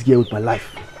love this girl with my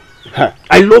life.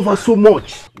 I love her so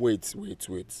much. Wait.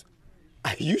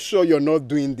 Are you sure you're not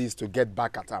doing this to get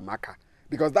back at Amaka?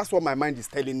 Because that's what my mind is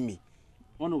telling me.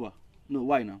 No,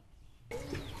 why now?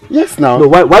 Yes, now. No,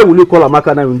 why will you call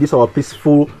Amaka now in this our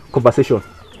peaceful conversation?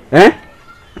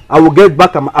 I will get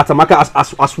back at Amaka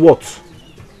as what?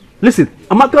 Listen,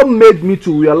 Amaka made me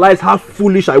to realize how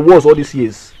foolish I was all these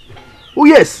years. Oh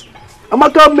yes,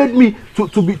 Amaka made me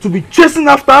to be chasing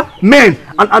after men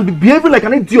and be behaving like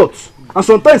an idiot. And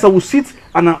sometimes I will sit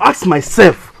and I ask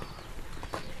myself,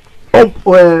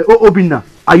 Obina,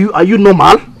 are you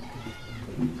normal?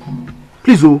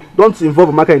 Please, don't involve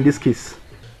Amaka in this case.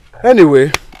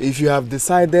 Anyway, if you have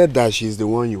decided that she's the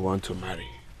one you want to marry,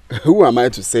 who am I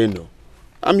to say no?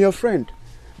 I'm your friend.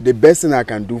 The best thing I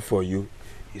can do for you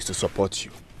is to support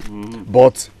you.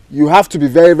 But you have to be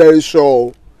very, very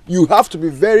sure. You have to be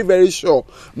very, very sure.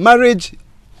 Marriage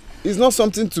is not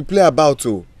something to play about.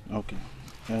 Okay.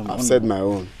 I've said my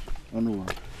own.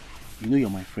 You know you're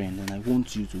my friend and I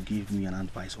want you to give me an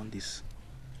advice on this.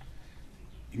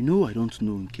 You know I don't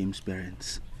know Kim's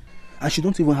parents. And she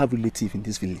don't even have relatives in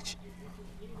this village.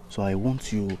 So I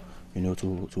want you,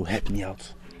 to help me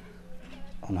out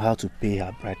on how to pay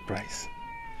her bride price.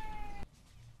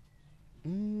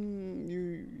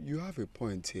 You have a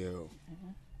point here.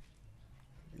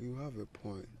 You have a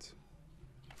point.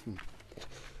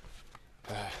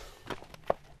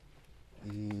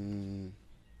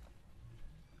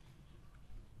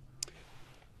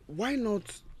 Why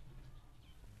not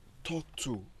talk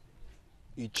to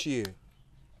Ichie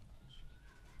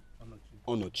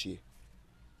Onochie?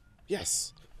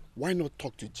 Yes. Why not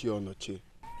talk to Ichie Onochie?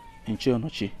 Ichie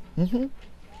Onochie?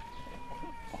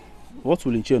 What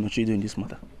will Ichie Onochie do in this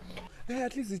matter?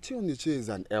 At least Ichie Onochie is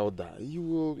an elder. He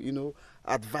will,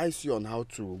 advise you on how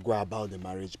to go about the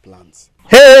marriage plans.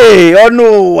 Hey,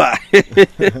 no!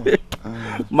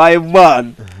 My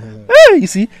man. Hey, you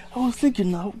see, I was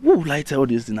thinking now, who will I tell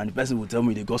this thing and the person will tell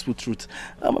me the gospel truth?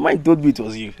 My mind told me it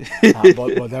was you.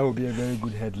 but that would be a very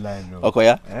good headline. No? Okay,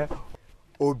 yeah?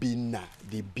 Obina,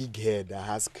 the big head that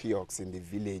has kiosks in the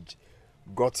village,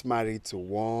 got married to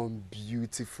one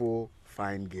beautiful,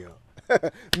 fine girl.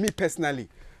 Me personally,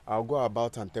 I'll go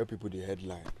about and tell people the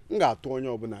headline. Nga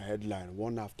Tonyo Obina headline,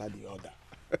 one after the other.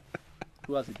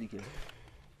 Who has a big head?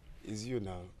 It's you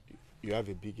now. You have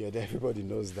a big head. Everybody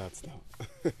knows that now.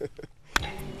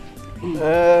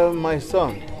 My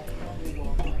son,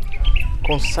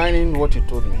 concerning what you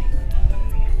told me,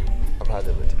 I've heard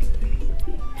everything.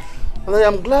 And I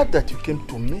am glad that you came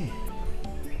to me.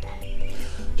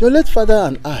 Your late father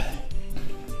and I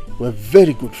were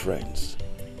very good friends.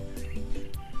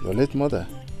 Your late mother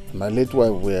and my late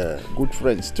wife were good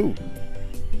friends too.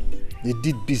 They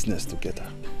did business together.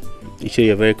 Ichie,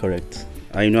 you're very correct.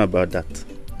 I know about that.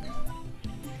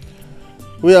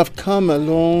 We have come a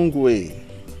long way.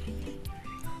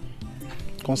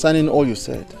 Concerning all you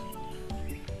said,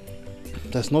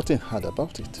 there's nothing hard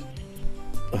about it.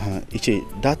 Ichie,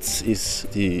 that is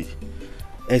the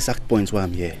exact point why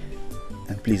I'm here.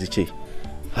 And please, Ichie,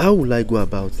 how will I go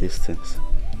about these things?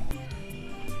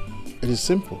 It is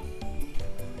simple.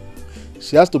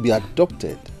 She has to be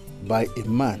adopted by a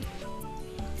man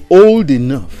old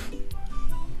enough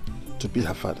to be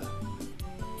her father.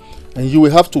 And you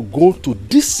will have to go to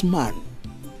this man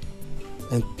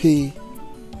and pay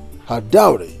her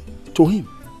dowry to him.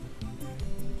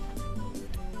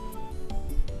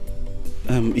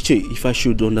 Ichie, if I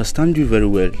should understand you very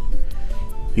well,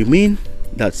 you mean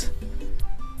that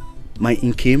my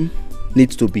Nkem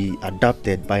needs to be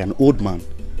adopted by an old man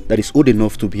that is old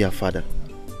enough to be her father?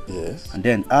 Yes. And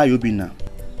then Ayobina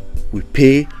will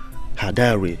pay her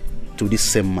dowry to this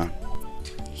same man.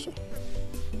 Sure.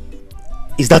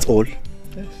 Is that all?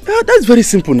 Yes. That's very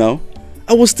simple now.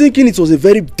 I was thinking it was a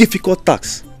very difficult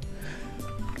task.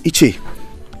 Iche,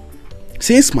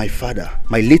 since my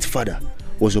late father,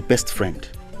 was your best friend,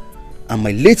 and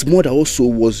my late mother also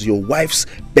was your wife's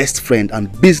best friend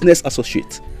and business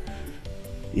associate,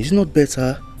 is it not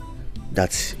better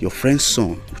that your friend's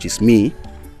son, which is me,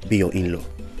 be your in-law?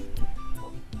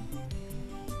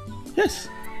 Yes.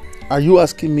 Are you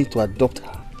asking me to adopt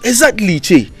her? Exactly,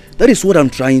 Iche. That is what I'm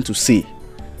trying to say.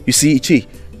 You see, Iche,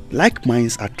 like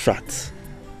minds attract.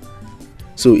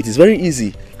 So it is very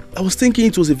easy. I was thinking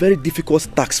it was a very difficult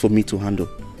task for me to handle.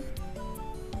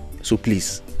 So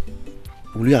please,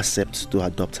 will you accept to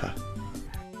adopt her?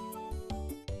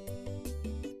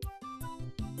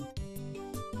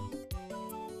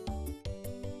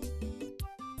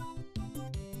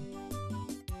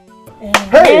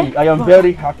 Hey, I am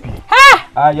very happy.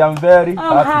 I am very happy.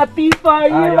 I'm happy for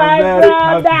you, I my am very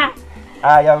brother. happy.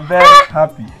 I am very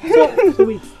happy. So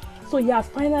wait, so he has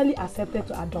finally accepted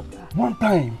to adopt her? One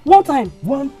time. One time?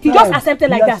 He just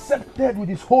accepted like that? He accepted with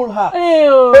his whole heart.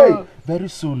 Ew. Hey, very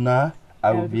soon now,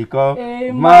 I will become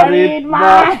a married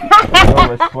man.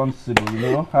 How responsible, you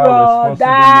know? How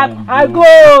responsible. I go.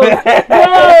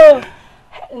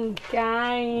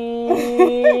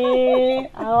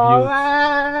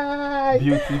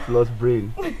 Beauty plus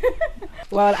brain.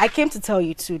 Well, I came to tell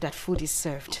you too that food is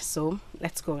served, so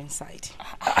let's go inside.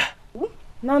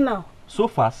 No. So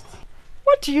fast?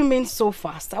 What do you mean so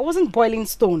fast? I wasn't boiling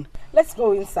stone. Let's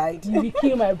go inside. You will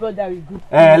kill my brother with good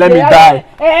food. Let me die.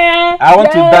 I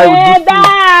want to die with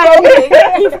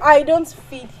good food. If I don't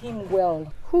feed him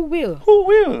well, who will? Who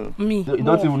will? Me. You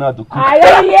don't even know how to cook.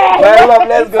 Yeah. Well, love,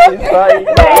 let's go inside.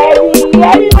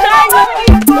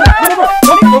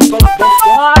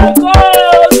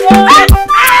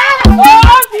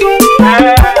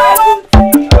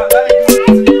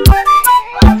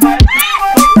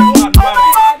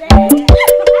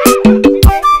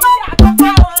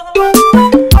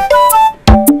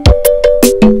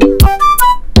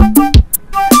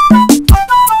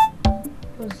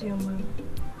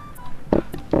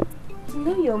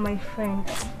 You're my friend.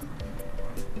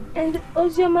 And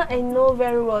Ozioma I know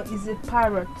very well is a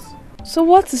parrot. So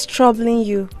what is troubling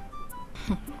you?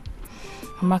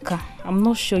 Amaka, I'm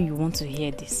not sure you want to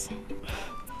hear this.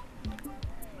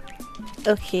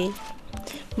 Okay.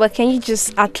 But can you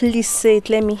just at least say it?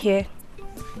 Let me hear.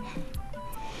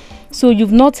 So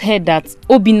you've not heard that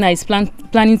Obinna is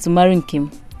planning to marry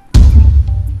Nkem?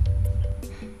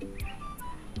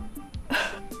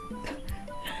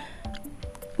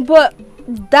 But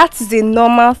that's the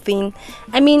normal thing.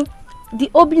 I mean, the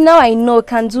Obinna I know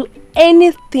can do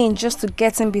anything just to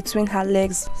get in between her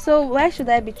legs. So why should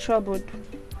I be troubled?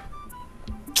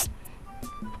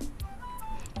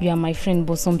 You are my friend,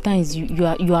 but sometimes you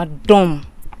are dumb.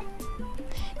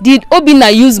 Did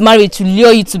Obinna use marriage to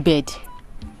lure you to bed?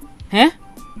 Huh?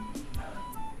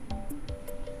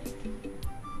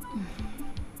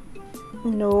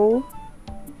 No.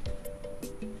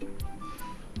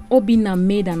 Obinna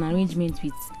made an arrangement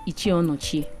with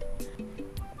Ichie.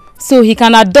 So he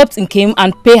can adopt Nkem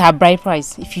and pay her bride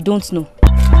price, if you don't know.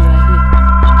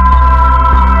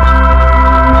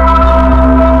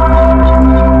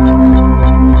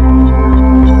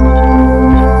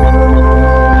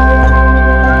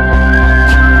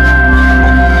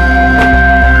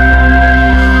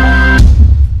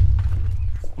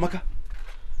 Amaka,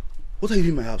 what are you doing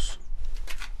in my house?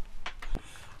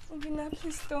 Obinna,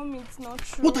 please tell me it's not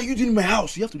true. What are you doing in my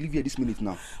house? You have to leave here this minute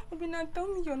now. Obinna, tell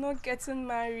me you're not getting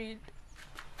married.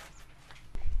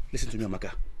 Listen to me,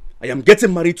 Amaka. I am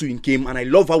getting married to Nkem and I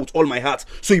love her with all my heart.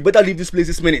 So you better leave this place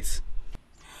this minute.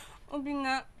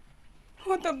 Obinna,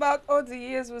 what about all the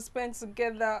years we spent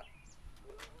together?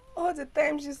 All the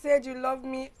times you said you love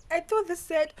me, I thought they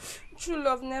said true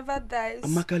love never dies.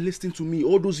 Amaka, listen to me.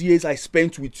 All those years I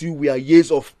spent with you were years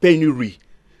of penury.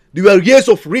 They were years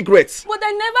of regrets. But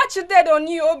I never cheated on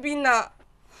you, Obinna.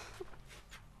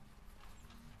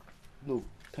 No.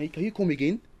 Can you come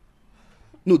again?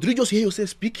 No, did you just hear yourself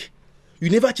speak? You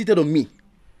never cheated on me.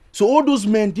 So all those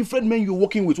men, different men you're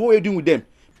working with, what were you doing with them?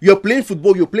 You're playing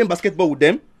football, you're playing basketball with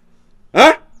them?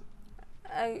 Huh?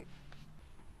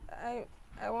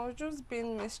 I was just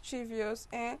being mischievous.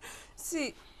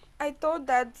 See, I thought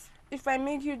that if I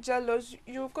make you jealous,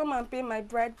 you'll come and pay my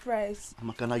bride price.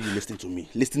 Amaka, now you listen to me.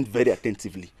 Listen very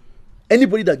attentively.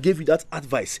 Anybody that gave you that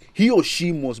advice, he or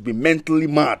she must be mentally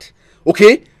mad.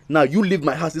 Okay? Now you leave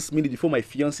my house this minute before my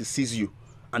fiancé sees you.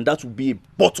 And that will be a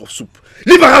pot of soup.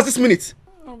 Leave my house this minute!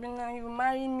 Obinna, you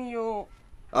marry me, oh.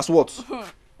 As what?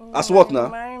 As what now?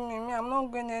 You marry me. I'm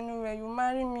not going anywhere. You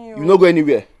marry me, oh. You not go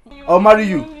anywhere. I'll marry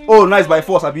you. Oh, nice, by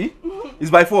force, Abi.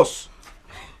 It's by force.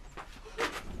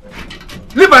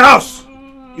 Leave my house!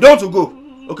 You don't want to go?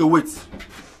 Okay, wait.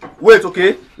 Wait,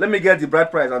 okay? Let me get the bride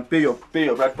price and pay your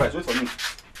bride price. Wait for me.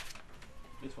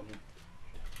 Wait for me.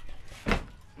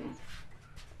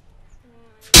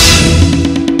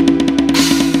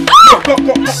 Go. Come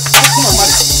on,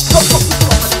 Mali. Go.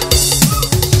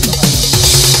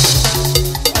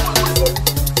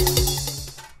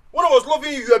 When I was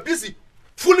loving you, you were busy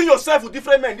fooling yourself with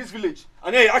different men in this village.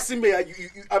 And then you're asking me,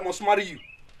 I must marry you.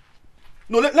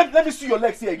 No, let me see your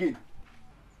legs here again.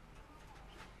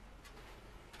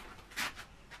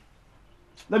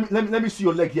 Let me see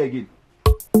your leg here again.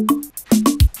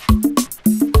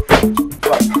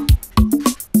 Right.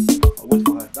 I'll wait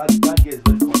for her. That girl is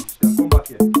very confused. She can come back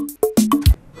here.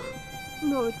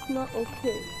 No, it's not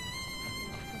okay.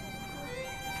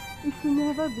 It will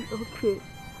never be okay.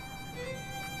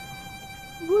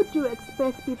 What do you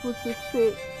expect people to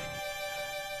say?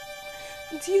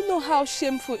 Do you know how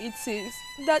shameful it is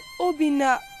that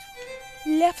Obinna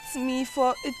left me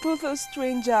for a total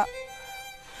stranger?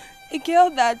 A girl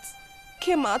that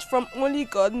came out from only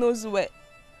God knows where.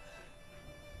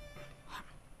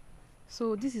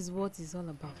 So this is what it's all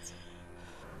about.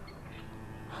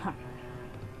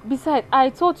 Besides, I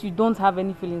thought you don't have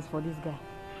any feelings for this guy.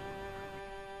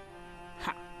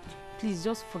 Please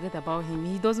just forget about him.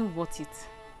 He doesn't want it.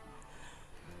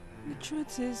 The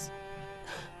truth is,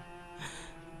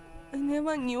 I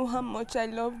never knew how much I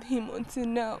loved him until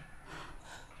now.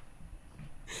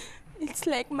 It's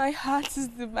like my heart is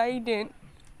dividing.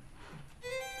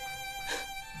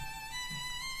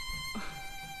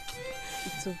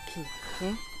 It's okay.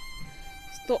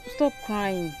 Stop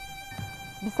crying.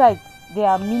 Besides, there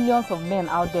are millions of men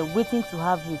out there waiting to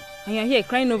have you. And you're here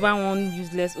crying over one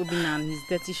useless Obinna and his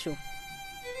dirty show.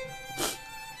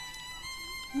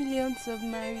 Millions of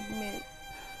married men.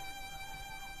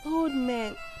 Old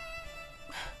men.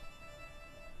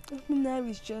 Obinna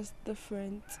is just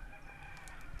different.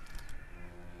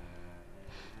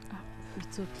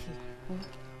 It's okay.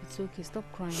 It's okay. Stop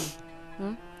crying.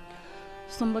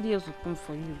 Somebody else will come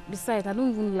for you. Besides, I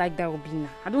don't even like that Obinna.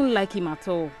 I don't like him at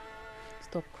all.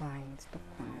 Stop crying. Stop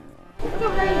crying.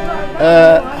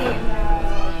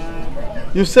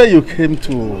 You say you came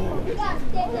to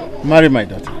marry my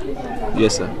daughter?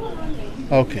 Yes, sir.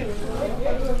 Okay.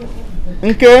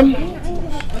 Nkem?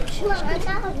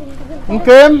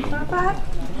 Papa?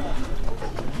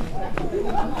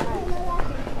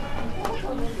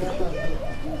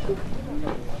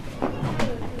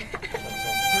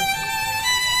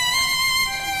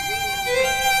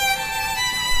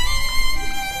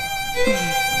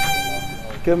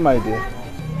 Okay, my dear.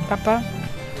 Papa?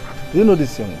 Do you know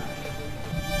this young man?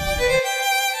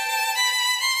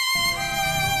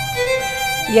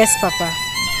 Yes, Papa.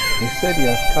 He said he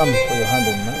has come for your hand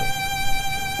in marriage.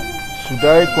 Should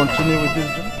I continue with this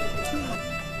job?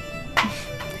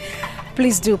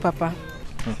 Please do, Papa.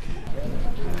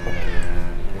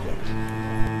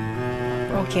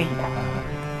 Okay.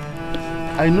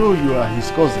 I know you are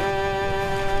his cousin.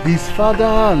 His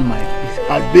father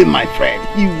has been my friend.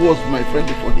 He was my friend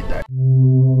before he died.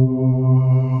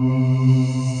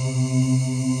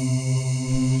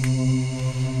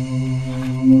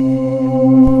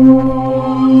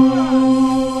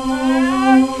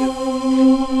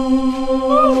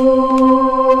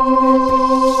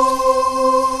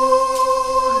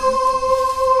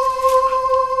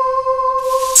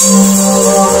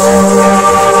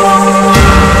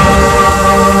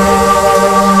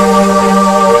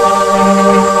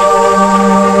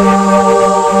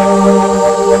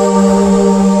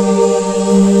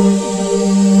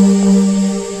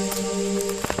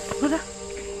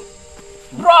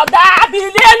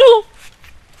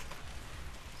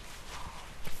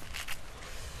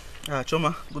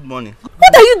 Choma, good morning.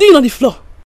 What are you doing on the floor?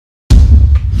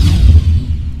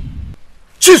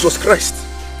 Jesus Christ!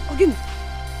 Again.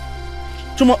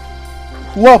 Choma,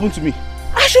 what happened to me?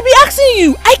 I should be asking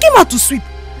you. I came out to sweep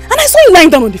and I saw you lying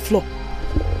down on the floor.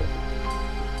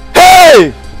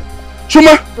 Hey!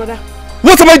 Choma! Brother.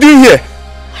 What am I doing here?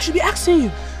 I should be asking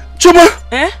you. Choma!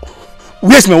 Eh?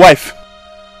 Where's my wife?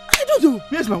 I don't know.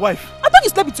 Where's my wife? I thought you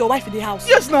slept with your wife in the house.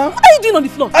 Yes, now. What are you doing on the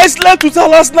floor? I slept with her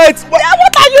last night. What are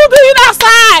you doing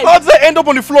outside? How did I end up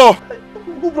on the floor?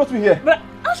 Who brought me here? But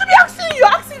I should be asking you.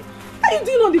 What are you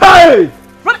doing on the floor? Hey!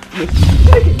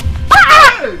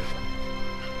 Brother.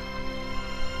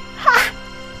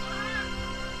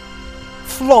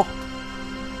 Floor.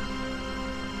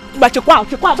 But check out,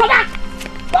 brother!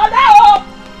 Brother! Oh!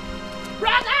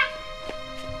 Brother!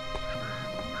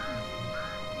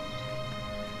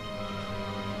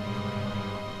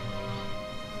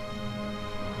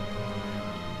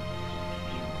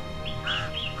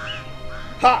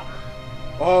 Ha!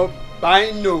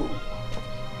 Obino,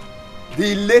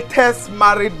 the latest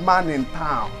married man in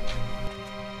town.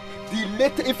 The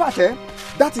latest, in fact,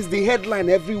 that is the headline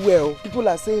everywhere. People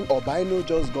are saying Obino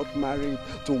just got married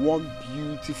to one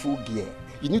beautiful girl.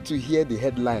 You need to hear the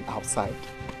headline outside.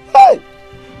 Hey!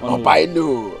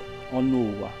 Obino.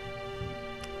 Onuwa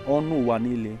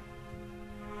Nile.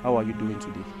 How are you doing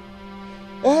today?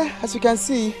 As you can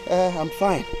see, I'm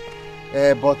fine.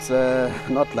 But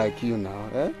not like you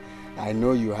now. I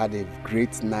know you had a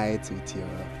great night with your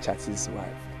Chizzy's wife.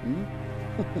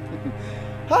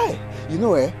 Hi, you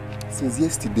know, since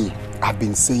yesterday, I've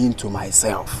been saying to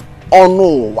myself,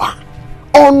 Onuwa.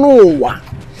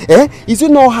 Is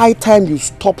it not high time you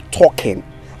stop talking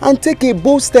and take a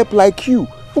bold step like you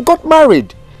who got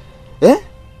married?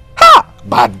 Ha!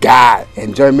 Bad guy.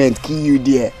 Enjoyment kill you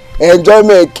there.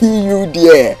 Enjoyment kill you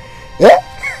there.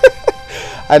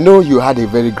 I know you had a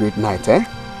very great night,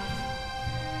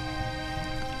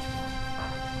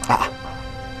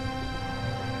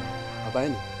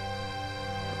 Abani,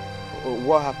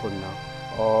 what happened now?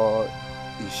 Or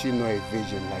is she not a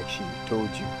virgin like she told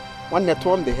you? One that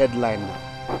on the headline now.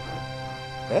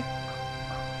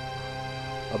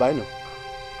 Abani.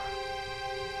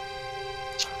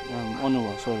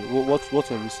 Onuwa, sorry.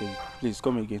 What are you saying? Please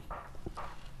come again.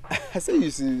 I say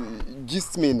you see,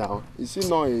 gist me now. Is she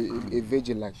not a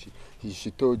virgin like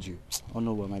she told you?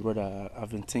 Onuwa, my brother, I've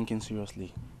been thinking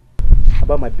seriously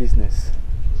about my business.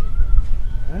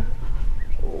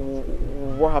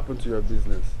 What happened to your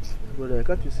business? Brother,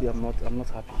 can't you see I'm not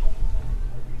happy?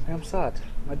 I am sad.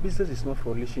 My business is not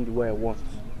flourishing the way I want.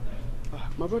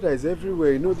 My brother is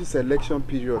everywhere. You know this election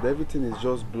period, everything is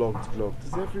just blocked.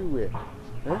 It's everywhere.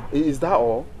 Is that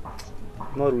all?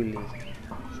 Not really.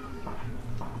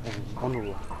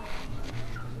 Onuwa,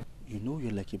 you know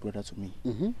you're like a brother to me.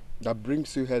 That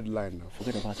brings you headline now.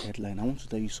 Forget about headline. I want to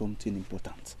tell you something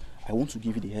important. I want to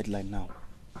give you the headline now.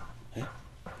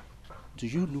 Do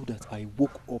you know that I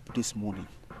woke up this morning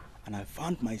and I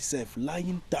found myself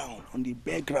lying down on the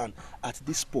bare ground at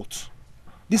this spot?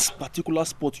 This particular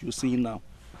spot you're seeing now.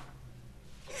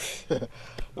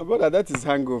 My brother, that is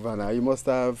hangover now. You must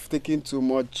have taken too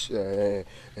much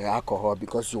alcohol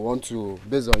because you want to,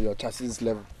 based on your chassis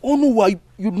level. Oh no,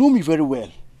 you know me very well.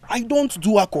 I don't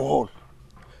do alcohol.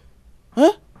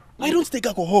 I don't take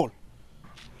alcohol.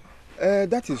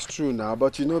 That is true now,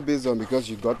 but you know, based on because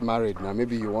you got married now,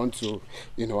 maybe you want to,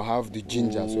 have the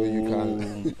ginger so you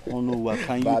can. Oh no,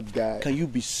 bad guy. Can you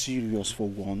be serious for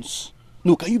once?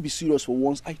 No, can you be serious for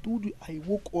once? I told you I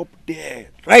woke up there,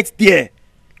 right there.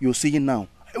 You're saying now.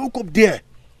 I woke up there.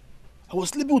 I was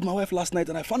sleeping with my wife last night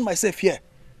and I found myself here.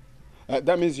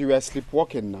 That means you were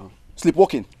sleepwalking now.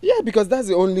 Sleepwalking? Yeah, because that's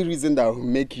the only reason that will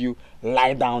make you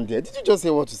lie down there. Did you just say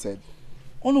what you said?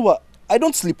 Oh no, I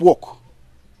don't sleepwalk.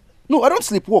 No, I don't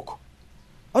sleepwalk.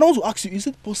 I don't want to ask you, is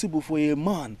it possible for a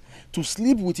man to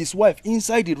sleep with his wife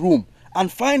inside the room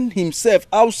and find himself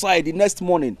outside the next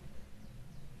morning?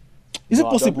 Is it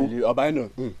possible? I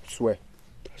know. Swear.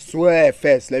 Swear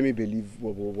first, let me believe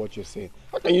what you're saying.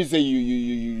 How can you say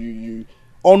you?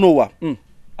 Oh no,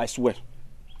 I swear.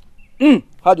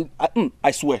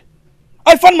 I swear.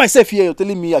 I found myself here, you're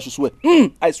telling me I should swear.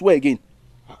 I swear again.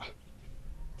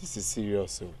 This is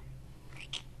serious, so.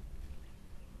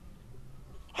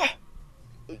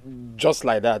 Just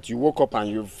like that, you woke up and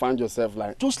you found yourself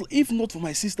like. Just if not for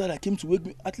my sister that came to wake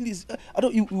me, at least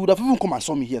you would have even come and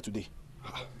saw me here today.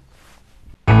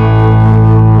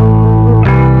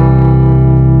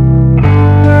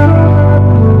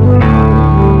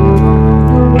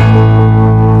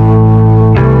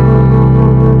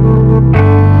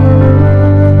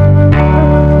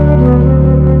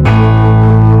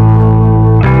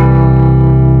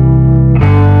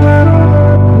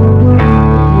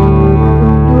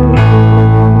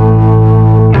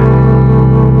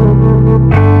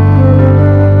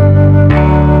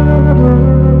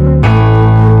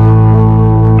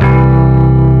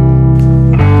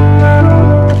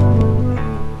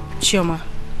 Chioma,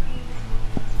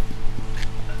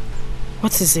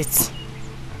 what is it?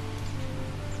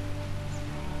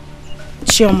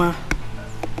 Chioma.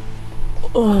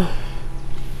 Oh.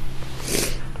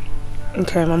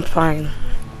 Okay, I'm fine.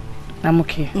 I'm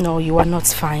okay. No, you are not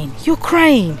fine. You're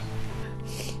crying.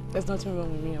 There's nothing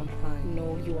wrong with me, I'm fine.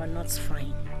 No, you are not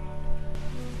fine.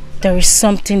 There is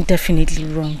something definitely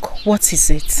wrong. What is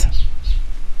it?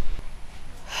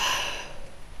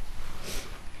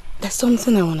 There's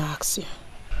something I want to ask you.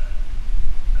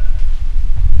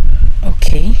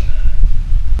 Okay.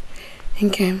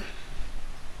 Nkem,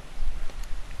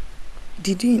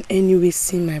 did you in any way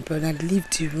see my brother leave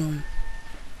the room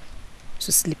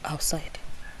to sleep outside?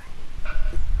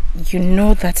 You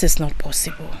know that is not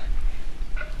possible.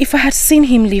 If I had seen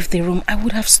him leave the room, I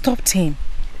would have stopped him.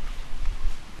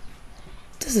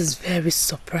 This is very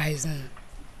surprising.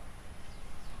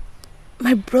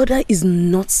 My brother is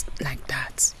not like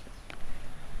that.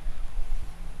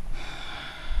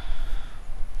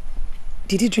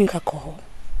 Did he drink alcohol?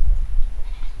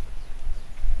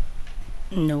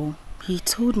 No, he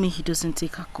told me he doesn't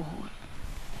take alcohol.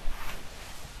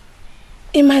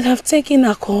 He might have taken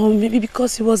alcohol maybe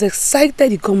because he was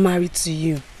excited he got married to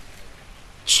you.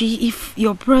 Chi, if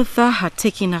your brother had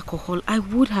taken alcohol, I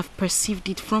would have perceived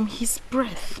it from his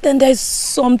breath. Then there's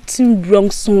something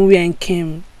wrong somewhere in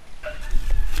Kim.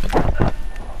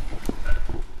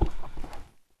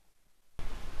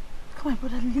 Come on,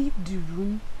 brother, leave the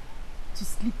room to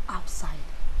sleep outside.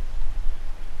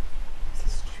 This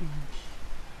is strange.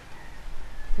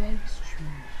 Very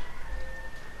strange.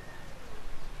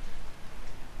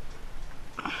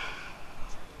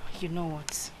 You know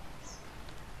what?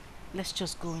 Let's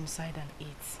just go inside and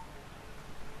eat.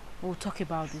 We'll talk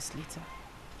about this later.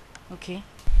 Okay?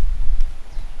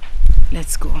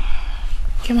 Let's go.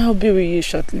 Kim, I'll be with you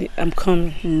shortly. I'm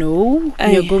coming. No,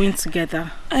 we're going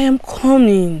together. I am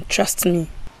coming. Trust me.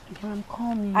 I'm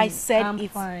coming. I said I'm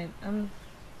it's fine. I'm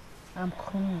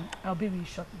coming. I'll be with you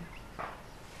shortly.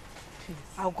 Please.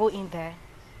 I'll go in there.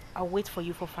 I'll wait for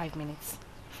you for 5 minutes.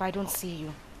 If I don't see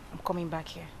you, I'm coming back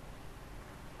here.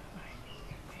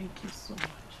 Thank you so much.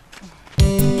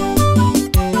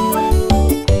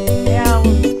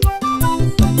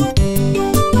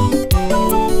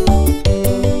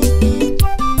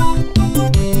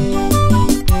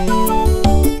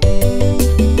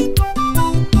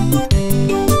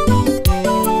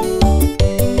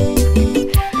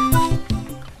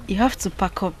 You have to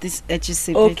pack up this edges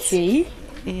a bit. Okay.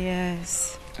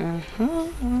 Yes.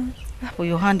 But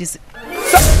your hand is...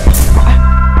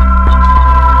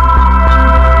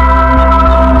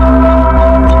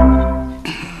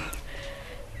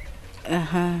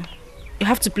 You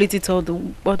have to plait it all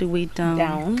the way down.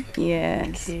 Down?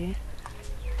 Yes. Okay.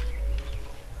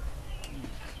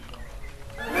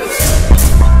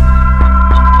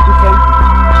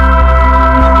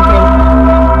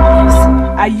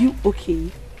 Are you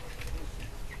okay?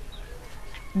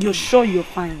 You're sure you're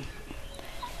fine?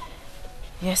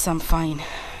 Yes, I'm fine.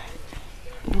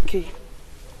 Okay.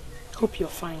 Hope you're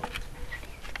fine.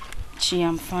 Chi,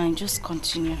 I'm fine. Just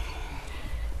continue.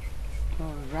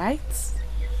 Alright.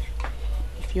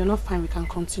 If you're not fine, we can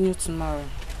continue tomorrow.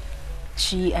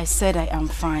 Chi, I said I am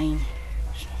fine.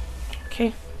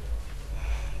 Okay.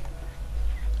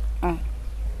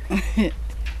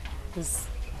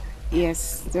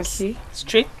 Yes, just see.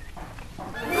 Straight.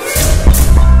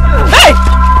 Hey!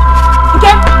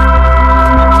 Okay.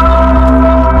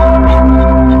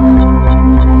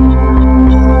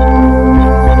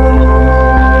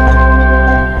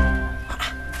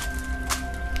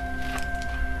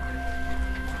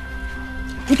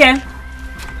 Okay.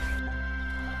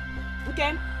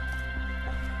 Okay.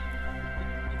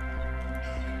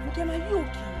 Okay, are you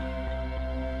okay?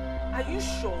 Are you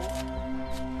sure?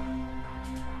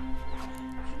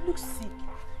 You look sick.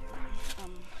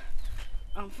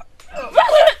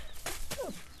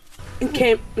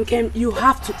 Nkem, you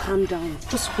have to calm down.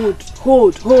 Just hold.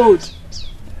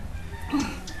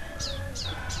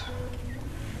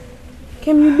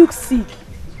 Nkem, you look sick.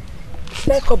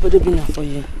 Let go of for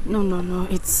you. No,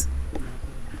 it's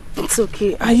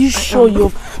okay. Are you sure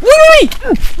you're... Wait!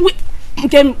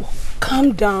 Nkem,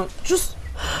 calm down. Just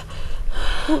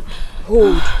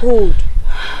hold.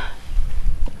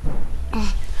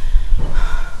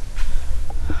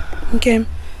 Nkem,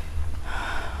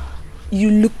 you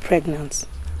look pregnant.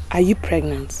 Are you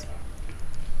pregnant?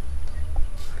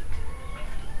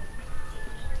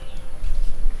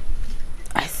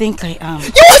 I think I am.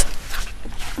 Yes!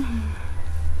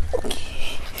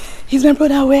 Okay. Is my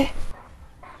brother aware?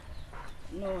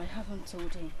 No, I haven't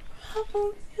told him.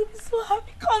 Oh, you'll be so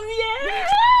happy. Come here.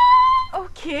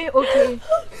 Okay.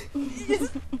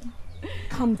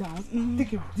 Calm down.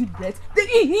 Take a deep breath.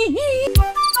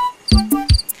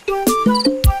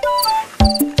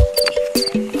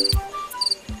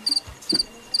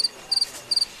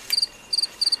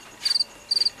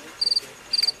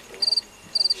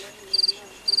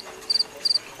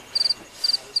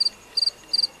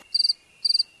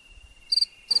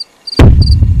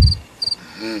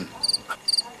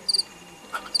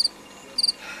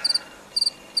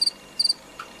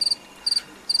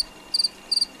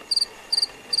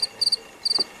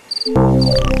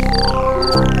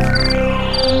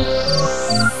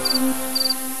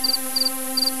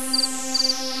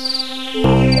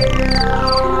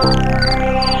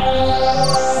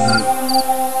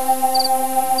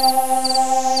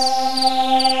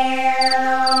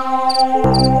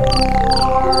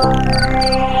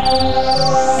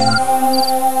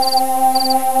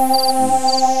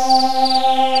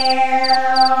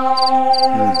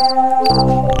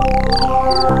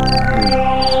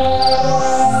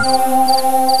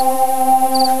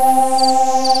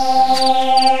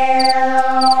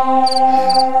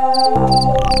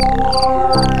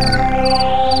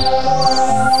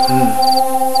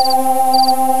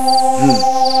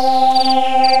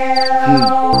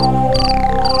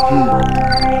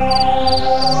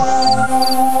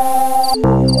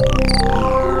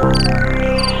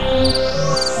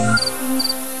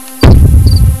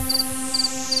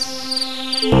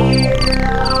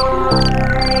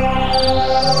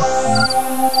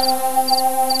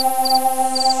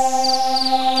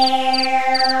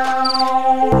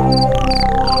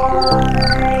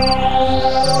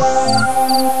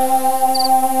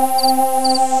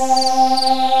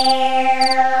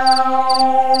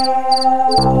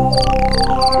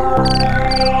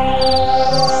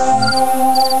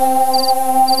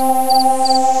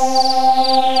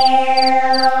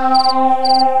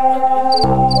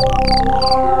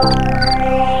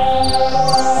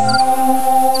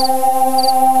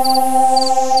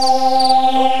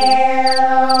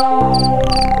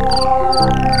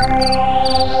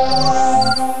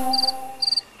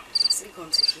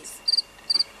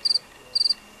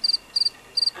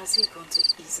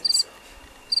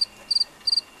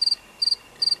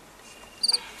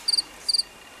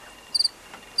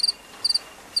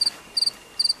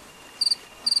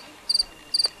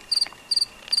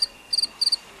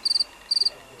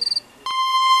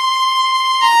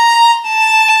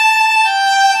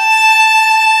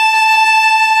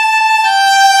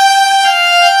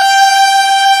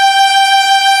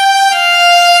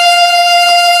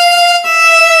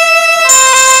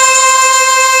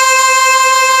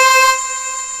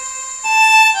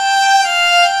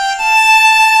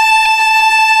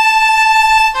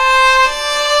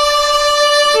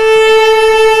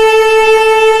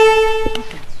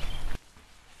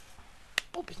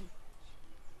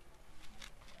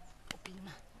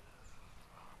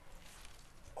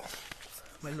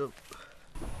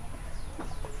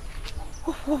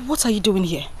 What are you doing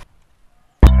here?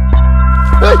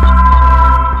 Hey!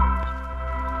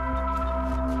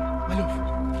 My love.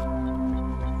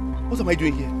 What am I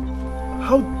doing here?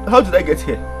 How did I get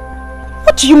here?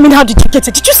 What do you mean, how did you get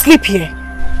here? Did you sleep here?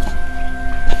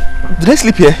 Did I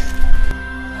sleep here?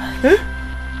 Huh?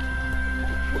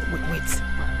 Wait.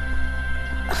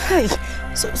 Hey,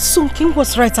 so King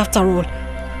was right after all.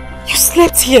 You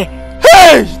slept here.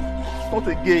 Hey! Not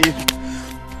again.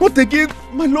 What again?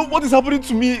 My love, what is happening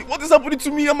to me? What is happening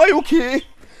to me? Am I okay?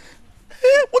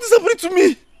 What is happening to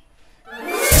me?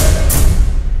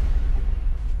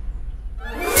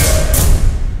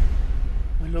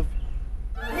 My love.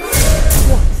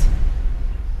 What?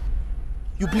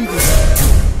 You bleeding?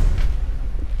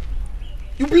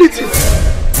 You bleeding?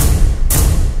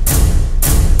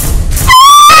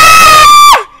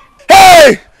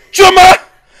 Hey! Choma!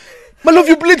 My love,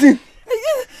 you bleeding?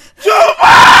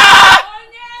 Choma!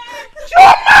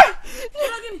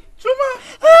 Choma!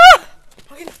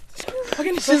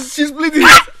 She's bleeding.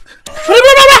 Let's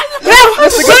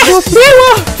take her to the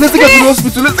hospital. Let's take her to the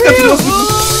hospital.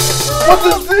 What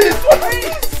is this? What is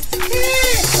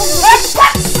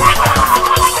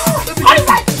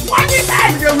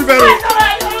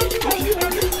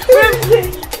this?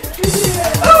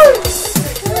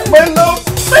 My love.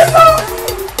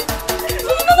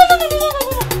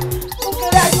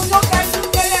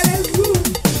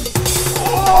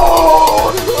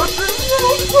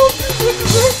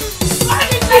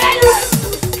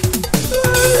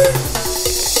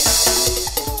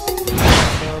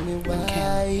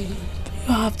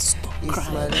 You have to stop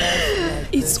crying.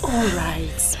 It's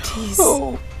alright, please.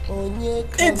 Oh,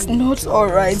 it's not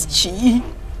alright, Chi.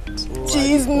 Chi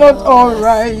is not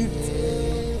alright.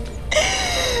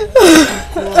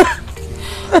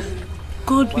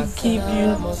 God will give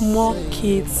you more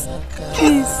kids.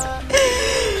 Please.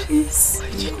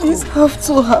 This have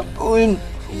to happen.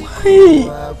 Why?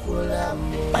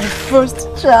 My first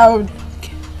child.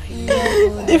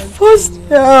 The first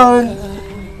child.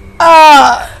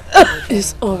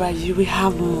 It's alright, you will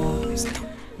have more.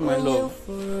 My love,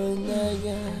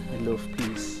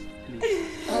 please.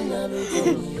 Please,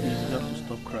 you have to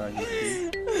stop crying,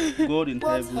 okay? God in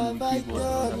heaven will give us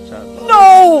another child.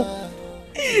 No!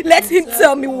 Let him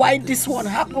tell me why this one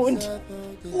happened.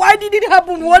 Why did it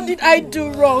happen? What did I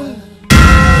do wrong?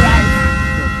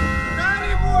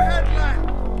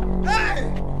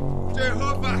 Hey!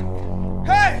 Jehovah!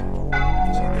 Hey!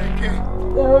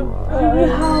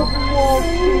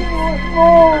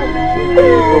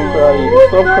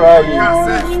 Stop crying.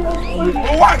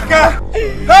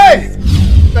 Hey!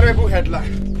 Terrible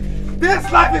headline.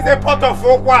 This life is a pot of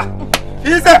okwa.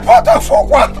 It's a pot of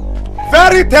okwa.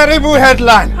 Very terrible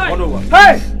headline.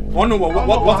 Hey! What is it?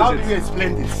 How do you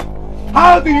explain this?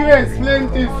 How do you explain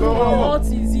this? What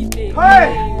is it?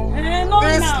 Hey!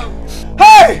 This.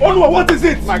 Hey! What is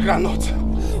it? My granite.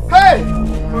 Hey!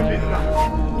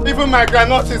 Even my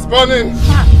granite is burning.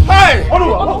 Hey!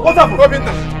 What happened?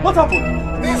 Obinna. What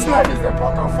happened? This life is a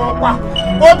pot of okwa.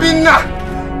 Obinna!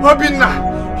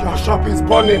 Your shop is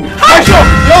burning. My shop!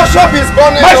 Your shop is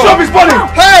burning. My shop is burning!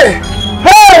 Hey!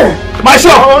 My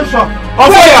shop! Your own shop. On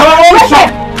fire! Your own shop.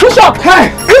 Bishop! Hey!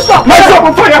 Bishop! My shop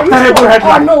on fire! Terrible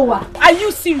headline. Onowa, are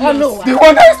you serious? Onowa. The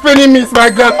one that is paying me is my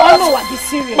granite. Onowa, be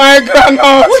serious. My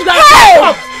granite. Who's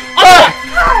that? Hey!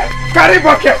 Carry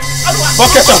bucket.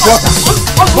 Bucket of water.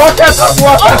 Bucket of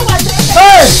water.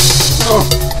 Hey! Oh,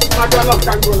 my granite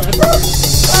can't go like that.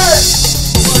 Hey!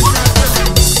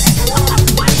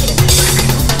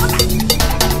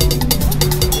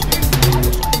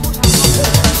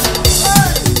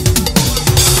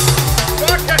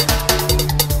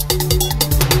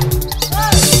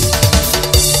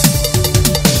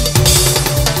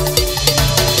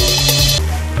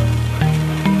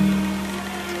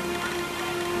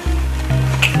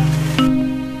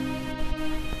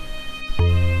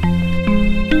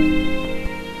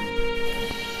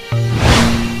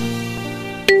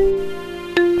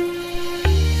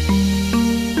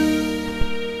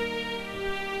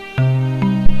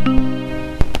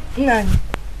 Nani.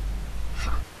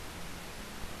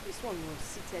 This one was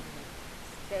seated here,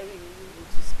 staring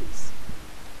into space.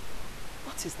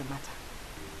 What is the matter?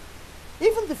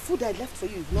 Even the food I left for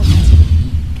you, you've not eaten.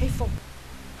 K4,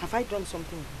 have I done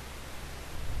something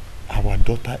wrong? Our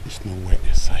daughter is nowhere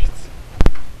in sight.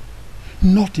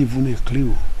 Not even a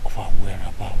clue of her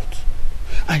whereabouts.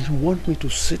 And you want me to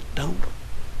sit down,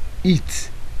 eat,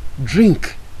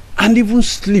 drink, and even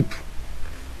sleep,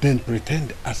 then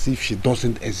pretend as if she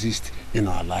doesn't exist in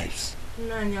our lives.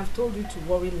 Nani, I've told you to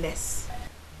worry less.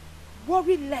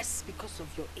 Worry less because of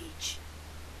your age.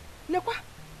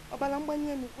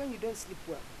 When you don't sleep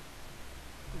well.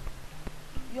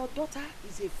 Your daughter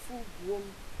is a full-grown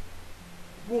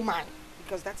woman,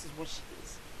 because that is what she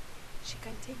is. She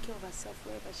can take care of herself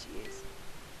wherever she is.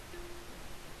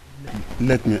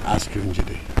 Let me ask you,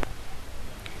 Njide.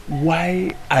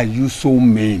 Why are you so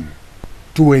mean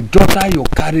to a daughter you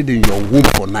carried in your womb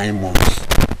for 9 months?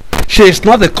 She is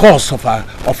not the cause of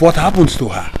what happens to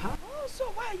her. Oh, so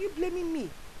why are you blaming me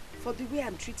for the way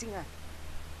I'm treating her?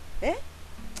 Eh?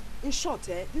 In short,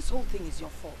 this whole thing is your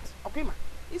fault. Okay, ma?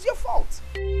 It's your fault.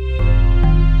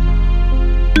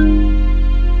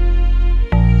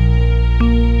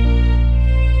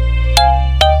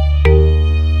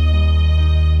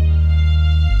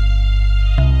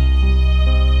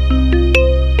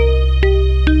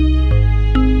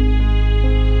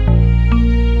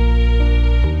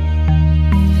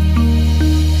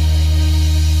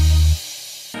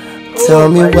 Tell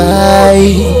me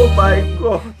why. Oh my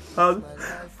God.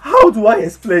 How do I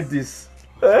explain this?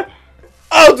 Eh?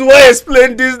 How do I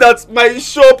explain this that my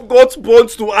shop got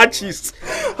burnt to ashes?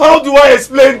 How do I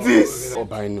explain this?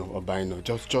 Obino,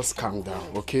 just calm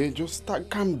down, okay? Just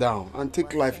calm down and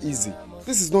take life easy.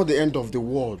 This is not the end of the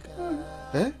world.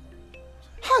 Eh?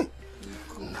 Hi!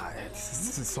 Nah,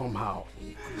 this is somehow.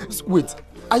 Wait,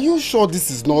 are you sure this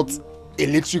is not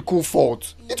electrical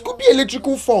fault? It could be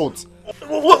electrical fault.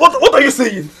 What are you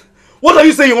saying? What are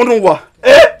you saying, Onwa?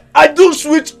 Eh? I do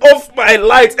switch off my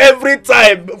lights every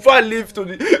time before I leave to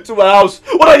my house.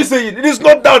 What are you saying? It is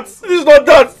not that. It is not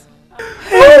that.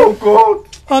 Oh God.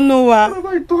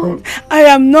 Onwa, I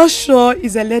am not sure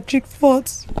it's electric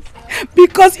fault.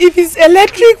 Because if it's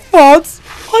electric fault,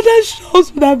 other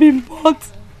shops would have been bought.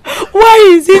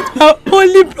 Why is it my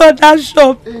only brother's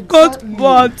shop got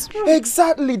bought?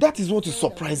 Exactly, that is what is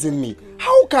surprising me.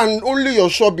 How can only your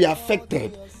shop be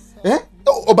affected? Eh?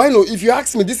 Obino, if you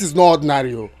ask me, this is not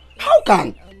ordinary. How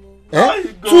can? Eh?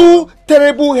 2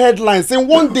 terrible headlines in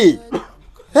one day.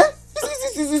 Eh?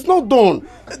 This is not done.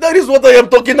 That is what I am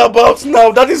talking about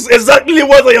now. That is exactly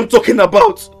what I am talking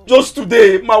about. Just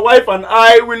today, my wife and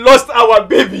I, we lost our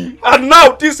baby. And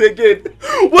now this again.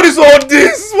 What is all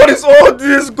this? What is all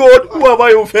this, God? Who have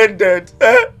I offended?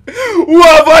 Eh? Who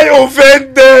have I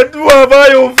offended? Who have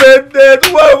I offended?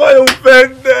 Who have I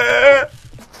offended?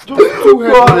 God,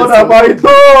 what have I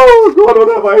done? God, what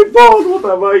have I done? What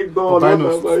have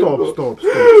I done? Stop.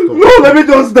 No, let me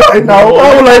just die now.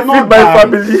 How will I feed my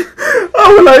family? How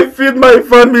will I feed my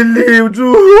family?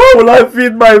 How will I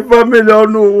feed my family? Oh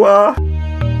no.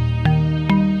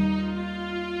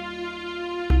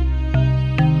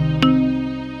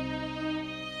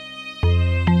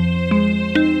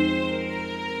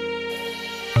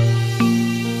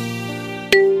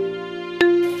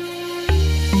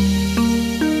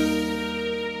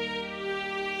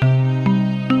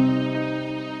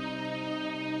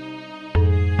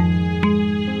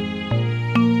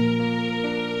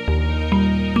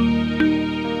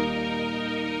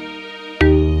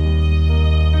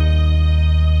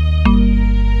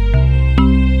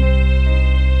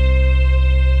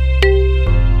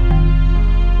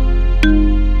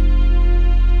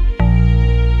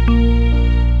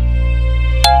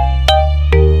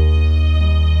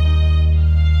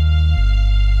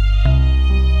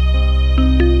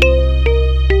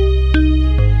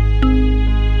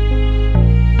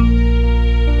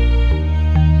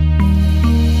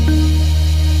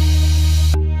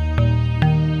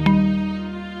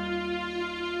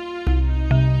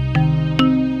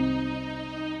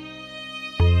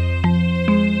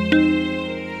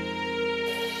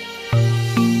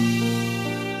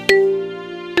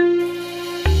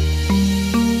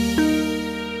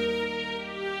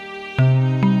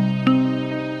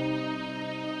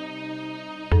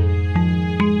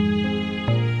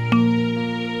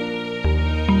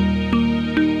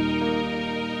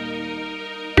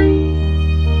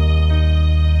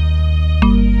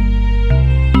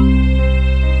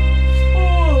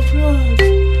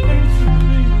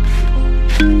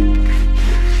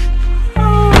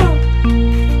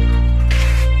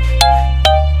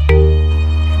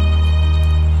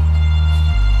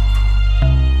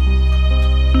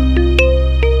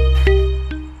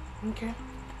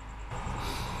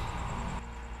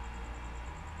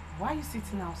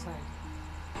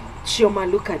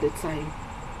 Chioma, look at the time.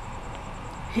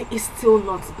 He is still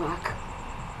not back.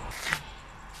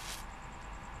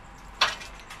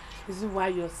 Is it why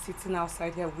you're sitting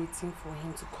outside here waiting for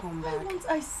him to come back? Why won't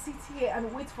I sit here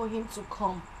and wait for him to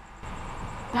come?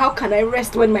 How can I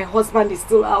rest when my husband is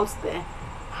still out there?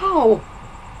 How?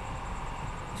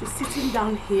 Just sitting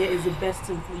down here is the best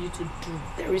thing for you to do.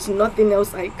 There is nothing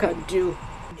else I can do.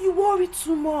 You worry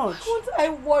too much. Why won't I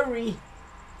worry?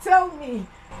 Tell me.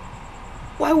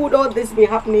 Why would all this be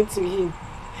happening to him?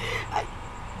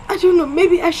 I don't know,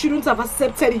 maybe I shouldn't have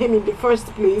accepted him in the first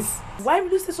place. Why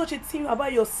would you say such a thing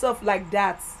about yourself like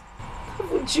that?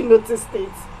 Haven't you noticed it?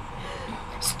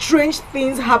 Strange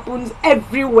things happen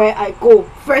everywhere I go.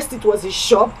 First it was his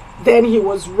shop, then he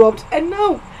was robbed, and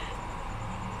now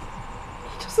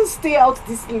he doesn't stay out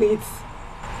this late.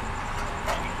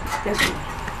 Let's go.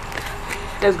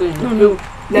 Let's go. No.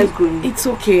 Let's go. It's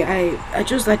okay. I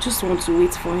just want to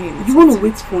wait for him. You want to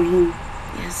wait for him?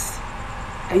 Yes.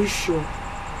 Are you sure?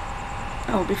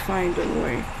 I'll be fine, don't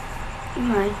worry. Good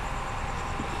night.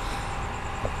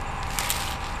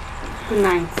 Good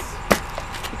night.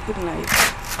 Good night.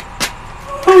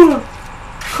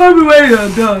 Call me when you're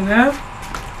done, eh?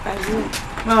 I will.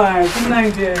 Alright, good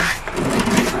night, dear.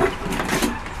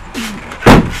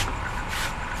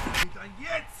 And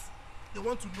yet, they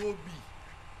want to know me.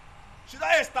 Should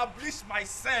I establish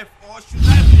myself or should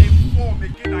I be informed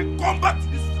again and come back to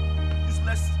this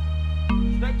useless,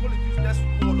 should I call it useless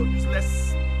world or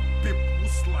useless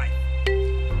people's life?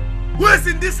 Who is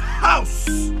in this house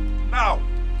now?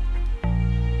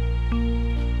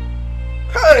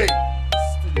 Hey!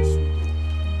 Still is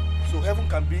sweet. So heaven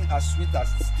can be as sweet as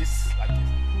this, like this.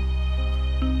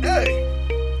 Hey!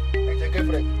 Angel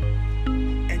Gabriel.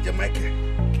 Angel Michael.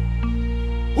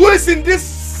 Who is in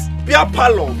this beer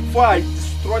parlor before I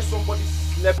destroy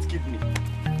somebody's left kidney?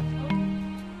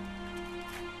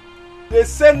 They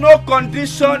say no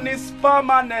condition is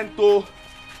permanent, oh,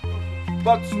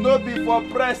 but no be for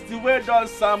breast the way done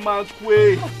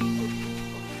Samankwe.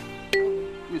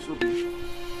 Please open.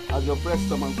 As your breast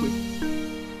Samankwe.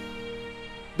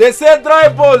 They say dry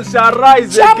bones shall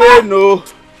rise again, no.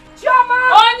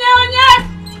 Onye!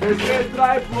 They say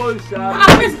dry bones shall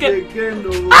rise again,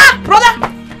 no. Brother!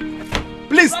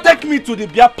 Please take me to the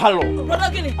beer parlor.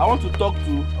 Brother, Guinea. I want to talk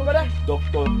to Brother.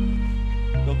 Doctor,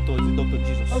 is it Dr.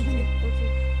 Jesus? Okay.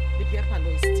 The beer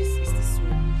parlor is this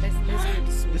way. Let's go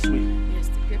this way. This way? Yes,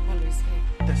 the beer parlor is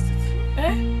here. Test it.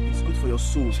 It's good for your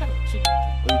soul. Shut up,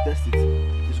 Chideke. When you test it,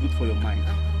 it's good for your mind.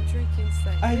 I'm drinking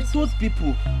inside. I told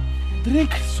people,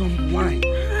 drink some wine.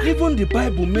 Even the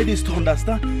Bible made us to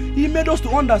understand. He made us to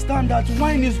understand that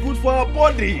wine is good for our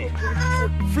body.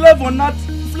 Flavor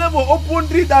open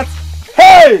drink that.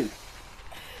 Hey!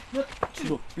 No,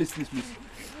 please.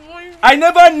 I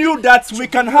never knew that we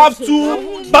can have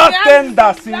two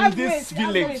bartenders in this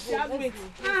village.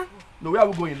 No, where are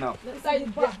we going now?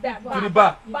 To the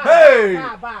bar. Hey!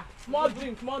 More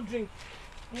drink.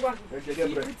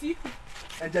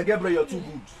 Angel Gabriel, you're too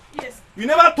good. Yes. You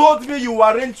never told me you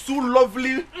arranged two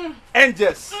lovely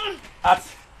angels at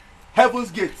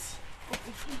heaven's gates.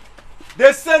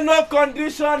 They say no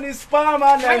condition is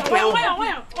permanent. Where?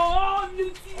 Oh,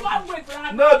 you have wait for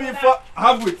that. No, before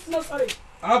have wait. No, sorry.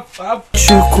 Have.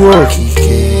 Chukwu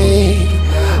okike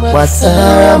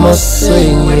gbasara m ọsọ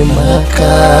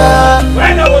enyemaka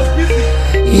When I was busy.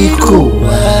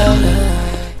 ikuwa.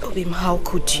 Obim, how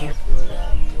could you?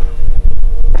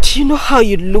 Do you know how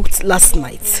you looked last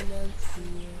night?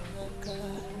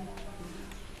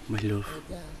 My love,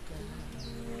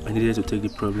 I needed to take the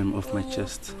problem off my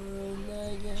chest.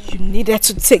 You needed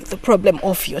to take the problem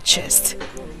off your chest.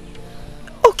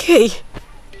 Okay.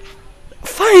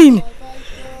 Fine.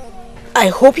 I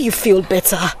hope you feel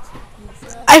better.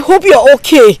 I hope you're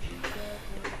okay.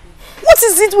 What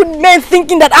is it with men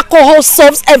thinking that alcohol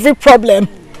solves every problem?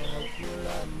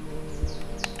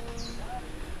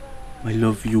 My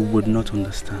love, you would not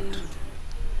understand.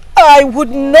 I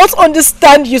would not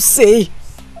understand, you say.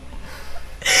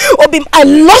 Obim, I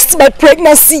lost my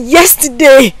pregnancy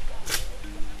yesterday.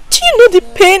 Do you know the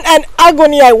pain and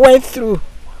agony I went through?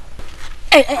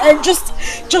 And just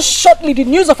shortly, the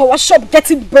news of our shop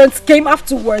getting burnt came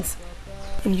afterwards.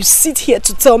 And you sit here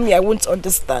to tell me I won't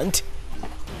understand.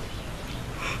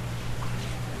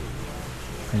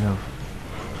 My love,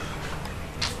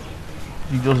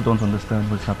 you just don't understand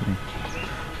what's happening.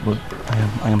 But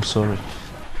I am sorry.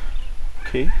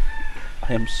 Okay?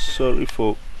 I am sorry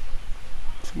for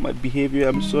my behavior.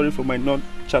 I'm sorry for my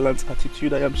nonchalant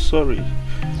attitude. I am sorry.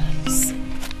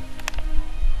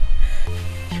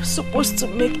 You're supposed to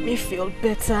make me feel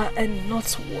better and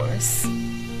not worse.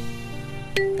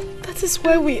 That is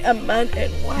why we are man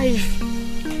and wife.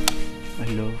 My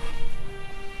love,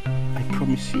 I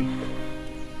promise you,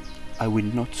 I will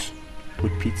not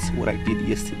repeat what I did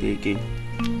yesterday again.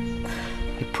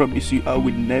 I promise you, I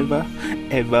will never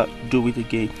ever do it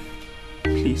again.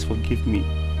 Please forgive me.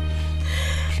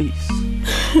 Please.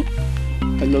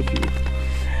 I love you.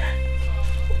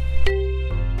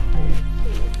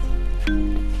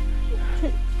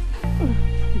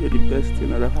 You're the best thing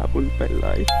that happened in my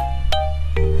life.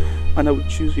 And I will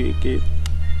choose you again.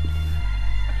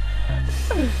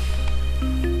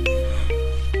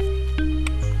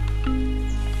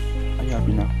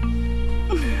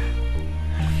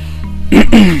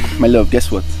 My love, guess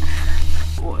what?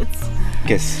 What?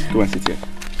 Guess. Go and sit here.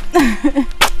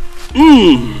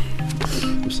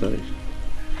 I'm sorry.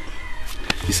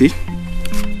 You see?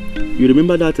 You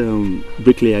remember that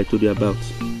bricklayer I told you about?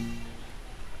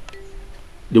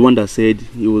 The one that said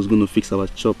he was going to fix our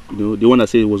shop, you know, the one that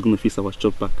said he was going to fix our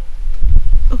shop back.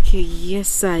 Okay,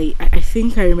 yes, I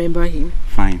think I remember him.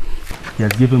 Fine. He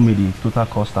has given me the total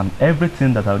cost and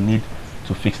everything that I need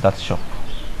to fix that shop.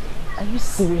 Are you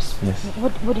serious? Yes.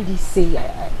 What did he say?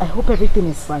 I hope everything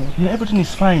is fine. Yeah, everything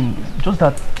is fine. Just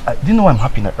that, do you know why I'm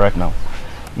happy right now?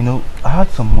 You know, I had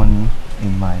some money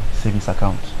in my savings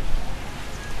account.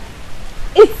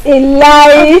 It's a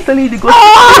lie! I'm telling you the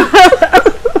gospel.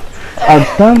 And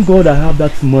thank God I have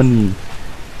that money.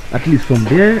 At least from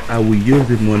there, I will use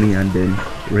the money and then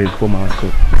reform our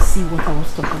shop. See what I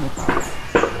was talking about.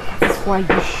 That's why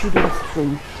you shouldn't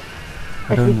drink.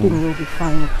 Everything will be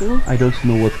fine, okay? I don't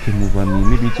know what came over me.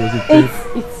 Maybe it was a trip.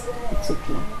 It's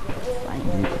okay. It's fine.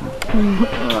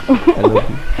 I love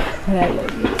you. And I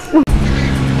love you.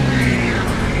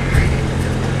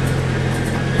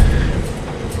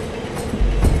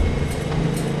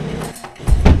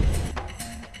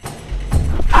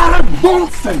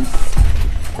 Nonsense!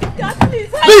 Oscar,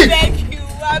 please, I beg you.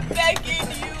 I'm begging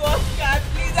you, Oscar.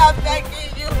 Please, I'm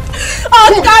begging you.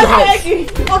 Oscar, I'm begging.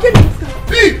 Okay, Oscar.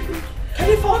 Leave! Can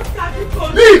you Oscar,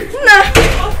 leave! Nah.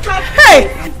 Oscar. Hey!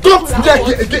 Don't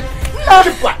dare again!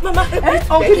 Mama,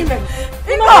 I'll give him.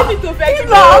 Help me to beg you.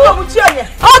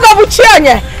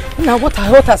 Now what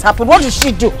has happened? What did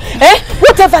she do?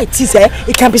 Whatever it is,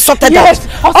 it can be sorted out.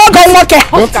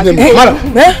 Don't name it,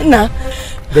 madam. Nah.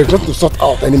 There's nothing to sort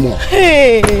out anymore.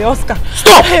 Hey, Oscar.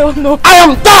 Stop! Hey, oh no. I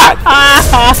am tired!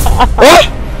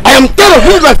 I am tired of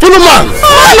being my fellow man!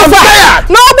 I'm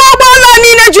tired! No,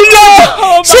 Nina Julia!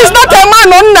 She's not a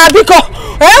man on Nabiko!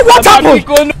 What happened?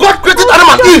 God created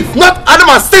Adam and Eve, not Adam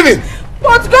and Steven!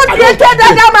 But God created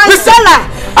Adam and Stella!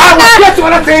 I will get to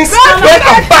other things when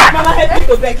I'm back! Mama, help me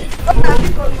to beg you.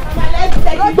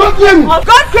 Don't blame me!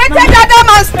 God created Adam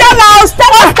and Stella!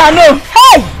 Oscar, no!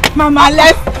 Hey! Mama,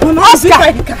 let's... Oscar,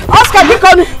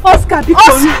 Bikonu! Oscar,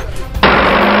 Bikonu!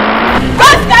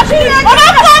 Oscar, Mama,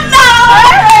 come now!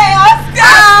 Hey,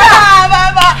 Oscar!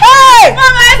 Mama! Hey!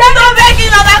 Mama, I don't know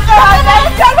begging, Mama, come!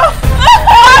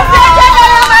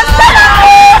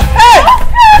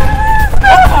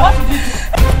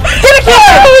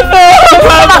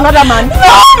 Another man. No,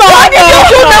 what did you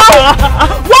do now?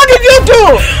 What did you do?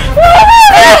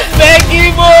 Beg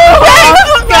him,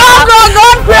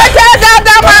 God created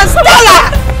Adam and Stella.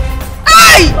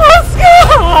 Hey, Oscar!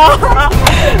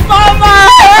 Mama!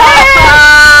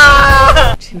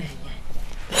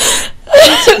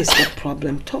 What is the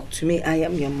problem? Talk to me. I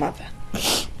am your mother.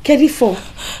 Kedifo,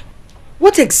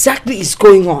 what exactly is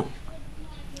going on?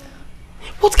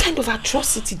 What kind of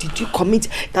atrocity did you commit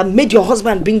that made your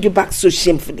husband bring you back so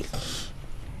shamefully?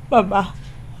 Mama,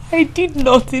 I did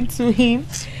nothing to him.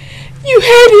 You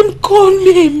heard him call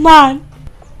me a man.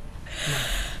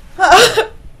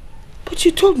 But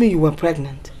you told me you were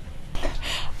pregnant.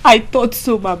 I thought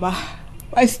so, Mama.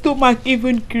 My stomach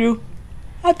even grew.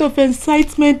 Out of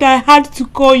excitement, I had to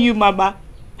call you, Mama.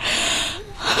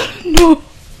 No.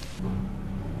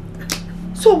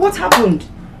 So what happened?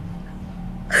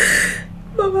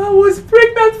 Mama, I was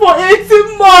pregnant for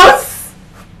 18 months.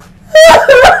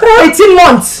 18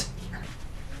 months?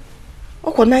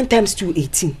 Okay, 9 times 2,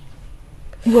 18.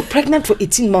 You were pregnant for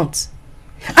 18 months.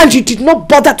 And you did not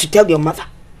bother to tell your mother.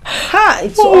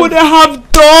 What would I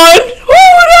have done?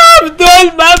 What would I have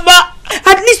done, Mama?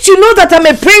 At least you know that I'm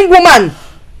a praying woman.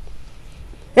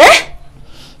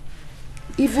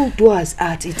 Evil doers are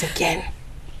at it again.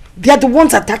 They are the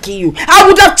ones attacking you. I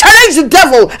would have challenged the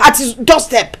devil at his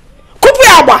doorstep.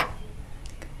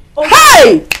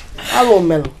 Hey! Hello,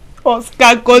 Melo.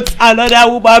 Oscar got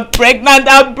another woman pregnant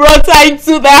and brought her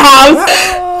into the house.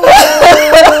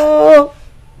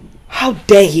 How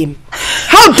dare him?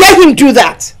 How dare him do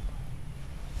that?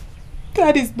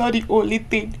 That is not the only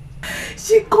thing.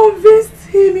 She convinced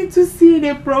him into seeing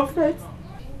a prophet.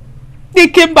 They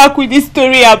came back with this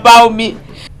story about me.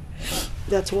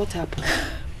 That's what happened.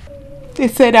 They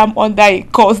said I'm under a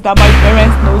curse, that my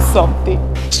parents know something.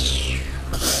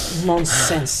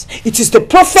 Nonsense. It is the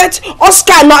prophet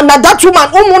Oscar, now that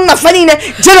woman,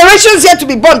 generations yet to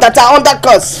be born that are under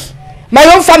curse. My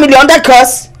own family under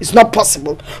curse is not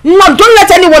possible. Mom, don't let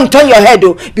anyone turn your head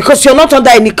though, because you're not under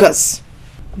any curse.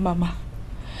 Mama,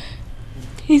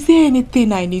 is there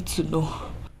anything I need to know?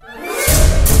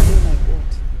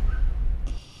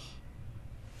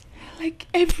 Like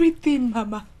everything,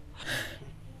 Mama.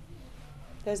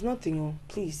 There's nothing,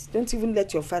 please. Don't even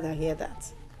let your father hear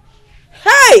that.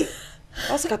 Hey!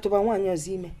 Oscar to Bawanya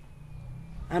Zime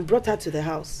and brought her to the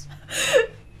house.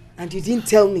 And you didn't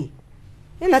tell me.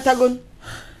 Natagon.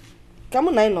 Come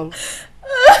on, Nylon.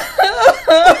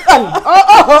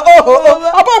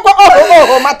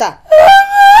 Mata.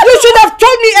 You should have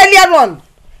told me earlier on.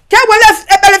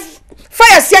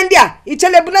 Fire Sandia. It's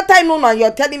a time no man,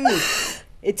 you're telling me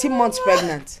 18 months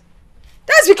pregnant.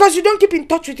 That's because you don't keep in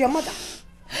touch with your mother.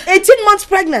 18 months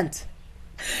pregnant.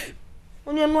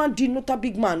 When you're not a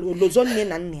big man who loves only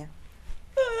Nania.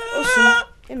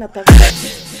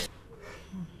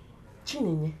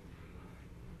 Chinenye,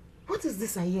 what is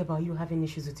this I hear about you having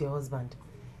issues with your husband?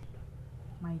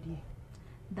 My dear,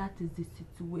 that is the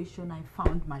situation I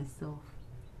found myself.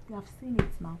 You have seen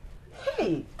it now.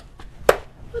 Hey!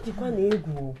 What do you want to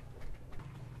go?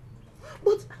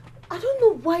 But I don't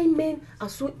know why men are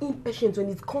so impatient when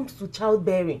it comes to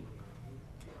childbearing.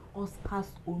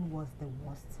 Oscar's own was the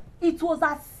worst. It was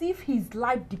as if his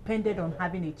life depended on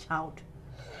having a child.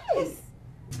 Yes.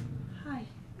 Hi.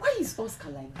 Why is Oscar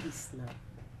like this now?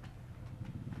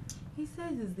 He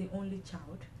says he's the only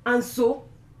child. And so?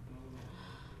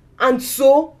 And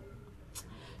so?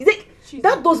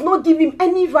 That does not give him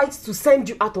any right to send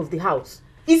you out of the house.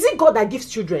 Is it God that gives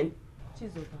children?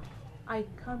 Chizzy, I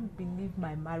can't believe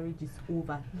my marriage is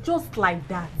over. Just like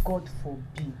that, God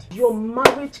forbid. Your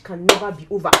marriage can never be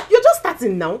over. You're just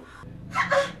starting now.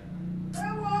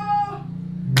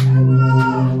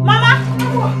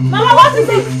 Mama, what is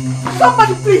it?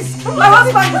 Somebody please. My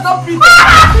husband is not breathing.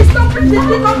 He's not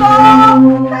breathing.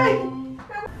 No. Hey.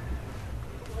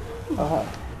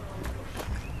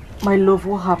 My love,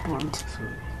 what happened?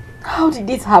 How did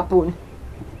this happen?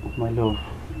 My love,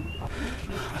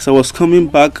 as I was coming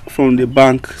back from the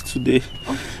bank today,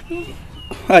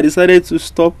 I decided to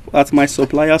stop at my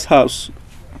supplier's house,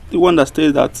 the one that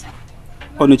stays at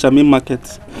Onny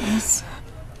market. Yes.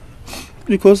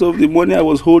 Because of the money I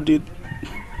was holding,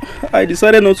 I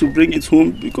decided not to bring it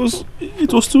home because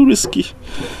it was too risky.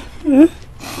 I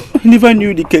never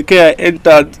knew the keke I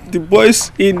entered. The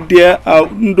boys in there are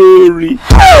ndori.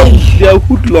 They are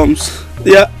hoodlums.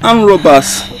 They are armed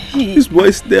robbers. These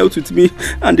boys dealt with me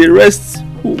and the rest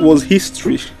was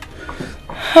history.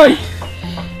 Hi.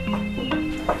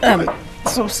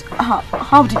 So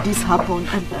how did this happen?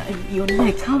 Your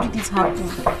neck, how did this happen?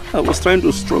 I was trying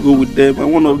to struggle with them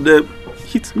and one of them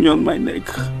hit me on my neck.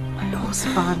 My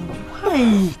husband,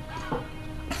 why?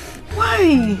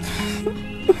 Why?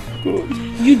 God.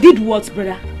 You did what,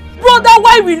 brother? Brother,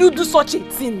 why will you do such a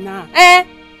thing now?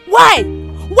 Why?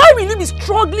 Why will you be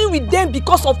struggling with them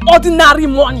because of ordinary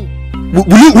money? Will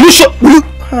you shut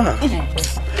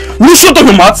up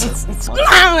your mouth?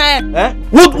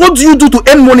 What do you do to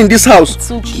earn money in this house?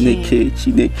 Chineke,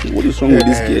 what is wrong with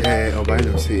this girl?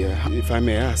 If I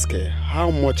may ask, how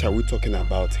much are we talking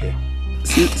about here?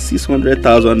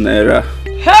 600,000 naira.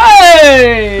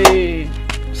 Hey!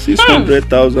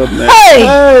 600,000 naira.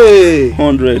 Hey!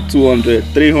 100, 200,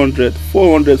 300,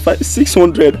 400, 500,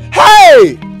 600.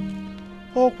 Hey!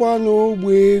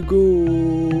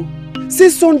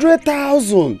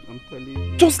 600,000.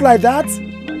 Just like that?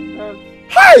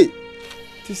 Hey!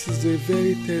 This is a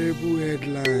very terrible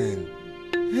headline.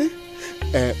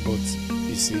 But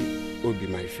you see, Obi,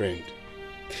 my friend,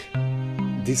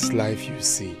 this life you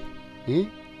see,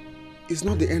 is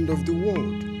not the end of the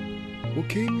world.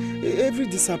 Okay? Every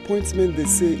disappointment, they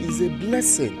say, is a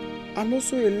blessing and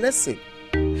also a lesson.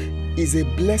 Is a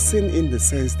blessing in the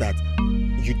sense that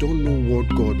you don't know what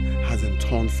God has in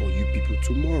store for you people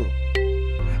tomorrow.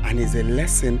 And is a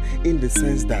lesson in the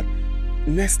sense that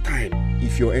next time,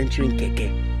 if you're entering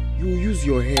keke, you use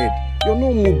your head. You're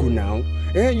no mugu now.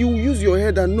 You use your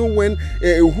head and know when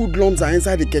hoodlums are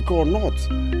inside the keke or not.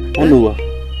 Onuwa,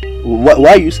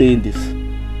 why are you saying this?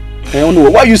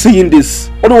 Onuwa, why are you saying this?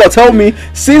 Onuwa, tell me,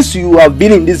 since you have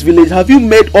been in this village, have you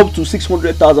made up to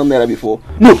 600,000 naira before?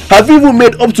 No, have you even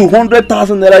made up to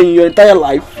 100,000 naira in your entire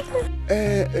life?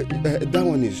 That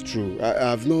one is true.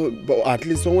 I've known, but at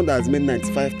least someone that has made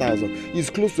 95,000 is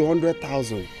close to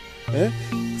 100,000.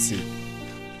 See,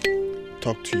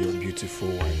 talk to your beautiful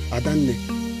wife. Adanne,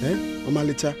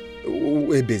 Omalicha,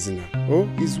 Ebezina. Oh,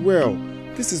 is well.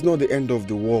 This is not the end of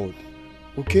the world.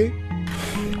 Okay?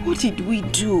 What did we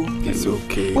do? It's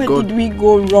okay. Where did we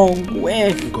go wrong?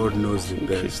 Where? God knows the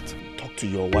best. Talk to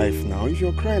your wife now. If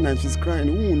you're crying and she's crying,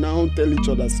 who will now tell each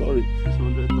other sorry?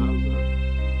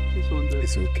 600,000. 600.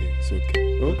 It's okay. It's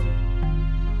okay. Oh?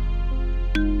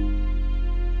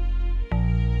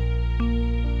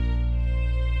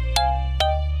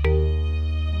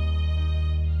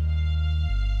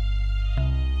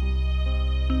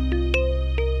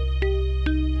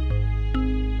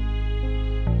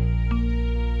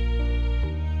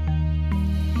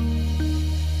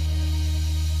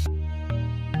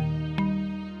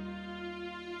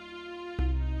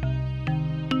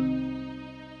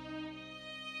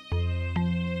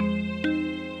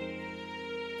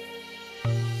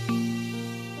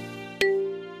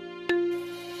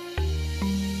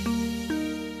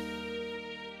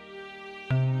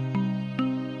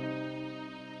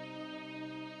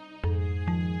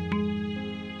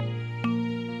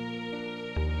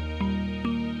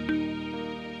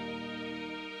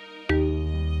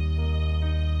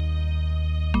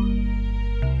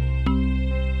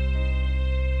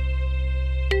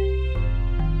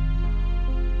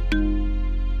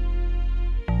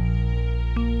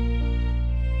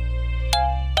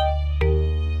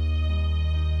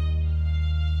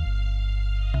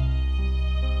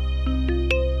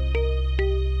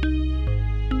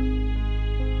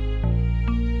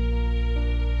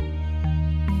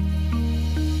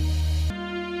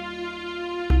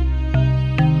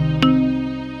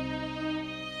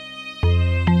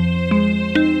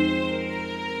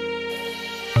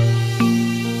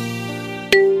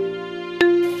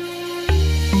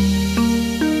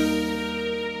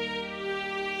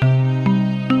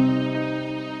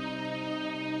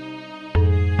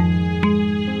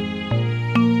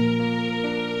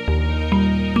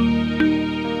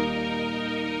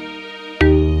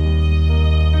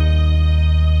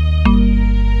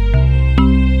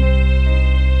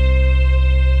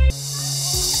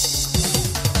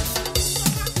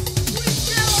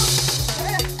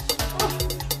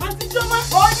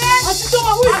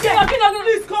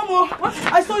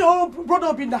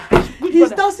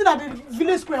 He's dancing at the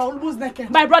village square almost naked.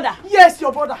 My brother? Yes,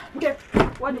 your brother. Okay.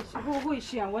 What is she? Who is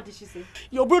she and what did she say?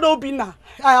 Your brother Obina.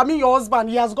 I mean your husband.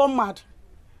 He has gone mad.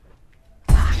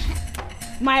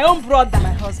 My own brother.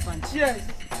 My husband. Yes.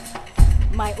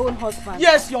 My own husband.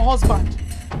 Yes, your husband.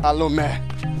 Hello, man.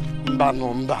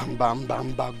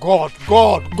 Mba. God.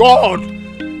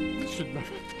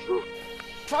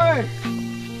 Hey.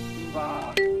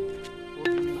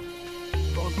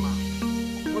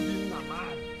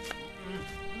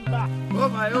 Oh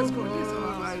my oh.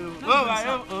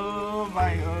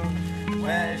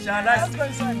 Where shall I? Let's go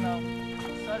inside now.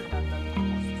 Sorry,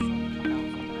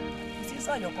 it's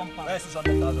inside your compound. Where is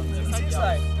 600,000? It's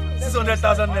inside.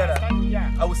 600,000 naira.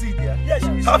 I will see it there. Yes,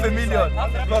 half a million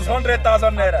plus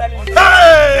 100,000 naira.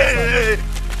 Hey!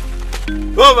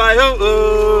 Oh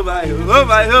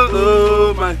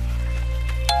my.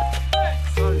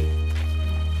 Sorry.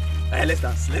 Hey, let's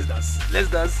dance like this. Hey, let's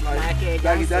dance like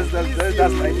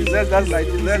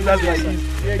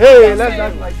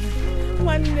this.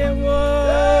 One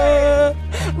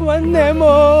day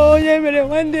more.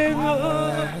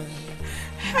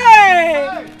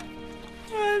 Hey!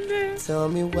 Tell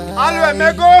me why. Hello,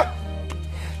 Emego.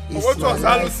 What was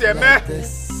Alichi, man?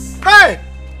 Hey!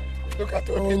 Look at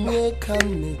Obina.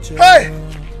 Hey!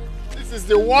 This is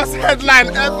the worst headline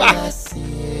ever.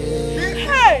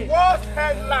 Hey! Worst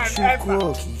headline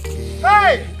ever.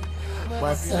 Hey! I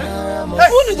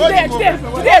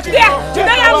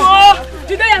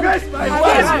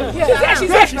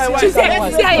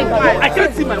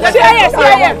can't see my wife.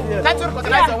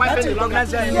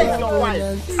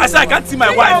 I said I can't see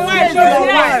my wife.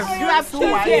 You have two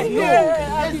wives.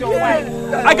 Yes, your wife.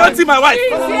 I can't see my wife.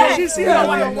 She's here.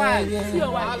 Your wife.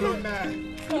 Your wife.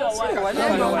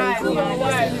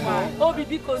 Obi,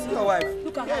 because your wife.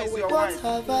 Look at her. What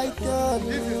have I done?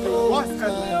 This is the worst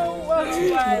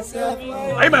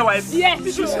headline. Are you my wife? Yes.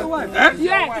 This is your wife.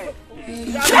 Yes.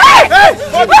 Hey!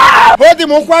 Hold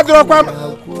him, Okwadro.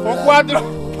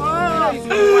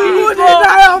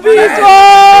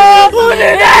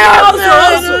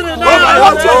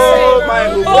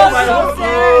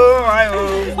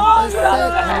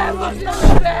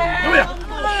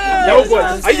 Yahoo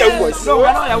boys. Are you Yahoo boys? No,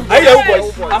 we're not Yahoo boys. Are you Yahoo boys?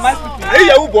 Am I speaking? Are you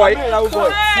Yahoo boy? Yahoo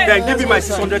boy. Then give me my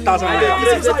 600,000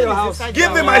 naira.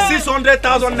 Give me my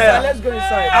 600,000 naira. Let's go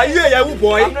inside. Are you a Yahoo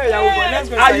boy? I'm not a Yahoo boy. Let's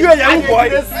go inside. Are you a Yahoo boy?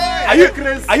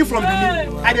 Are you from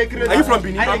Benin? Are you from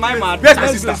Benin? Am I mad? Where's my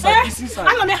sister?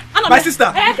 My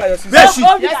sister? Where is she?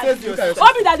 Obi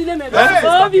daddy name.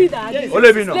 Obi daddy.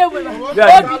 Olebino.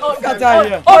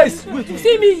 Obi,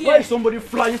 see me here. Where is somebody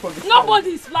flying from the sky? Nobody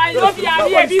is flying. Obi, I'm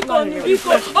here. Biko.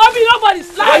 Obi, nobody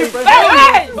is flying.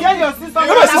 Hey! Get your sister.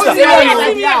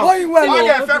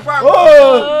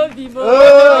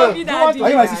 Obi daddy. Are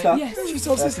you my sister? Yes. She's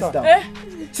your sister.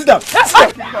 Sit down.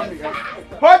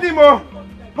 Hold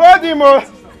him.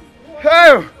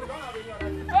 Hey.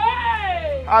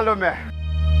 Hello, man.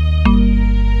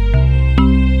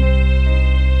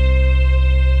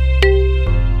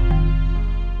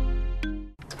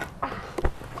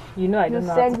 You know I don't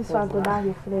know how to send this one to that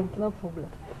your friend. No problem.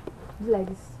 Do like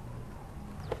this.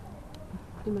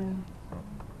 Do my own.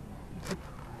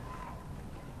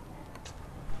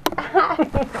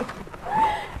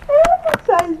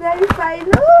 is very fine.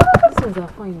 These ones are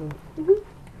fine.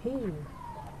 Hey.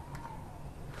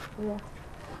 Yeah.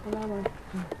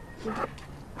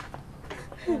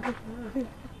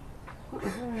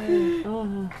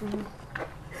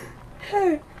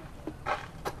 Hey.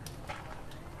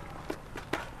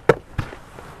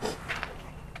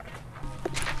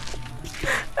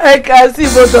 I can see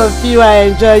both of you are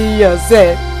enjoying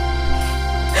yourself.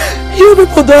 You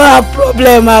people don't have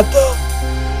problem at all.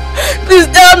 Please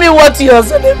tell me what you are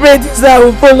celebrating so I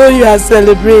will follow you and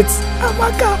celebrate.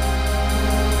 Amaka.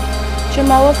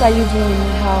 Chima, what are you doing in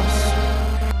the house?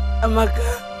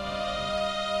 Amaka.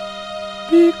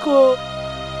 Biko.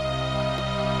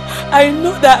 I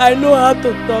know that I know how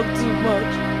to talk too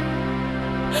much.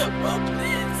 But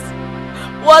please,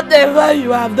 whatever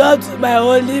you have done to my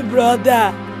only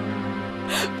brother,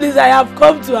 please, I have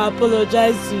come to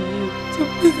apologize to you. So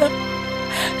please,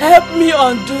 help me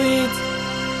undo it.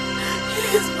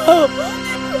 He's my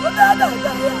only brother that I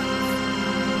am.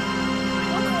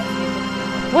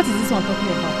 What is this one talking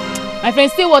about? My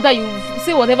friend, say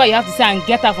whatever you have to say and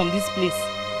get out from this place.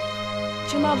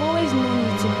 Chima, I've always known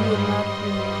you to be a mad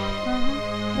woman.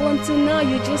 But until now,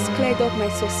 you just cleared up my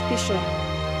suspicion.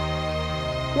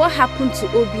 What happened to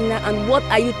Obina and what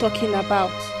are you talking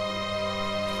about?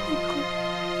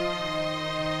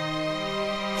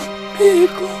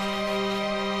 Biko.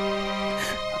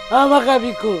 Amaka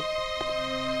Biko.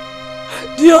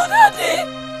 The other day,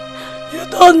 you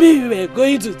told me you were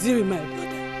going to deal with my brother.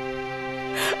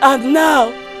 And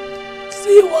now,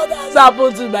 see what has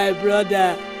happened to my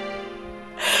brother.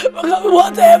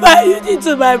 Whatever you did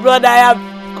to my brother, I have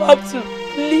come to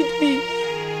plead me.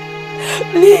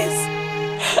 Please,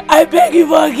 I beg you,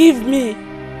 forgive me.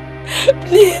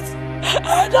 Please,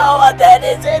 I don't want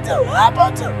anything to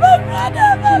happen to my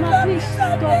brother. Mama, please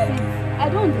stop it. I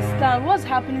don't understand. What's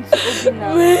happening to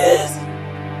Obina? Please,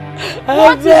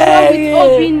 what is wrong with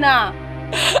Obina?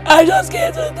 I just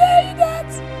came to tell you that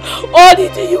all the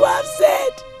things you have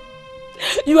said,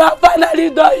 you have finally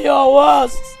done your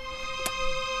worst.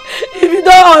 If you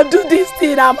don't undo this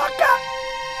thing, Amaka,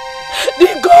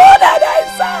 the God that I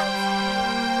serve,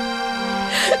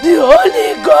 the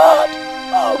only God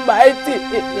Almighty in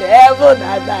heaven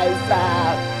that I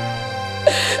serve,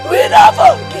 will not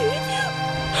forgive you.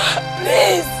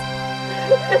 Please.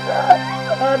 Please.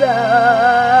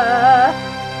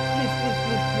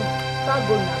 Start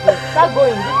going now. Start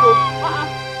going.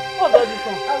 What does this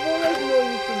one? I've always known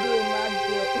you to be a mad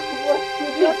girl. You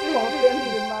just confirmed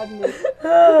the madness.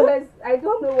 Because I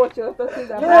don't know what you're talking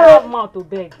about. You don't have mouth to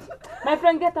beg. My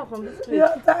friend, get up from this place.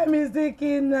 Your time is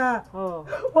ticking now. Oh.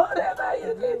 Whatever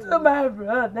you did to my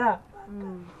brother.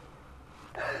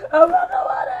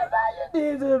 Whatever you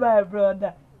did to my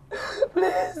brother.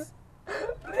 Please,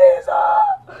 oh,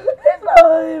 it's my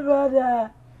only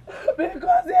brother.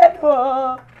 Because I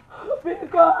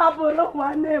put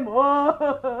my name,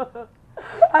 oh,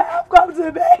 I have come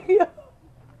to beg you.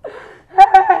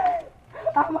 Hey,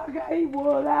 Amaka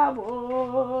Ibola,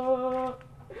 oh.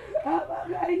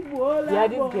 Amaka Ibola. Yeah,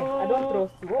 this girl, I don't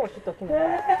trust you. What was she talking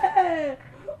about? Hey,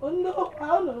 oh no, I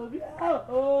don't know. I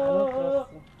don't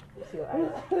trust you. See your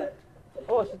eyes.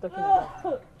 What was she talking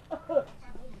about?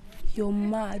 You're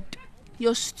mad.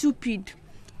 You're stupid.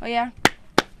 Oh yeah.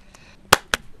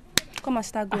 Come and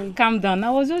start going. Calm down. I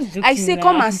was just joking. I say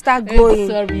come and start going.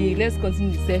 Sorry. Let's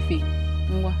continue the selfie.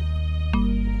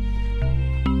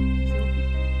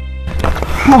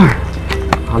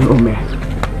 Hello, man.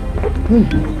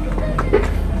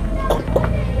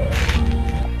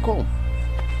 Come.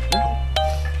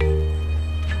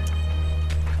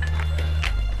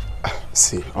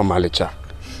 See, Alichi,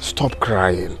 stop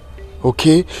crying,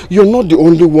 okay? You're not the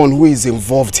only one who is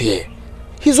involved here.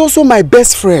 He's also my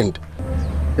best friend.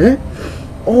 Eh?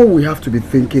 All we have to be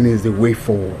thinking is the way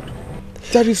forward.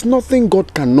 There is nothing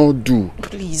God cannot do.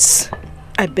 Please,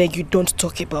 I beg you, don't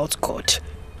talk about God.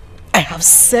 I have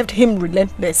served him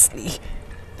relentlessly.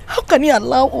 How can he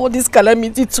allow all this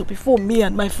calamity to befall me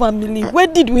and my family? Where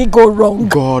did we go wrong?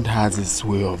 God has his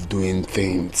way of doing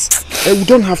things. We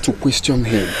don't have to question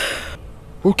him.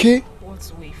 Okay?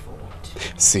 What's way forward?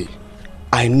 See,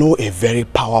 I know a very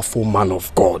powerful man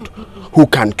of God who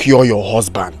can cure your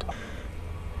husband.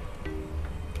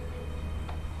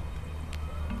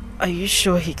 Are you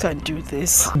sure he can do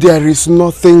this? There is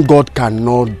nothing God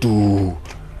cannot do.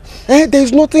 There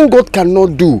is nothing God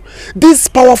cannot do. This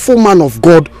powerful man of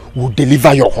God will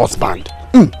deliver your husband.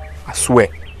 I swear.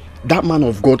 That man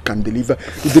of God can deliver.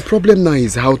 The problem now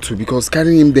is how to, because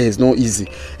carrying him there is not easy.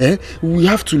 We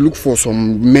have to look for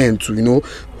some men to,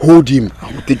 hold him.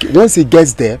 Once he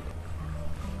gets there,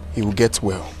 he will get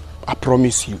well. I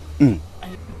promise you.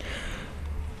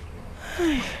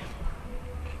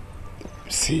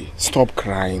 See, stop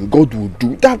crying. God will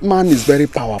do. That man is very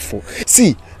powerful.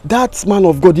 See, that man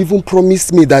of God even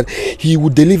promised me that he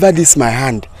would deliver this my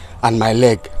hand and my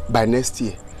leg by next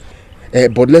year.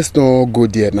 But let's not go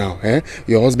there now.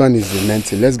 Your husband is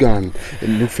demented. Let's go and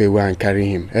look for a way and carry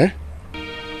him.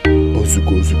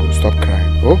 Ozuko, stop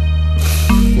crying. Oh,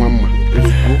 Mama,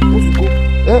 Ozuko.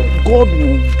 God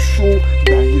will show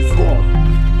that he's God.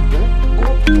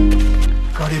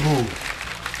 Karibu.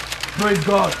 Praise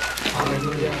God.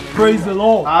 Hallelujah. Praise the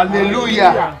Lord.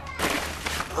 Hallelujah.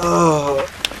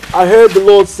 I heard the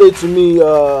Lord say to me,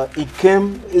 he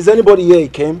came. Is anybody here? He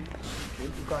came.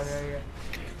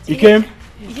 He came?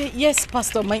 Yes,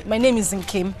 Pastor. My name is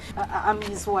Nkem. I'm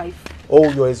his wife. Oh,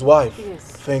 you're his wife? Yes.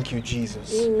 Thank you,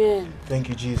 Jesus. Amen. Thank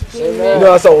you, Jesus. Amen. You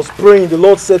know, as I was praying, the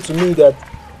Lord said to me that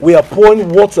we are pouring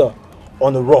water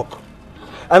on a rock.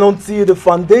 And until the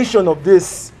foundation of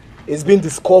this is being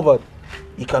discovered,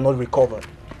 it cannot recover.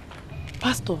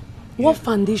 Pastor, what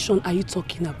foundation are you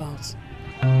talking about?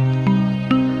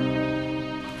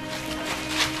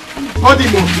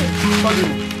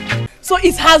 So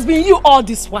it has been you all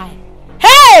this while.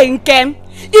 Hey, Nkem,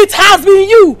 it has been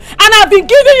you, and I've been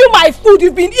giving you my food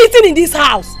you've been eating in this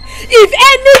house. If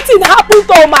anything happens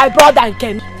to my brother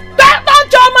Nkem,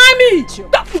 don't mind me.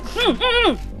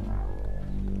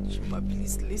 Chuma,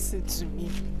 please listen to me.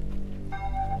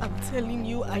 I'm telling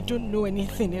you, I don't know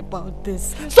anything about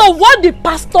this. So what the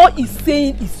pastor is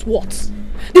saying is what?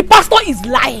 The pastor is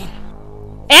lying.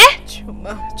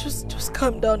 Chuma, just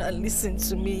calm down and listen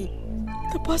to me.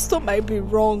 The pastor might be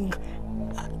wrong.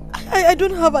 I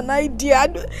don't have an idea.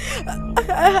 I'm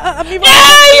even...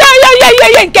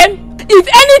 Yeah, Nkem. If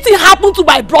anything happened to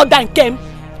my brother Nkem,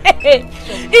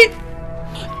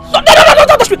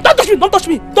 don't touch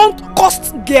me. Don't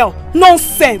cost girl.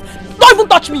 Nonsense. Don't even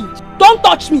touch me. Don't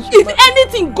touch me. If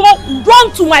anything go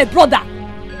wrong to my brother,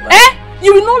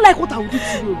 you will not like what I will do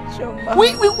to you.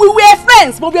 We were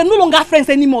friends, but we are no longer friends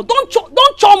anymore. Don't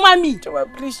trauma me. Choma,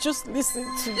 please just listen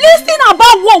to me. Listen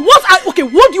about what? Okay,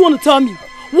 what do you want to tell me?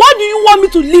 What do you want me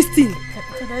to listen?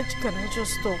 Can I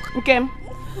just talk? Okay.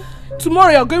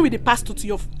 Tomorrow you're going with the pastor to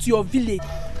your village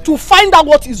to find out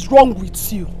what is wrong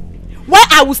with you. While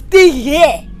I will stay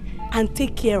here and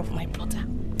take care of my brother.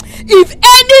 If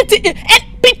anything,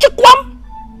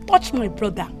 touch my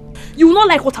brother, you will not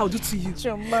like what I'll do to you.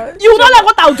 Choma, you will not like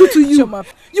what I'll do to you. Choma.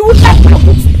 You will like what I'll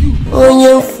do to you.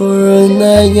 Onye for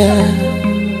nanya,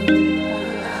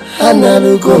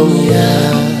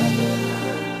 analugonya.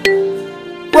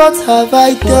 What have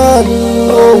I done,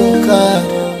 oh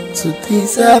God, to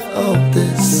deserve all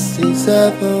this?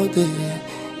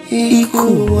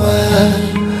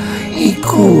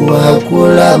 Ikuwa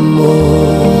gulamo.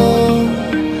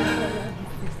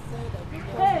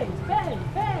 Hey.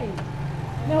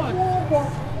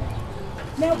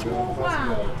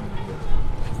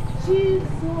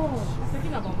 Jesus. She's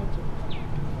talking about motor.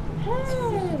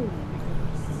 Hey.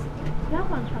 That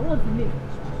one, what's the name?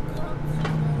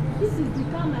 This is the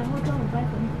car my husband will buy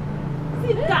for me.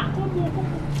 See the car. Come.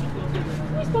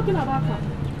 Who is talking about car?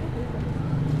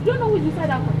 You don't know who is inside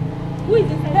that car. Who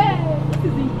is inside? Hey, this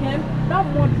is Nkem, that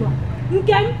murderer.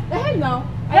 Nkem? Hey now.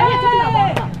 I am talking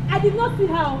about her. I did not see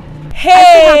her.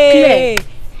 Hey!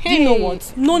 Do you know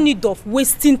what? No need of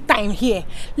wasting time here.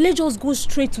 Let's just go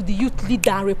straight to the youth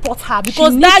leader and report her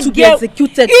because that needs to be girl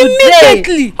executed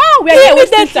immediately. Today. Oh, we are here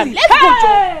wasting time. Let's go,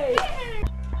 Joe.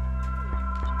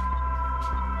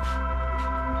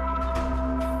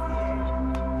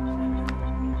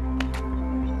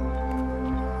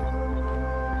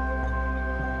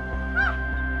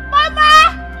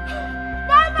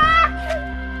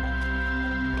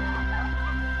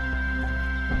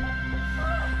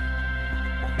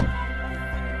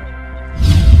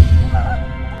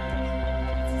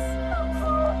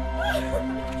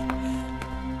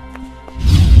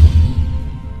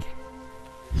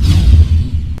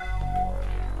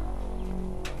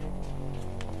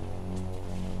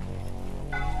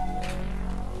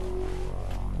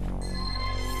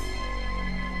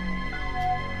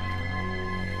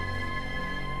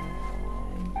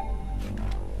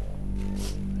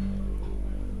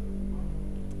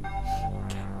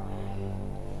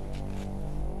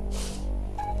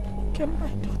 My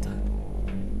daughter.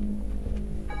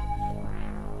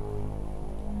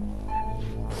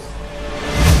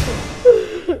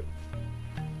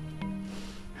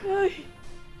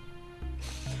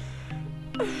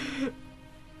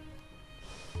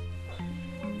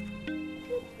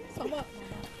 Mama.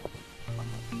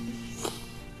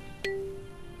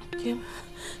 Kim,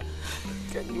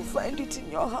 can you find it in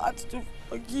your heart to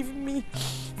forgive me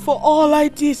for all I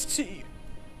did to you?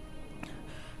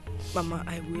 Mama,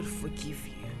 I will forgive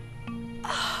you.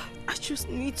 I just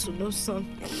need to know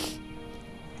something.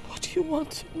 What do you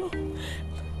want to know?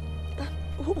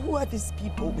 Who are these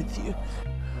people with you?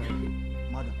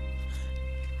 Madam,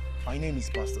 my name is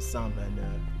Pastor Sam and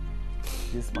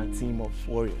this is my team of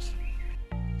warriors.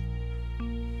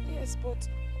 Yes, but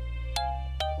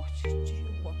what do you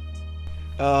want?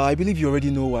 I believe you already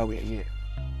know why we're here.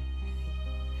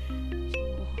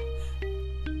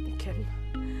 Kevin,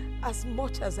 as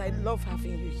much as I love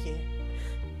having you here,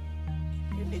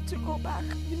 you need to go back.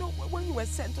 You know, when you were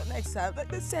sent on exile,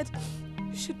 they said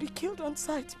you should be killed on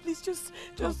sight. Please just...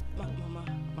 Mama,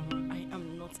 I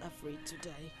am not afraid to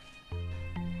die.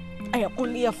 I am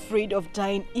only afraid of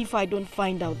dying if I don't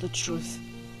find out the truth.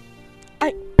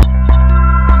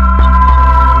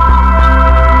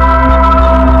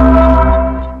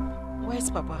 Where's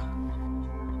Papa?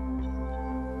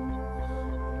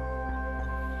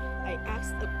 I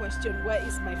asked the question, where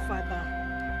is my father?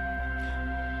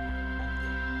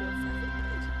 Your father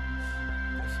died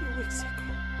a few weeks ago.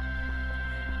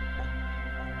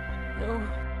 No.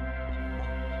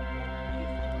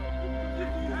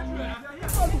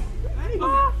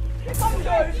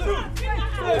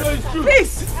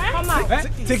 Please! Mama!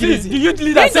 Take it easy. Do you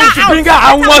lead us to bring her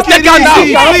and want to take her now?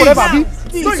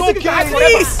 It's okay.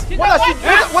 Please!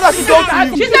 What has she done to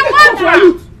you? She's a murderer!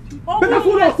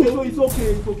 So it's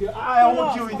okay. I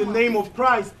want you in the name of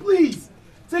Christ. Please,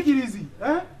 take it easy.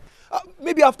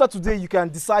 Maybe after today you can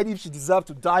decide if she deserves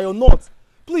to die or not.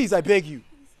 Please, I beg you.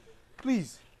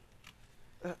 Please.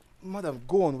 Madam,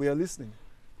 go on. We are listening.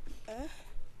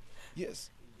 Yes.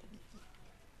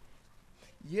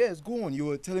 Yes, go on. You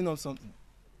were telling us something.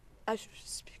 I should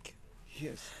speak.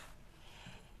 Yes.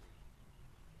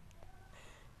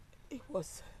 It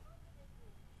was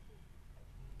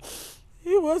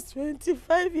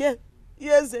 25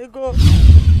 years ago.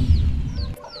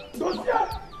 Don't fear!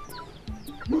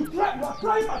 You are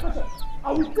trying my passion.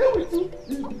 I will deal with you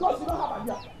because you don't have an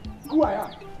idea who I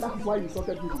am. That is why you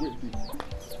insulted me the way you did.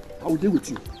 I will deal with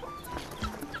you.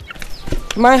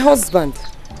 My husband.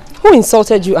 Who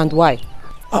insulted you and why?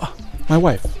 My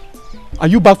wife. Are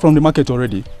you back from the market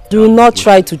already? Do not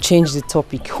try to change the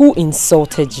topic. Who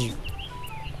insulted you?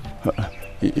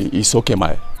 It's okay,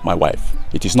 my wife.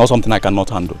 It is not something I cannot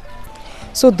handle.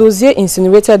 So Dozier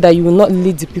insinuated that you will not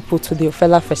lead the people to the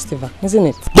Ofela festival, isn't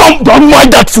it? Don't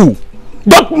mind that fool!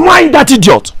 Don't mind that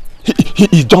idiot! He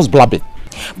is just blabbing.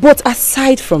 But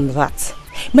aside from that,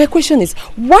 my question is,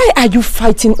 why are you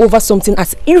fighting over something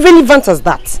as irrelevant as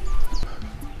that?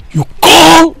 You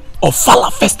call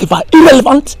Ofala festival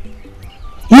irrelevant?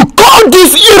 You call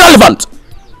this irrelevant?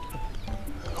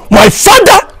 My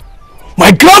father,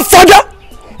 my grandfather,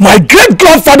 my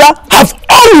great-grandfather have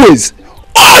always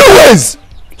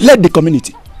led the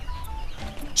community.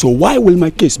 So why will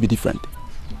my case be different?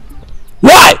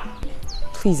 Why?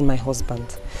 Please, my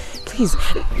husband. Please,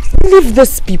 leave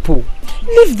these people.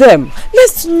 Leave them.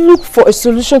 Let's look for a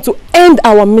solution to end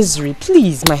our misery.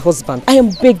 Please, my husband. I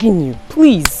am begging you.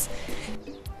 Please.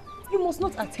 You must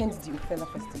not attend the Ofela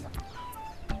festival.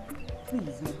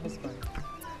 Please, my husband.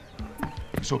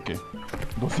 It's okay.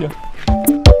 Don't fear.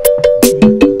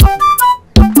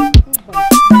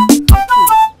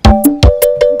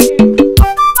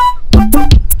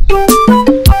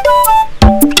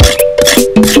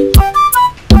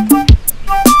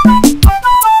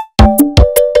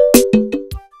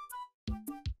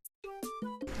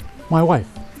 My wife,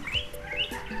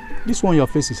 this one your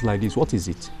face is like this. What is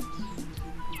it?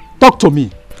 Talk to me.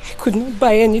 I could not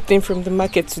buy anything from the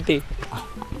market today.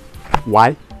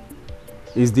 Why?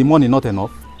 Is the money not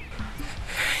enough?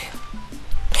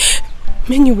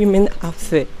 Many women out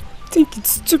there think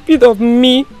it's stupid of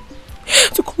me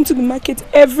to come to the market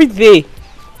every day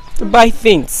to buy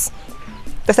things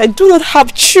that I do not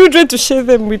have children to share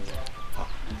them with.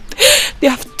 They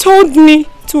have turned me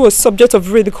to a subject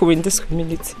of ridicule in this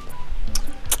community.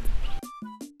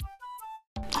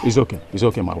 It's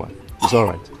okay, my wife. It's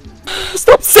alright.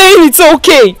 Stop saying it's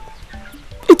okay.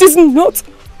 It is not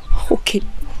okay.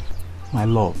 My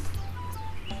love,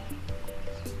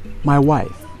 my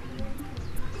wife,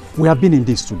 we have been in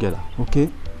this together, okay?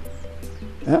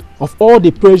 Of all the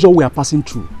pressure we are passing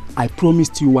through, I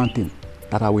promised you one thing,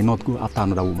 that I will not go after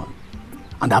another woman.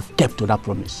 And I've kept to that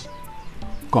promise.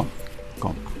 Come.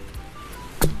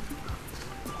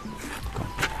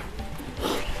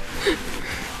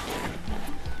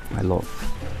 My love,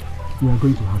 we are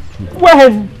going to have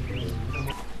children.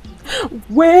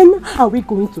 When are we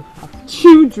going to have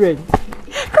children?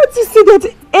 Can't you see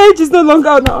that age is no longer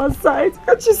on our side?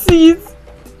 Can't you see it?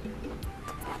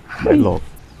 My love,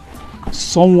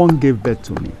 someone gave birth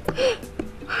to me.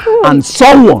 And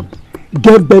someone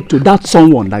gave birth to that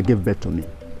someone that gave birth to me.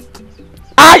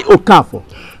 I, Okafor,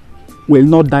 will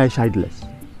not die childless.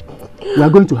 We are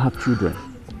going to have children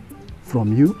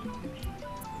from you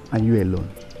and you alone.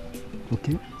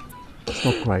 Okay?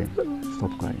 Stop crying.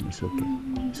 Stop crying. It's okay.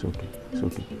 It's okay. It's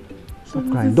okay. Stop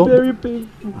crying. Don't. Very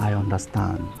painful. I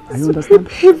understand. I understand.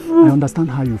 I understand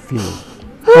how you feel.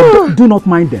 But do not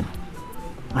mind them.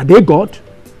 Are they God?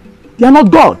 They are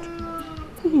not God.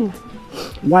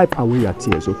 Wipe away your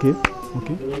tears, okay?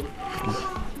 Okay?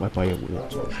 Wipe away your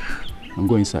tears. And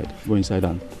go inside. Go inside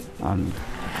and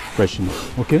freshen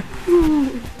up, okay?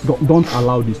 Don't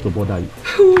allow this to bother you.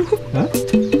 Huh?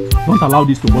 Don't allow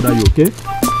this to bother you, okay?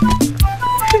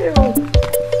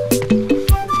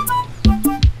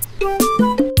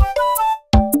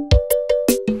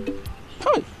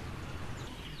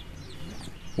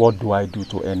 What do I do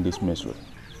to end this misery?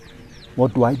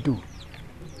 What do I do?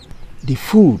 The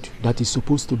food that is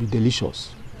supposed to be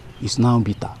delicious is now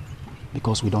bitter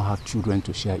because we don't have children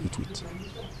to share it with.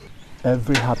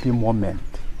 Every happy moment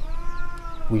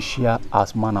we share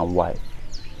as man and wife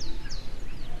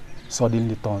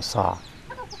suddenly turns sour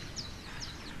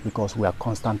because we are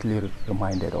constantly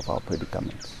reminded of our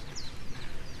predicaments.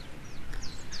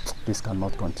 This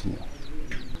cannot continue.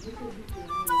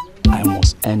 I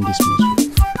must end this misery.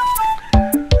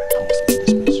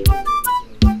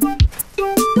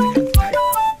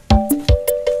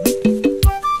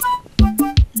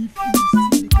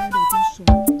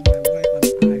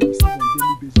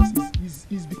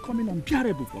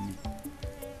 For me.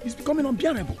 It's becoming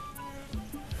unbearable.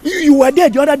 You were there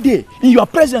the other day. In your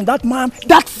presence, that man,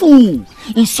 that fool,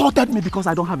 insulted me because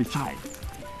I don't have a child.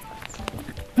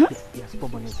 Huh? Your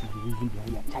stubbornness is the reason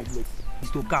behind your childless.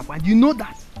 Mr. Okafor, and you know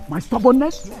that? My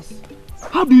stubbornness? Yes.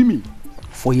 How do you mean?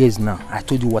 For years now, I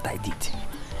told you what I did.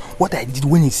 What I did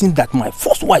when it seemed that my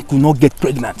first wife could not get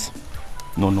pregnant.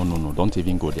 No. Don't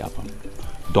even go there, Pam.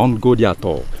 Don't go there at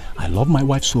all. I love my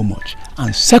wife so much.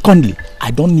 And secondly, I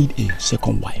don't need a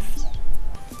second wife.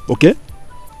 Okay?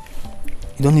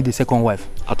 You don't need a second wife?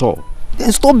 At all.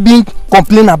 Then stop being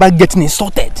complaining about getting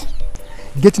insulted.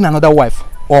 Getting another wife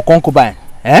or concubine,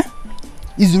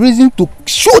 is the reason to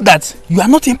show that you are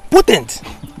not important.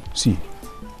 See,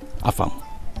 Afam,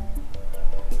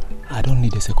 I don't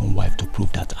need a second wife to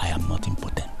prove that I am not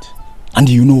important. And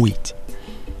you know it.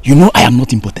 You know I am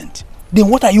not important. Then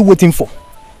what are you waiting for?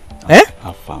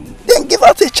 Afam. Then give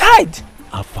us a child.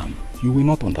 Afam, you will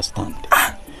not understand.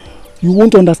 You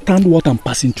won't understand what I'm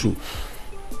passing through.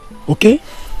 Okay?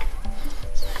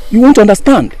 You won't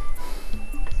understand.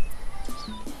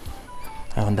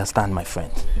 I understand, my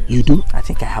friend. You do? I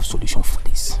think I have solution for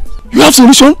this. You have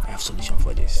solution? I have solution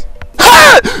for this.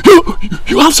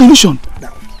 You have solution?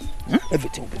 Now,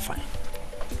 everything will be fine.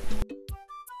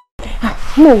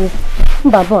 No,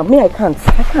 Baba, me I can't.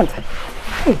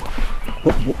 Hey.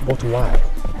 But why?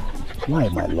 Why,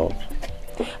 my love?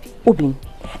 Obin,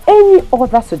 any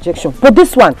other suggestion? But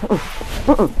this one, please.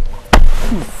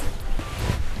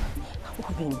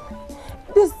 Obin,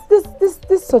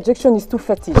 this suggestion is too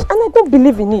fetish, and I don't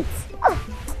believe in it.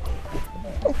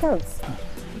 I can't.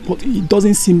 But it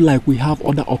doesn't seem like we have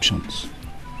other options.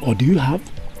 Or do you have?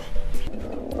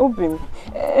 Obin,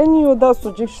 any other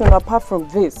suggestion apart from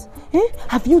this?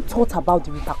 Have you thought about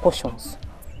the repercussions?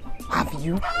 Have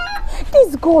you?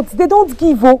 These gods, they don't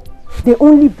give, they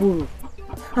only borrow.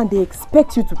 And they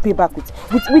expect you to pay back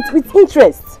with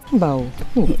interest. Bow.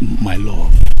 My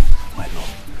love.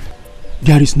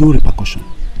 There is no repercussion.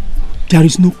 There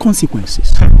is no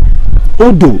consequences.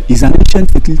 Odo is an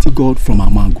ancient fertility god from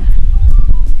Amangu.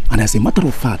 And as a matter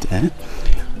of fact,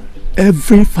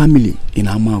 every family in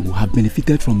Amangu have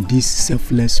benefited from this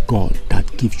selfless god that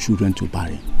gives children to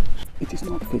barren. It is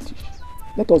not fetish.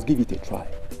 Let us give it a try.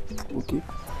 Okay?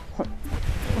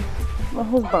 My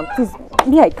husband, please.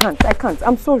 Me, I can't.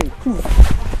 I'm sorry, please.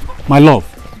 My love,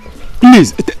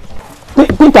 please,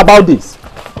 think about this.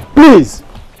 Please.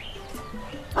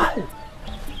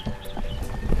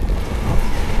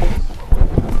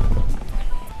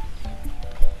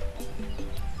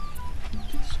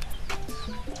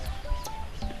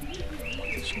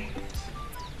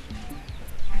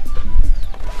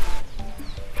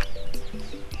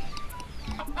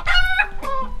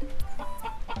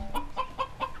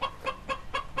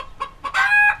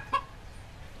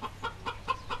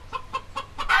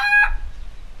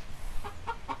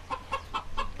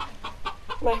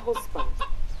 My husband,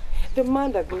 the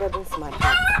man that gladdens my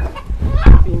heart.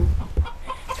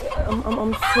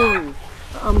 I'm sorry.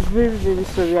 I'm very, very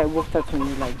sorry I walked out on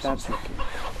you like that.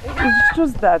 It's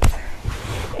just that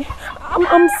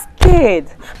I'm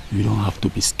scared. You don't have to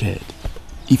be scared.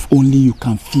 If only you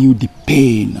can feel the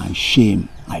pain and shame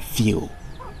I feel.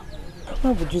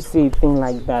 Why would you say a thing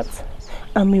like that?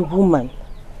 I'm a woman.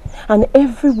 And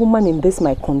every woman in this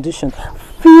my condition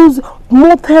feels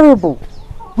more terrible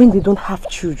when they don't have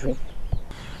children.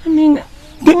 I mean...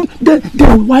 Then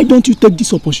why don't you take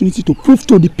this opportunity to prove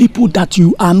to the people that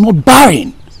you are not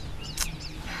barren?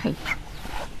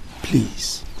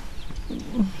 Please.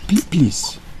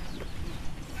 Please.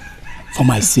 For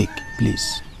my sake,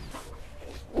 please.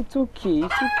 It's okay.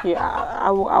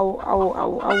 I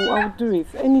will do it.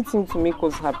 Anything to make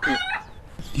us happy.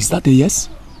 Is that a yes?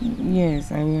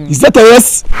 Yes, I will. Is that a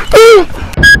yes?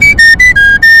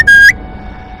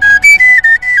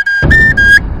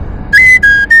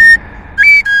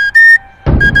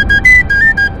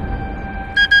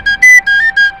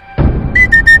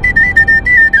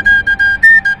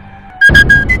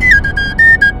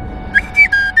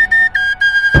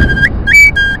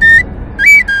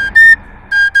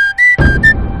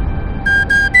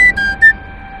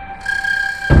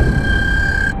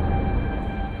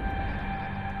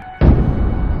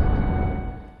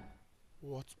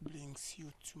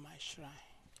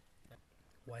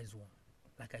 Wise one,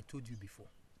 like I told you before,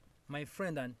 my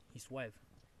friend and his wife,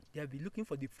 they have been looking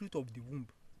for the fruit of the womb,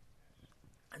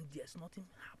 and there's nothing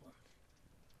happened.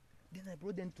 Then I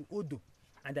brought them to Odo,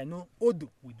 and I know Odo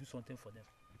will do something for them.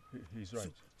 He's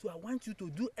right. So I want you to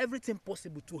do everything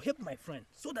possible to help my friend,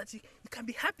 so that he can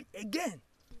be happy again.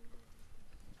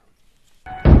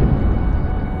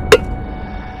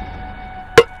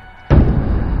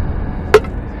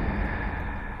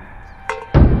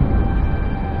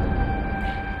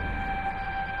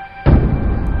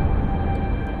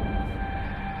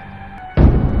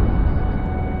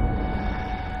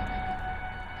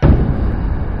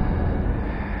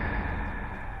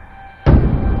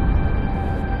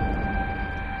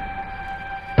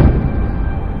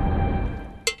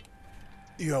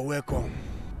 You are welcome.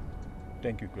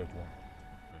 Thank you, great one.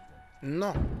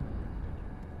 No.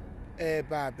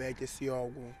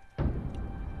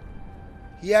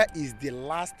 Here is the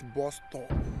last bus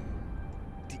stop,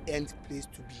 the end place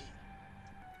to be.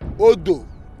 Odo,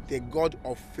 the god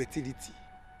of fertility,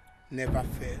 never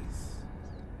fails.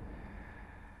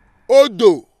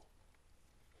 Odo,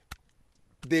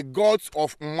 the gods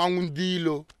of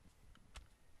Mangundilo,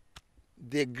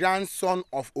 the grandson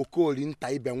of Okolin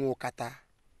Taibenwo Kata,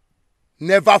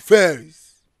 never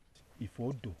fails. If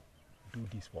Odo do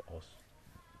this for us,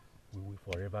 we will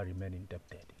forever remain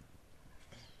indebted.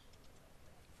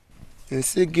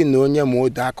 Nsi gị na onye ma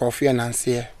Odo aka ọfịa na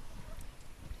nsị ya.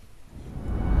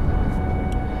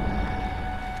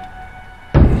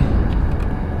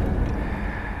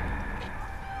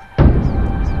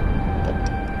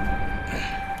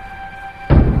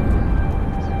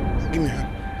 Give me a hand.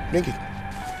 Bring it.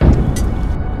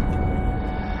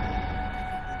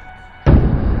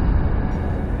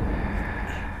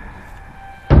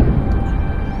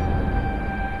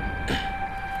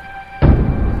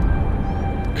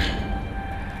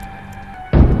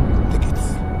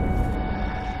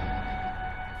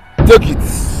 Take it.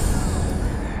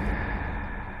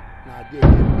 Now, there you go.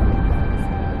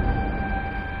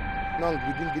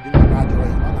 Give the badge or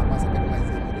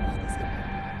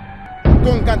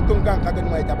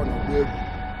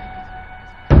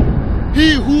he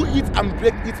who eats and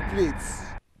breaks its plates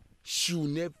should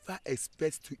never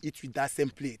expect to eat with that same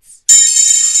plates.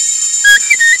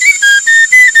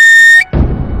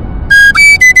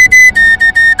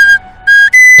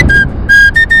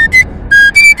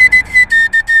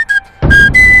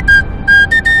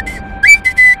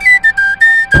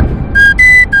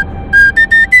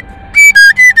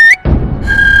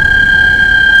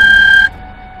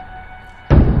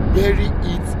 Bury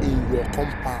it in your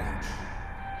compound,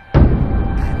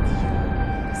 and you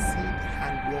will see the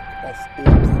handwork of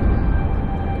Odo,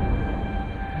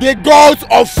 the gods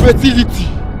of fertility.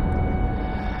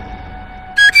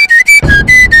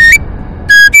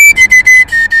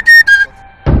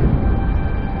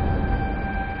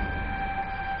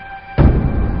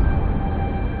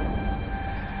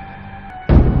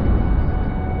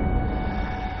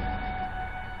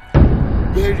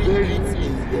 Bury it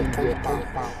in your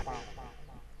compound,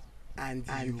 and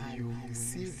you will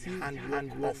see the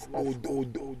handwork of Odo,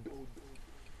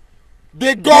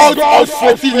 the god of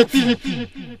fertility.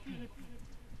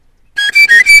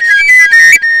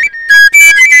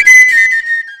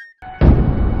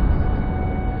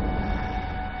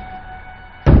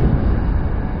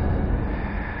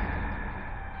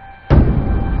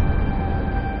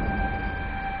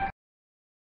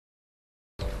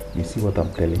 You see what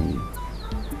I'm telling you?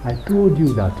 I told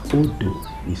you that Odo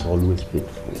is always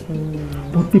faithful.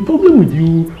 But the problem with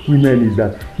you women is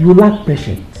that you lack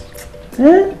patience.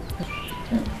 Eh?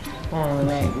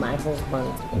 my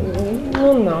husband.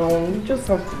 No, you just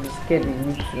have to be scared of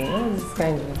meeting. All this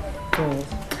kind of things.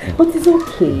 But it's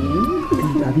okay.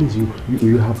 At least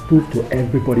you have proved to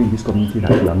everybody in this community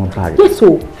that you are not married. Yes,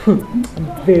 so I'm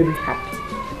very happy.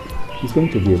 It's going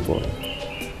to be a boy.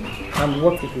 And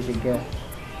what if it's a girl?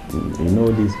 You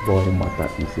know this boy matter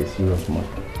is a serious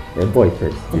matter. A boy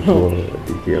first before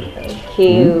the girl.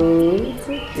 Okay, it's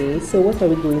okay. So what are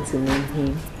we going to name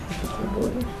him?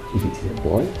 If it's a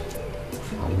boy,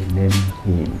 I will name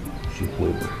him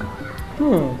Chukwuebuka.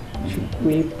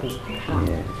 Chukwuebuka.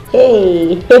 Yeah.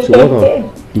 Hey! So what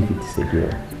if it's a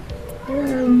girl?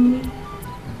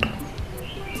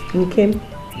 Nkem.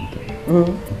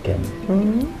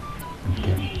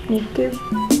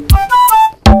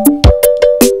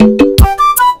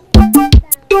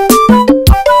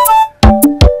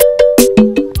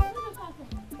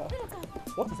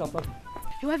 What is happening?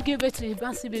 Your wife gave birth to a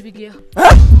bouncy baby girl.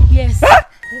 Huh? Yes. Huh?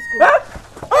 Let's go.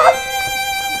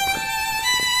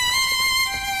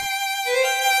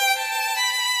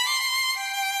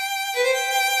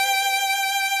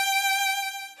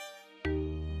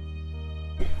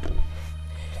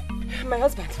 My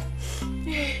husband,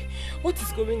 what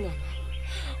is going on?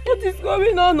 What is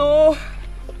going on? Oh,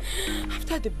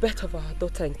 after the birth of our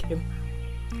daughter came,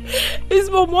 is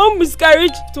from one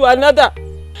miscarriage to another.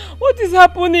 What is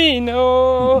happening?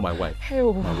 Oh, my wife.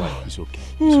 Oh. My wife, it's okay.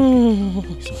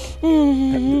 It's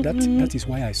okay. That is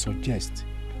why I suggest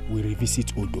we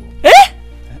revisit Odo.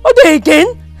 Odo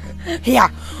again? Yeah.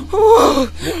 Odo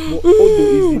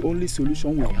is the only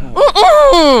solution we have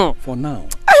for now.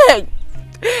 Hey,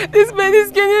 this man is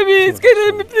killing me. It's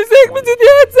killing me. Please take me to the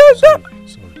head center.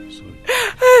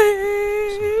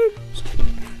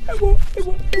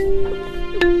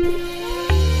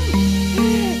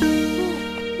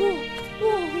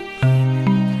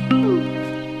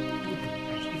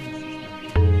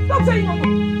 Stop saying no.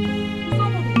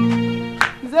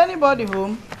 Is anybody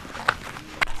home?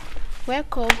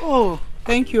 Welcome. Oh,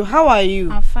 thank you. How are you?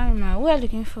 I'm fine, ma. Who are you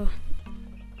looking for?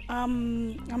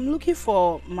 I'm looking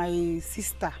for my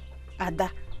sister,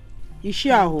 Ada. Is she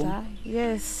at home?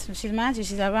 Yes, she's my auntie.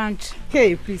 She's around.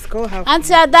 Okay, please call her.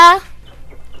 Auntie Ada.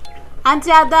 Auntie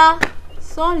Ada.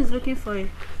 Someone is looking for you.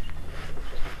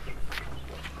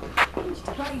 What is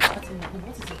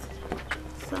it?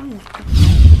 Someone is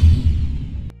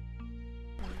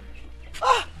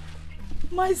Ah,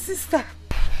 my sister.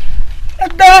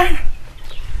 Ada.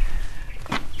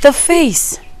 The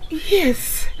face.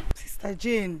 Yes. Sister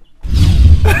Jane.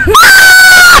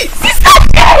 Sister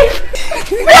Jane!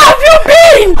 Where have you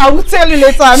been? I will tell you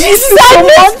later. I miss you. I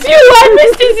missed you. I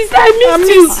missed you, sister. I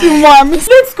missed you. Mom.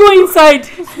 Let's go inside.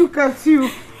 Let's look at you.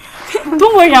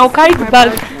 Don't worry, I'll carry the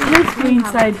bag. Let's go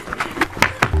inside.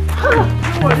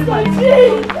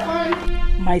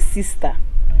 My sister.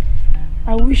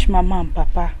 I wish Mama and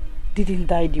Papa didn't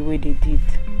die the way they did.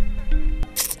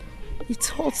 It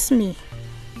hurts me.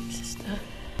 Sister.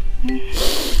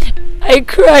 I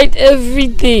cried every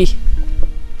day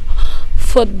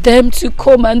for them to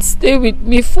come and stay with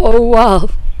me for a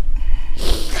while.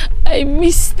 I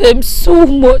miss them so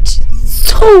much,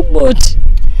 so much.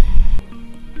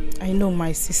 I know,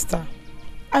 my sister.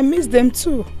 I miss them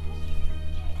too.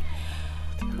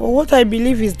 But what I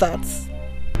believe is that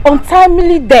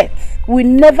untimely death will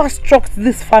never struck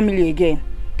this family again.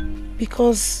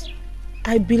 Because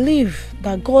I believe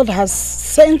that God has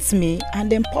sent me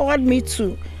and empowered me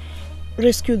to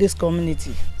rescue this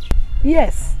community.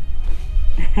 Yes.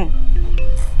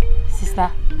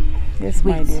 Sister. Yes,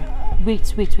 my dear.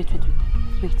 Wait.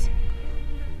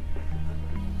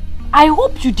 I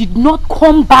hope you did not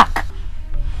come back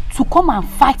to come and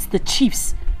fight the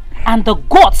chiefs and the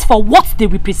gods for what they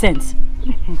represent.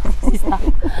 Sister,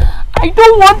 I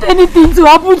don't want anything to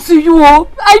happen to you.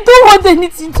 I don't want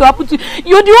anything to happen to you.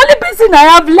 You're the only person I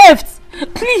have left.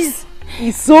 Please.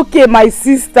 It's okay, my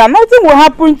sister. Nothing will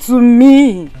happen to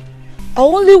me. I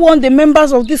only want the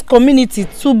members of this community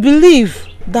to believe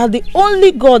that the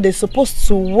only God they're supposed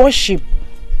to worship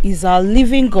is our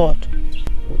living God.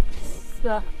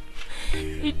 Sister,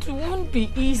 it won't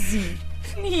be easy.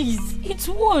 Please, it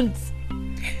won't.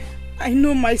 I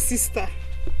know, my sister.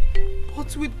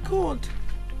 But with God,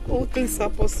 all things are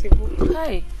possible.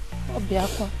 Hi,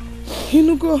 Obiakwa.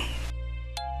 Inugo.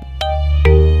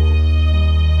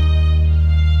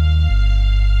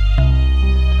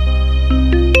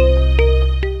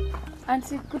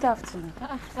 Auntie, good afternoon.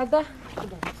 Ada.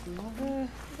 Good afternoon.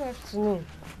 Good afternoon.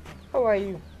 How are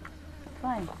you?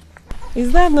 Fine.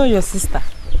 Is that not your sister?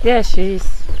 Yes, she is.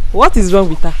 What is wrong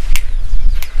with her?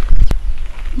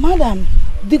 Madam,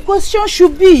 the question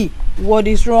should be, what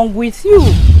is wrong with you?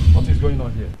 What is going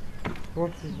on here?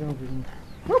 What is wrong with me?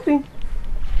 Nothing.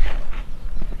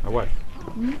 My wife.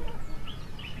 Hmm?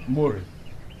 More.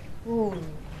 Oh.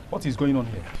 What is going on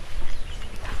here?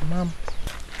 Ma'am.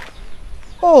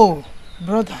 Oh,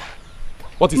 brother.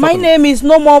 What is My happening? name is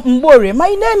no more Mbore. My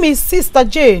name is Sister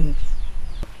Jane.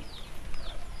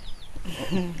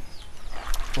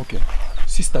 Okay.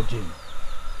 Sister Jane.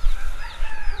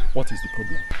 What is the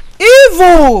problem?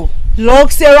 Evil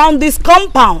lurks around this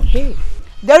compound.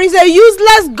 There is a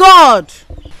useless god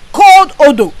called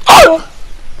Odo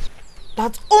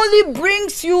that only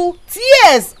brings you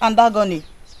tears and agony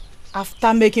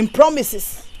after making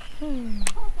promises. Do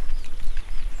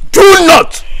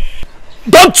not!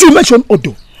 Don't you mention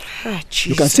Odo.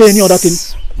 You can say any other thing,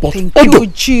 but Thank Odo you,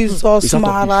 Jesus.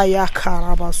 Maraya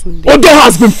Karabasunde. Odo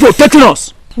has been protecting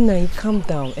us. Now, calm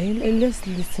down and let's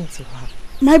listen to her.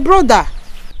 My brother,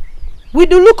 with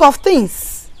the look of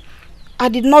things, I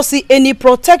did not see any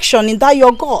protection in that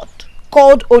your God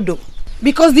called Odo.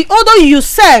 Because the Odo you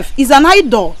serve is an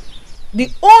idol. The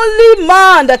only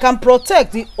man that can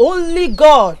protect, the only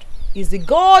God, is the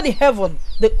God in heaven,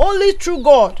 the only true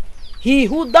God. He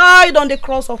who died on the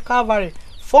cross of Calvary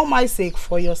for my sake,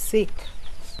 for your sake.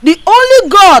 The only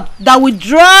God that will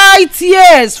dry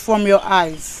tears from your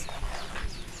eyes.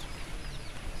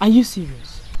 Are you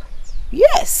serious?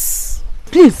 Yes.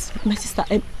 Please, my sister,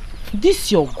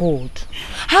 this your God.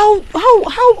 How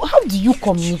do you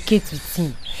communicate with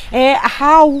him?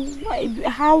 How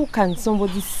can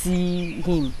somebody see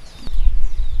him?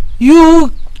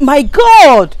 You, my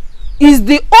God, is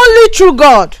the only true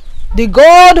God. The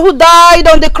God who died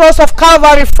on the cross of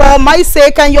Calvary for my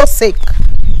sake and your sake.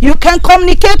 You can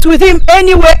communicate with him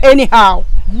anywhere, anyhow.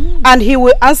 And he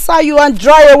will answer you and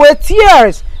dry away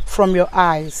tears from your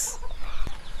eyes.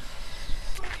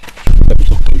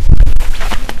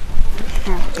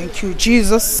 Thank you,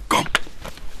 Jesus. Come.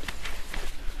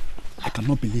 I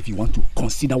cannot believe you want to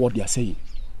consider what they are saying.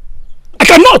 I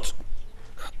cannot!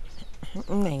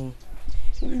 No.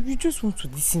 You just want to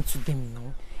listen to them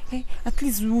now. At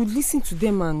least we will listen to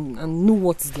them and know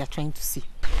what they are trying to say.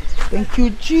 Thank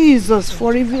you, Jesus,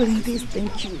 for revealing this.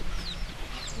 Thank you.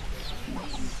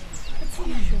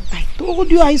 I told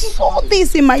you I saw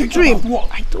this in my dream.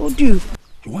 I told you.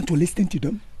 You want to listen to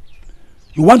them?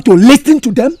 You want to listen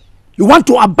to them? You want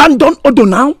to abandon Odo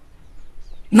now?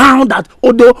 Now that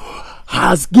Odo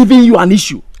has given you an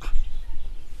issue.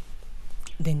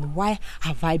 Then why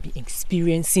have I been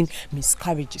experiencing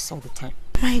miscarriages all the time?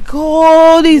 My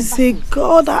God is a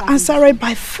God that answered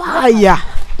by fire.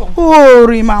 Oh,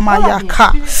 Mama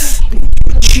Yaka.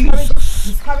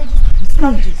 Jesus.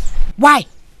 Miscarriages. Why?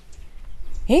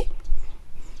 Eh?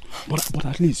 But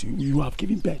at least you have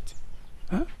given birth.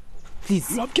 Huh?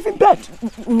 Please. You have given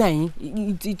birth. No,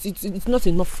 it's not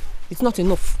enough. It's not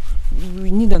enough. We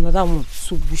need another one.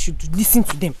 So we should listen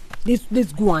to them.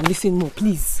 Let's go and listen more,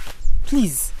 please.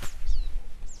 Please.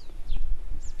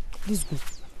 Let's go.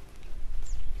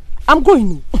 I'm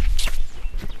going.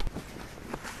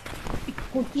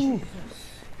 Continue.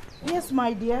 Yes,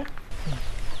 my dear.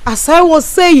 As I was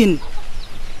saying,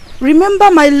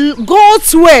 remember my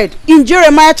God's word in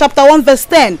Jeremiah chapter 1 verse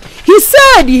 10. He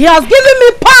said he has given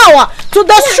me power to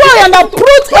destroy and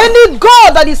uproot any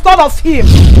God that is not of him.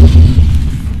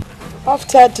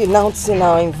 After denouncing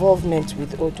our involvement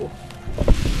with Odo,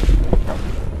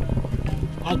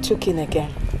 I took in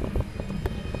again.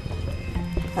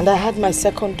 And I had my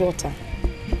second daughter.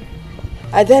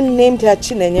 I then named her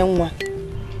Chinenyenwa,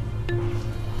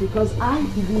 because I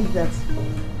believe that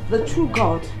the true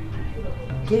God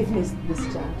gave me this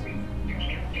child.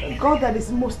 A God that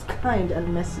is most kind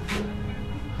and merciful.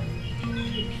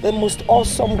 The most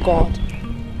awesome God.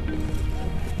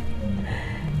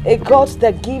 A God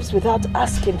that gives without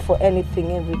asking for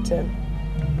anything in return.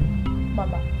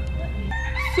 Mama,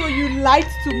 so you lied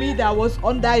to me that I was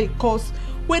under a curse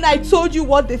when I told you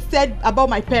what they said about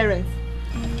my parents?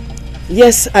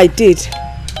 Yes, I did.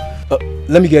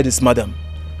 Let me get this, madam.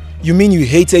 You mean you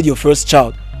hated your first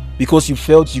child because you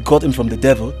felt you got him from the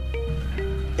devil?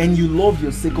 And you loved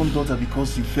your second daughter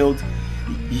because you felt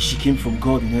she came from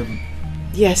God in heaven?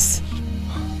 Yes.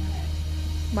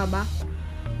 Mama,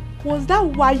 was that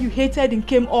why you hated and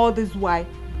came all this while?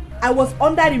 I was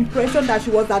under the impression that she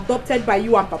was adopted by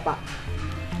you and Papa.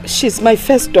 She's my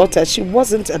first daughter. She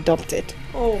wasn't adopted.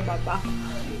 Oh, Papa.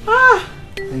 Ah!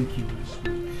 Thank you.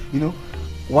 You know,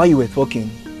 while you were talking,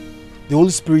 the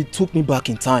Holy Spirit took me back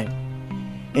in time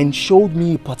and showed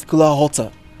me a particular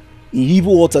altar, an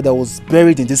evil altar that was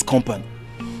buried in this compound.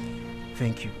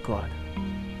 Thank you, God.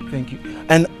 Thank you.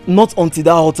 And not until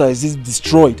that altar is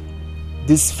destroyed,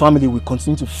 this family will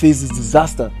continue to face this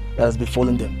disaster that has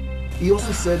befallen them. He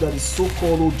also said that his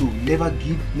so-called Odo never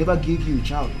gave you a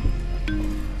child.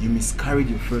 You miscarried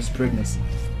your first pregnancy.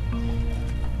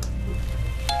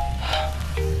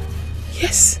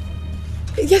 Yes.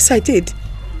 Yes, I did.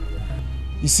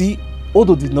 You see,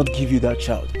 Odo did not give you that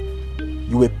child.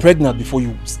 You were pregnant before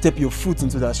you step your foot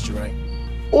into that shrine.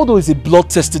 Odo is a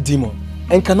blood-tested demon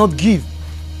and cannot give.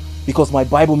 Because my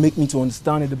Bible makes me to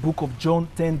understand in the book of John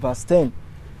 10 verse 10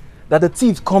 that the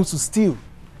thief comes to steal,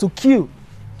 to kill,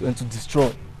 and to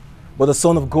destroy. But the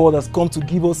Son of God has come to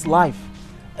give us life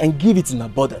and give it in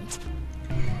abundance.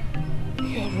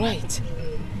 You're right.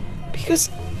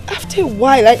 Because after a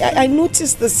while, I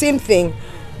noticed the same thing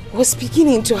was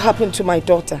beginning to happen to my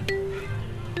daughter.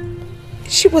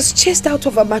 She was chased out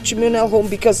of a matrimonial home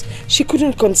because she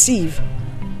couldn't conceive.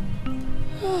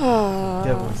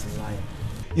 Devil is a liar.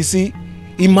 You see,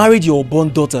 he married your unborn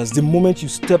daughters the moment you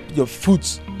stepped your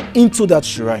foot into that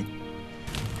shrine.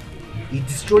 He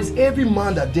destroys every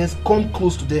man that dares come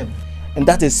close to them. And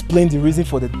that explains the reason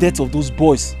for the death of those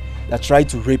boys that tried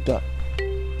to rape her.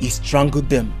 He strangled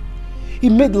them. He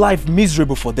made life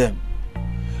miserable for them.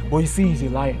 But you see, he's a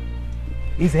liar.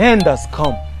 His hand has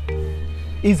come.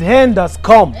 His hand has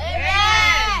come.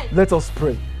 Amen. Let us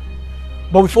pray.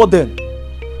 But before then,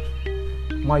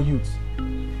 my youth,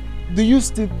 do you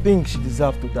still think she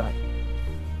deserves to die?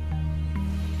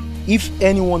 If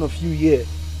any one of you here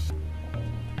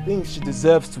thinks she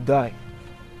deserves to die,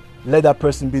 let that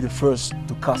person be the first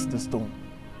to cast the stone.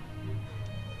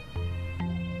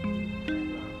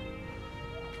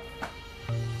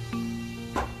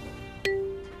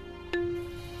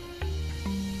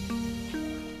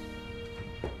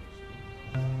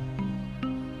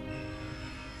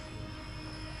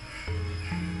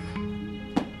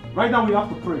 Right now we have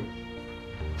to pray.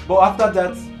 But after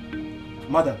that,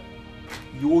 madam,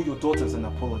 you owe your daughters an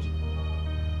apology.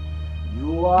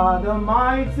 You are the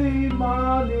mighty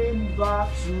man in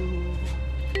battle.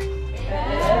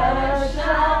 El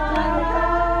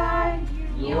Shaddai,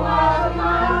 you are the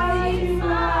mighty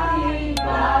man in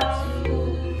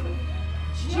battle.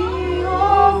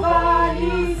 Jehovah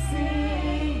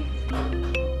Nissi.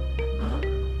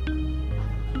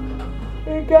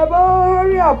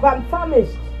 Hurry up, I'm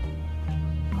famished.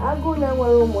 I'm going to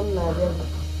one now.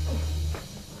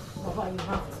 Papa, you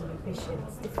have to be patient.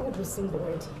 The food will soon be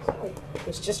ready.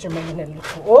 It's just remaining a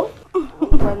little.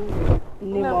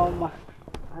 No.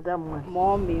 Adam,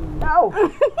 Mommy. No.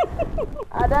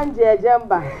 Adam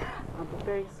Jamba. I'm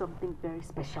preparing something very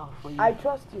special for you. I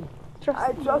trust you.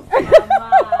 I trust you.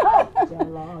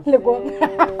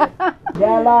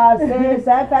 Jealousy,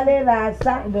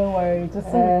 don't worry,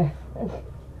 just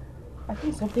I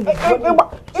think something is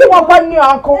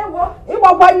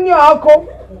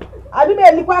I do me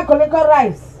a liquid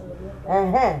rice.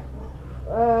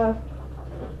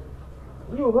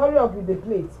 You hurry up with the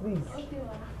plates, please.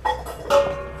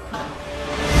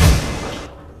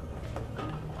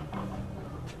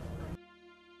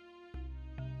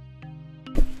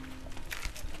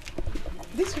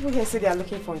 These people here say they are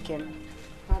looking for Nkem.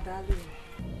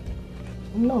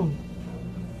 No.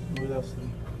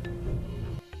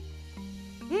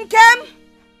 Nkem!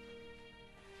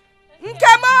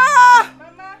 Nkema!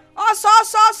 Oso.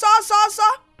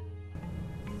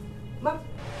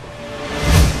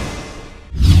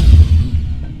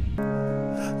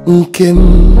 Nkem,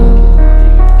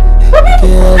 can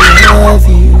I love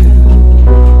you?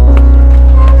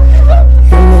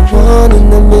 You're my one in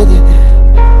the middle.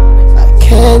 I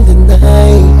can't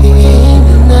deny.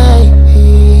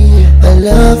 My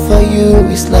love for you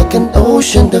is like an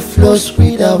ocean that flows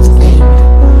without end.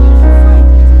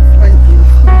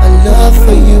 My love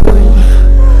for you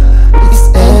is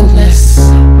endless.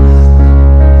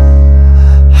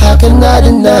 How can I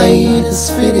deny this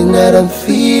feeling that I'm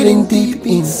feeling deep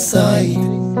inside?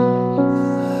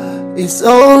 It's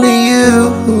only you,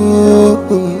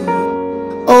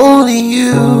 only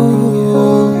you.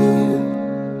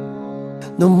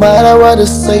 No matter what I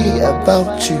say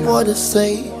about you,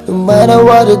 no matter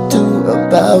what I do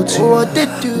about you,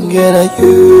 get at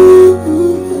you.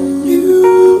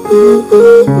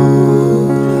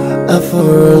 I'm for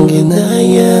wrong in